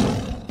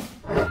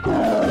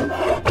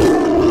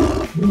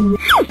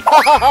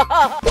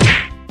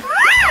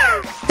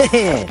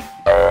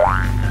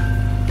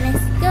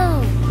 Let's go.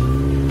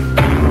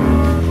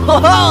 Ho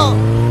ho!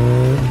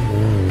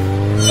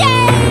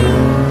 Yay!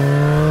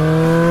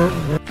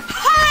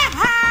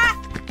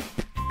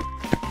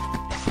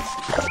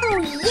 Oh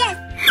yes.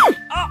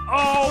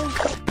 Uh-oh.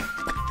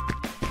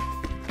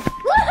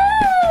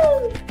 Woohoo!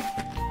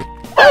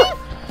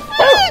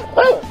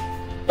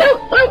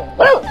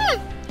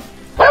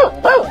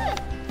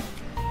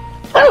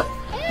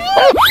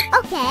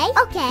 Okay,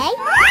 okay.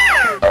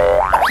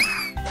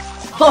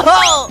 Ho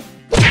ho!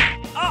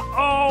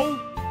 Uh-oh.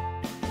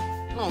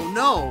 Oh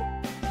no!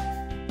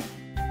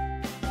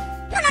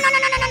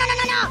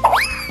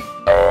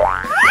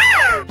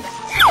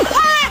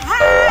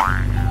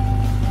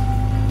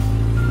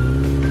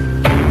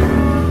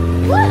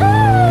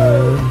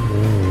 Woohoo!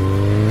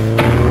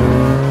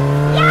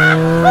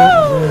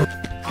 Yahoo!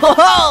 Ho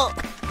ho!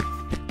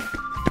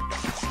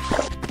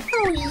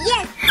 Oh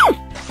yes!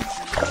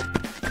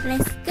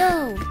 Let's go.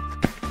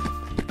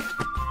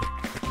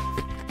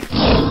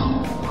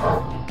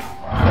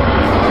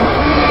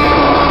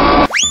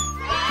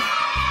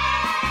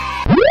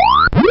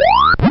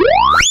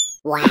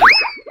 Wow.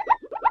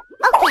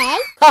 Okay.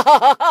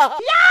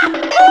 Yahoo!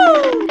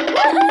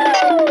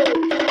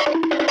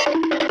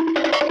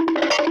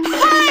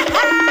 Woohoo!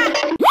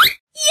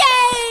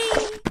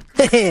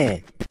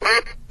 Yay!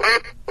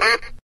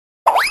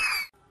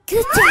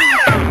 Good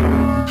job.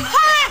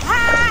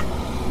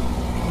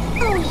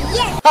 Oh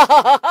yes.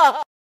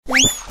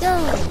 Let's go.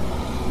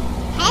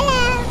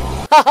 Hello.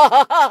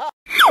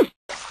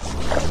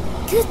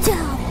 Good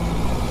job.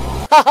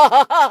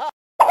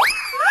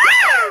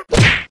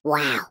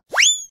 Wow.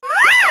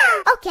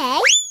 Okay.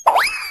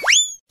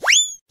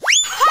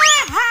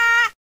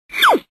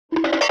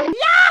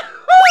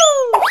 Yahoo!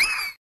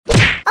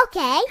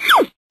 Okay.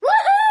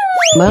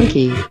 Woohoo!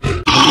 Monkey.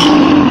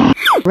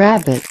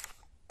 Rabbit.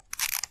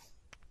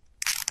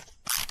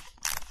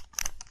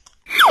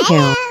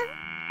 Cow.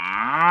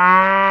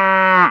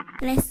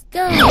 Let's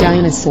go.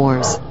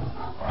 Dinosaurs.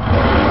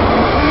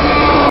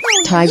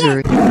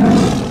 Tiger.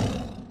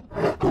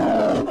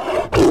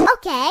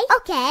 Okay,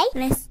 okay.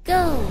 Let's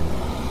go.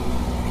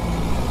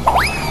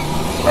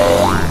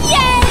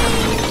 Yay!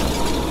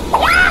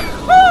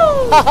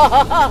 Yahoo!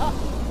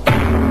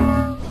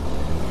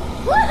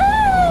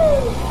 Woohoo!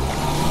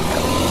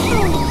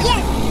 Oh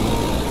yes!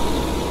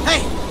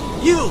 Hey,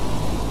 you!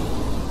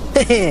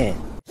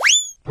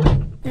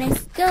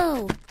 Let's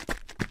go.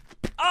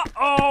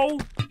 Uh-oh.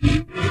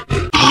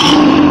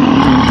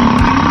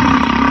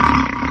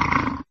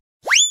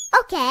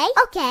 Okay,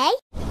 okay.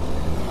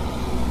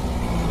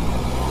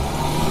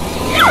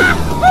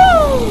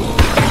 Yahoo!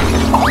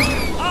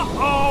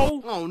 Uh-oh.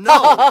 Oh no!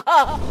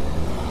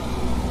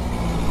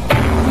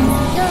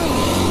 Let's go.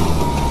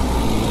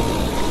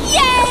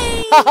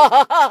 Yay!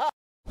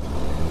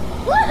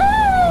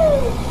 Woohoo!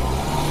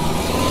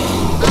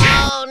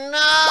 Oh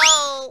no!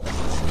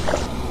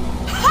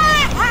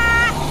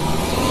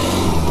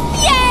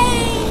 Yay!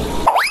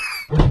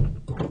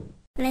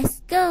 Let's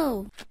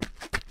go.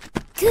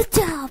 Good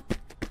job.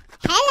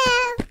 Hello.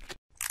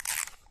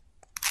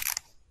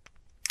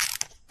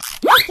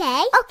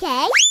 Okay,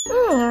 okay.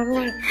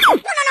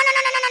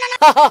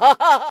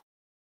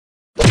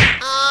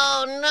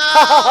 Oh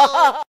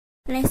no!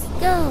 Let's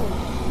go.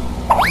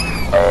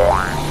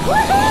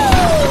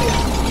 Woohoo!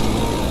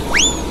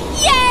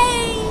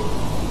 Yay!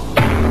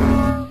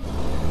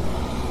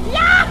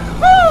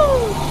 Yahoo!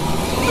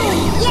 Oh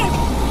yes!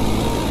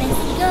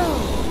 Let's go.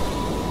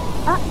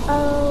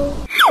 Uh-oh.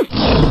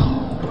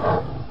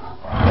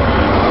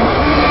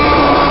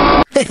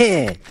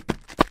 Woohoo!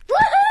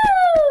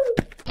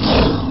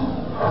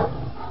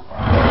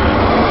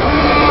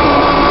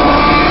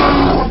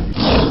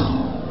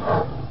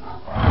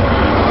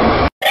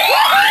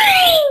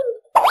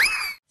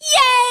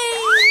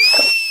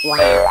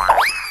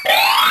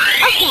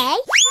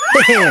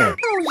 Oh,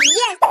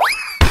 yes!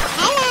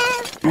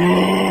 Hello!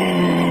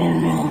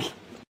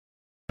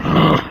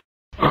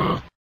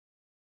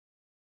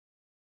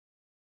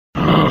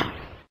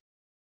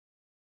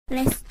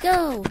 Let's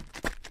go!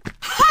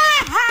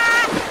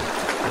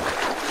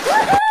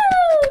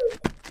 Woohoo!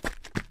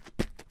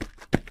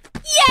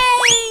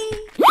 Yay!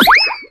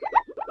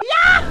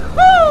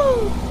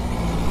 Yahoo!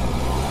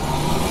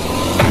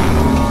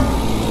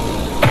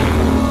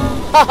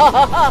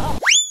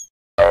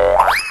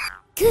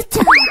 Good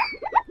job!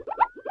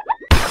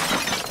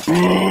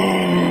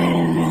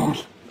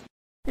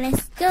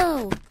 Let's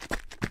go!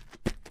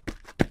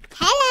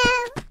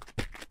 Hello!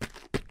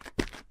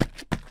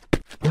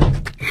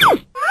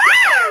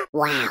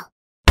 Wow!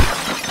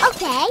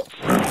 Okay!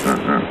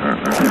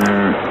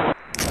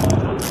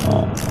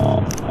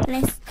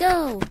 Let's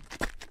go!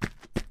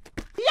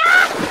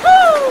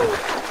 Yahoo!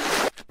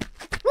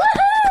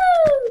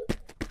 Woohoo!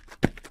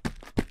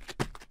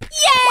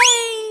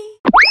 Yay!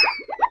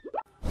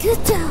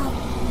 Good job!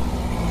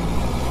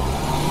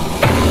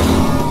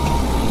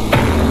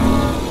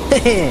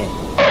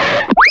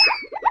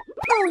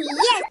 Oh,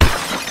 yes!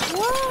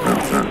 Whoa!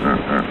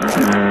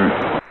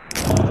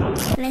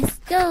 Let's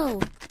go!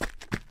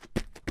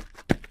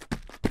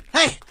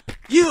 Hey,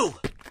 you!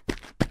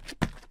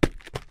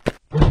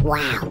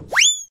 Wow!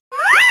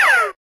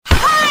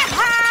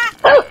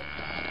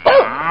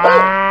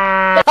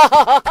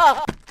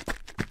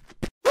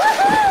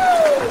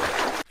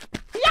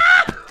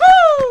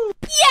 Yahoo!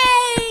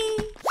 Yay!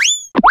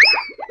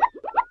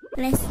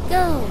 Let's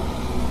go!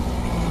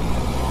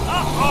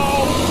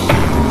 Uh-oh!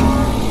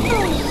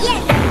 Oh,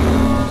 yes!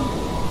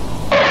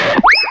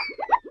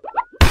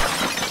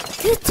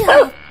 Good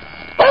job!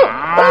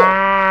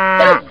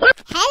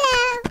 Hello!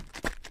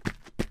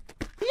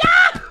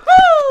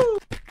 Yahoo!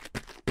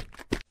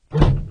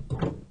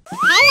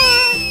 Hello!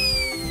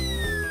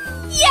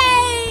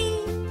 Yay!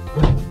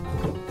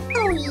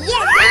 Oh,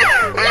 yes!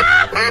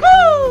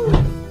 Yahoo!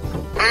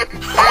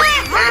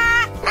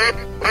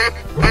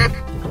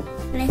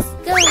 Let's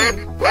go!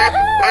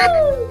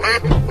 Woohoo!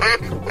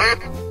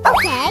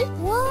 Okay.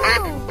 Whoa!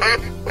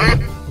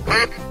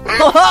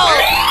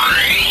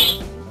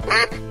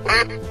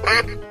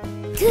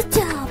 Good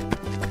job!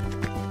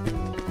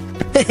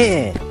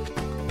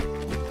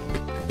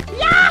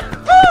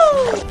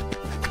 Yahoo!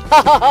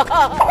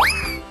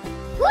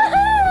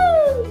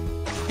 Woohoo!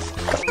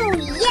 Oh,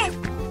 yes!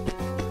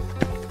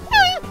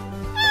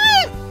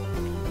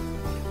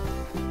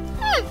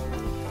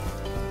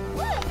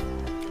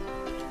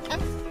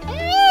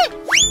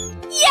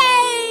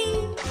 Yay!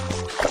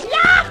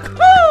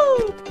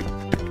 Yahoo!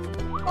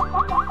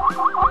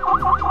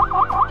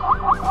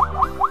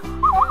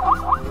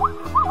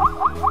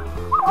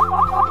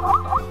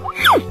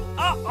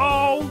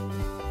 Uh-oh!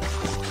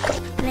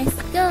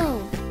 Let's go!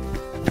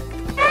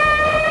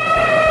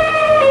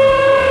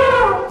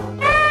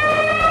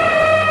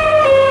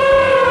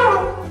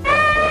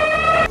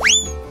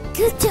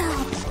 Good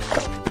job!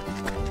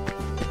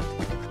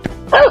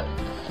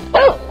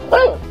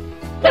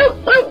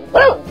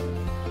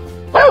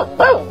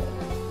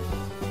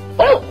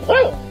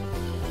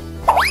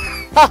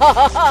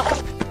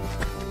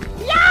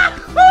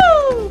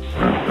 Yahoo!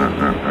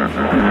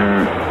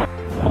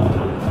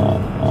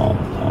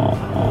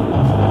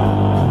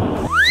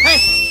 Hey,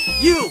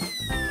 you!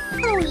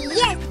 Oh,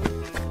 yes!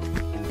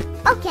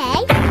 Okay.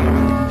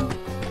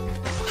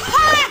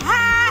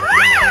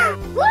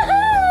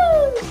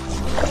 Woohoo!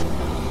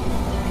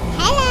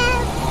 Hello!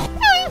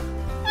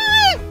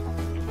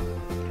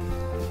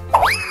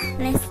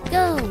 Let's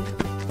go!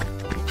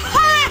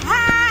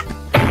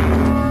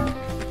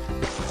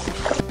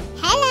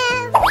 Hello!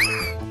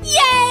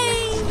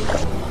 Yay!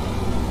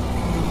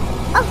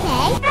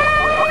 Okay.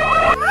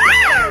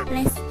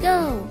 Let's go!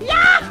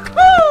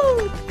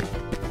 Yahoo!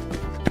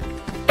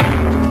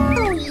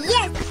 Oh,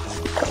 yes!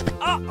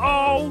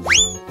 Uh-oh!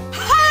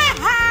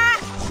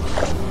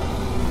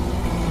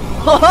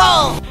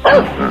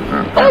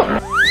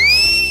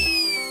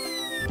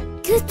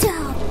 Good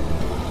job!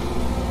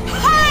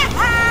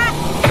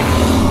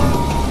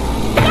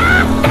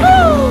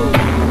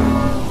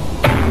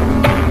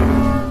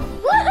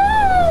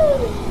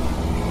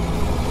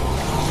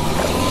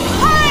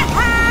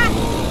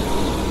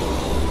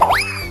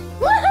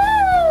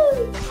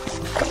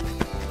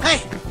 Hey,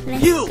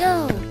 Let's you!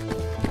 go!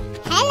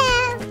 Hello!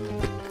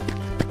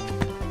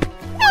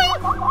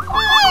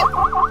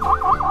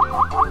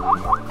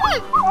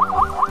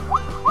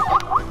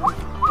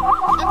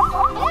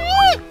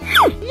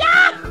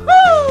 Yahoo!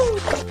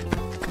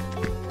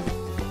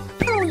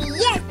 Oh,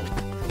 yes!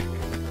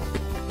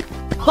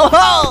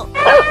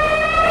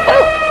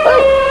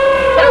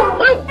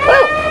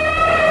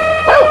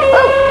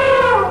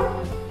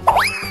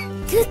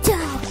 Good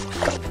job!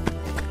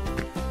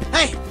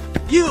 Hey,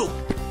 you!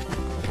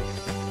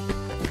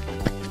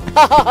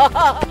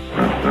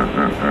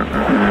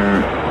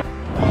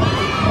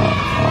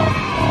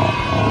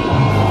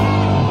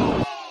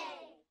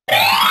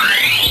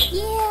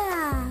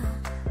 Yeah!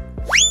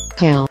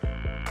 Cow.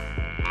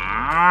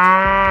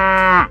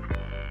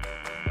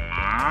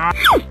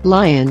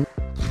 Lion.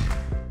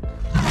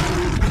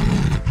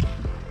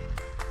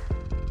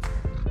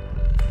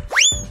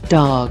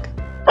 Dog.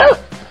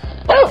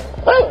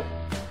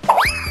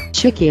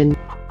 Chicken.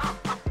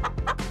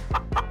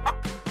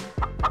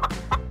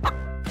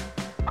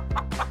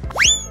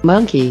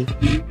 Monkey.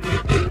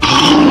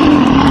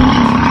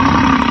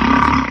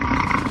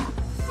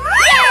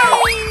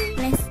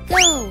 Let's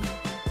go.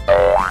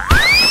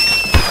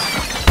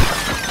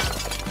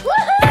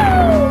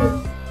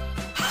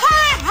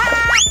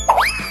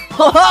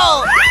 Ho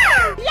ho!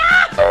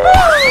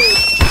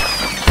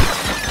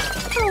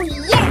 Oh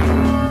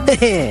yeah.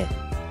 Heh.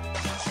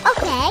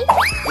 Okay.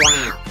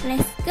 Wow.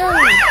 Let's go.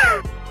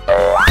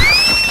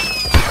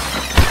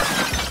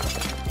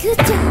 Good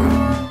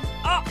job.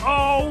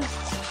 Uh-oh.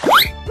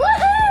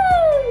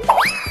 Woohoo!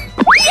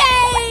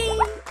 Yay!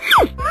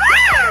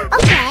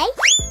 Okay.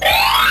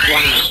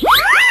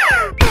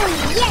 Wow. Oh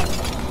yes.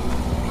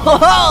 Ho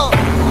ho!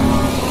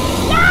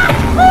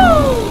 Yahoo!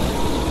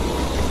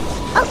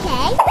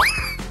 Okay.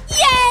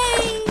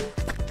 Yay!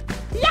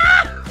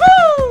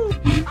 Yahoo!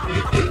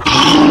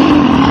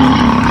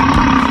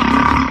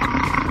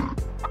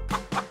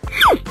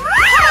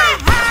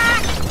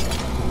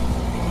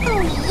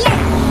 Oh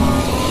yes!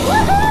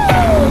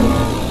 Woohoo!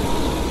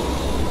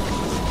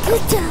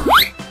 Good job.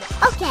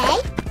 Okay.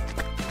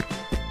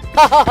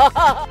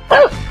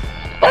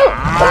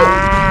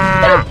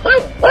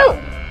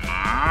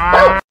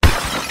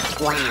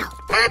 Wow.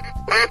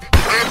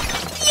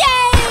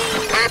 Yay!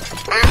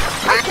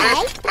 Okay.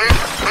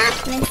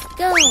 Let's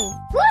go.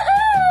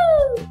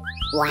 Woohoo!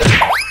 Wow.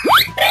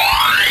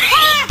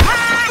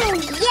 Oh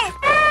yes!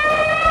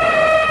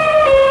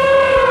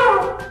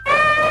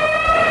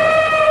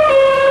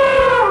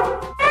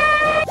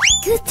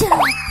 Good job.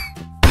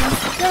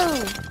 Let's go.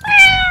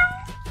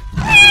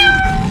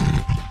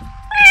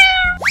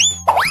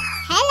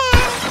 Hello.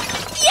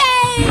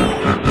 Yay!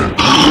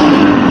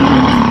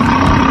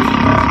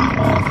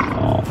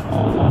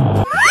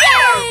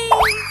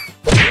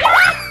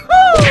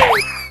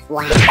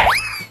 Wow.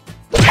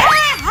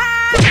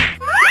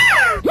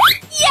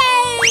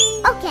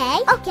 Yay! Okay.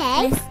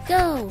 Let's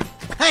go.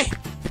 Hey,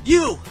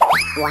 you!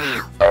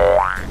 Wow.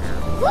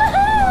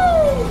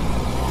 Woohoo!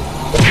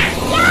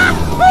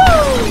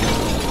 Yahoo!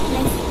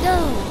 Let's go.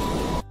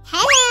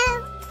 Hello.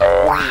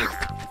 Wow.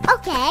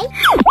 Okay.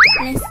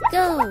 Let's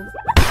go.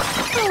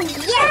 Oh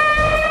yeah.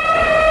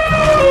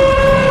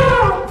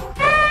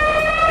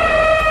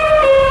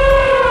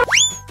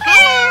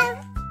 Hello.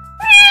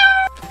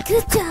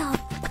 Good job.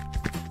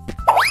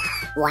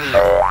 Wow.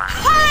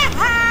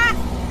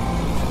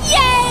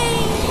 Yay!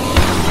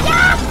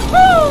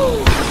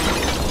 Yahoo!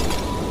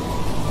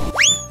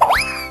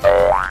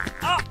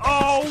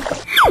 Uh-oh.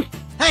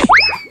 Hey,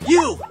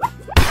 you!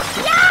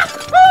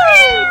 Yahoo!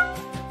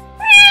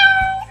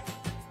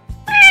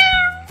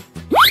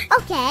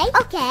 Okay.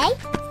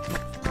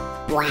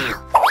 Wow.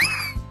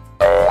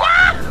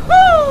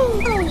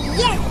 Yahoo! Oh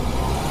yes!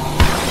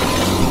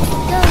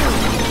 Go.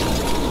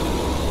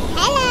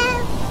 Hello.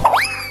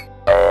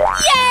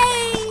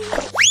 Yay!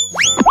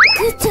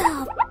 Good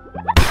job.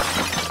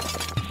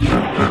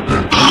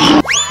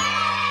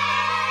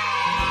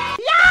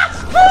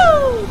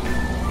 Yahoo!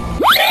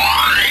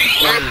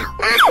 Wow.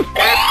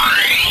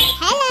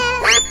 Hello.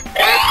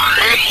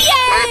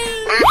 Yay!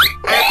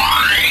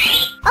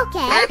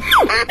 Okay.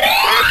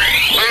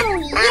 Oh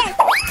yes!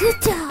 Good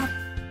job.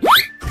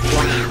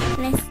 Wow.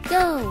 Let's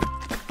go.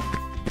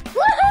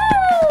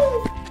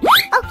 Woohoo!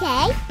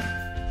 Okay.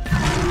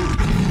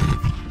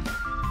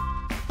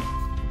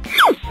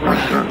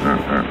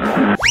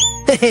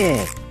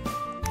 Heh.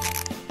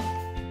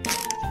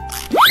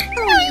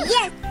 Oh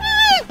yes!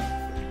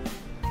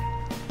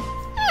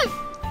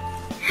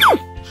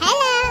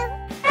 Hello.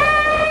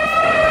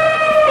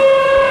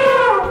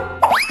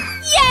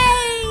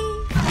 Yay!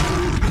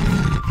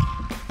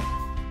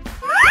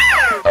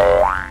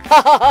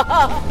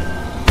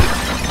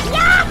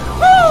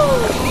 Yahoo! Oh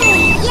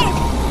yes!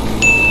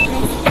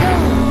 Let's go.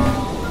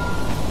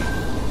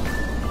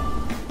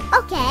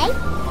 Okay.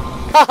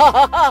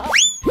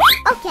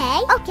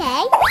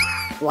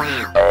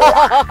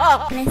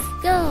 Wow. Let's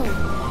go.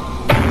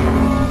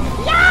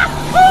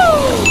 Yahoo!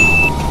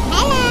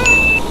 Hello.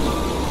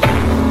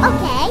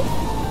 Okay.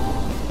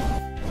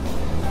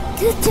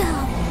 Good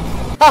job.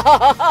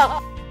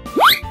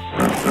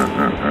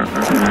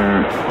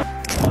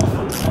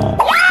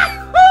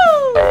 Yahoo!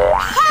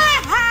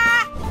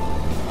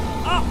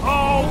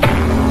 Uh-oh.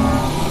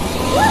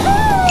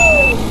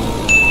 Woohoo!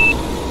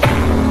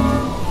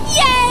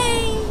 Yay!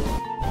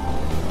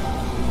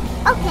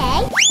 Okay.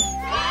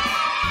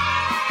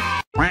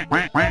 Quack,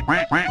 quack, quack,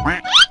 quack, quack,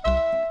 quack.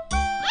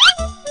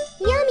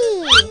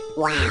 Yummy!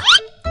 Wow.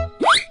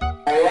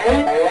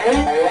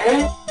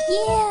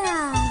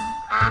 Yeah.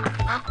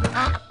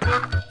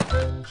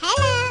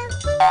 Hello.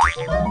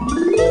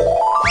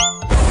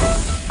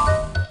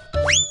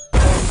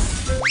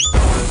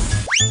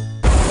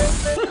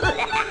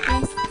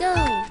 Let's go.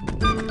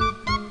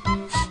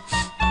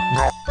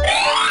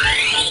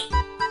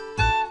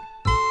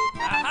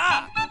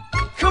 Aha!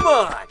 Come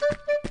on!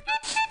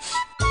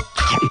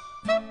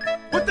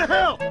 What the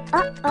hell?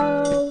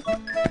 Uh-oh.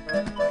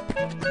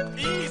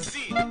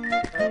 Easy!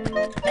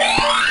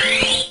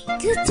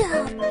 Good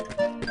job.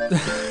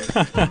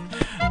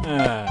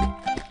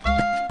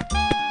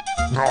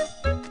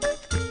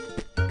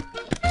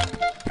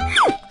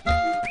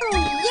 Oh,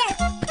 yes.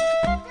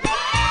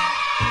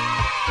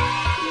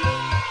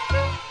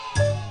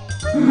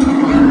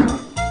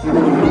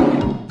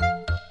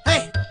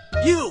 Hey,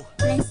 you!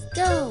 Let's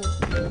go.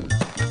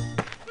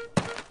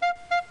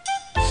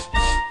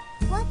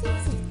 What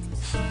is it?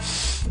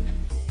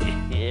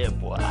 Yeah,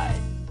 boy.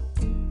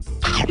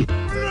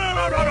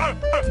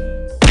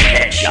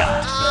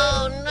 Headshot.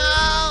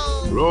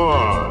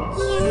 Roar.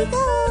 Here we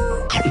go.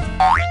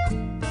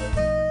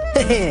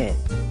 Hehe.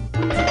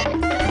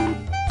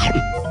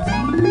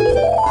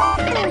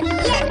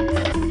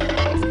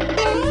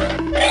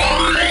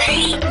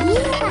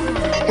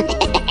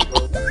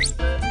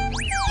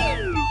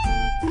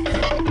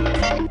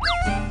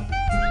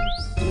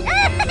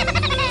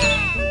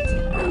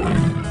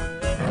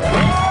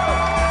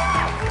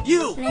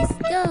 You! Let's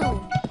go.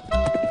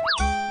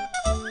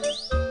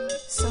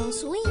 So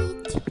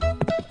sweet.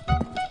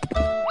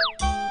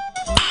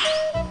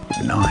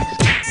 Nice.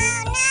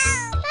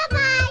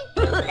 Bye-bye.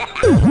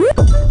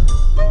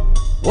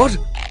 What?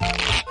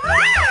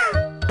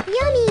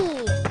 Yummy.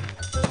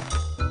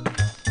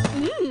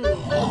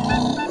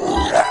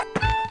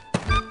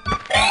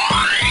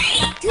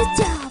 Good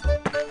job.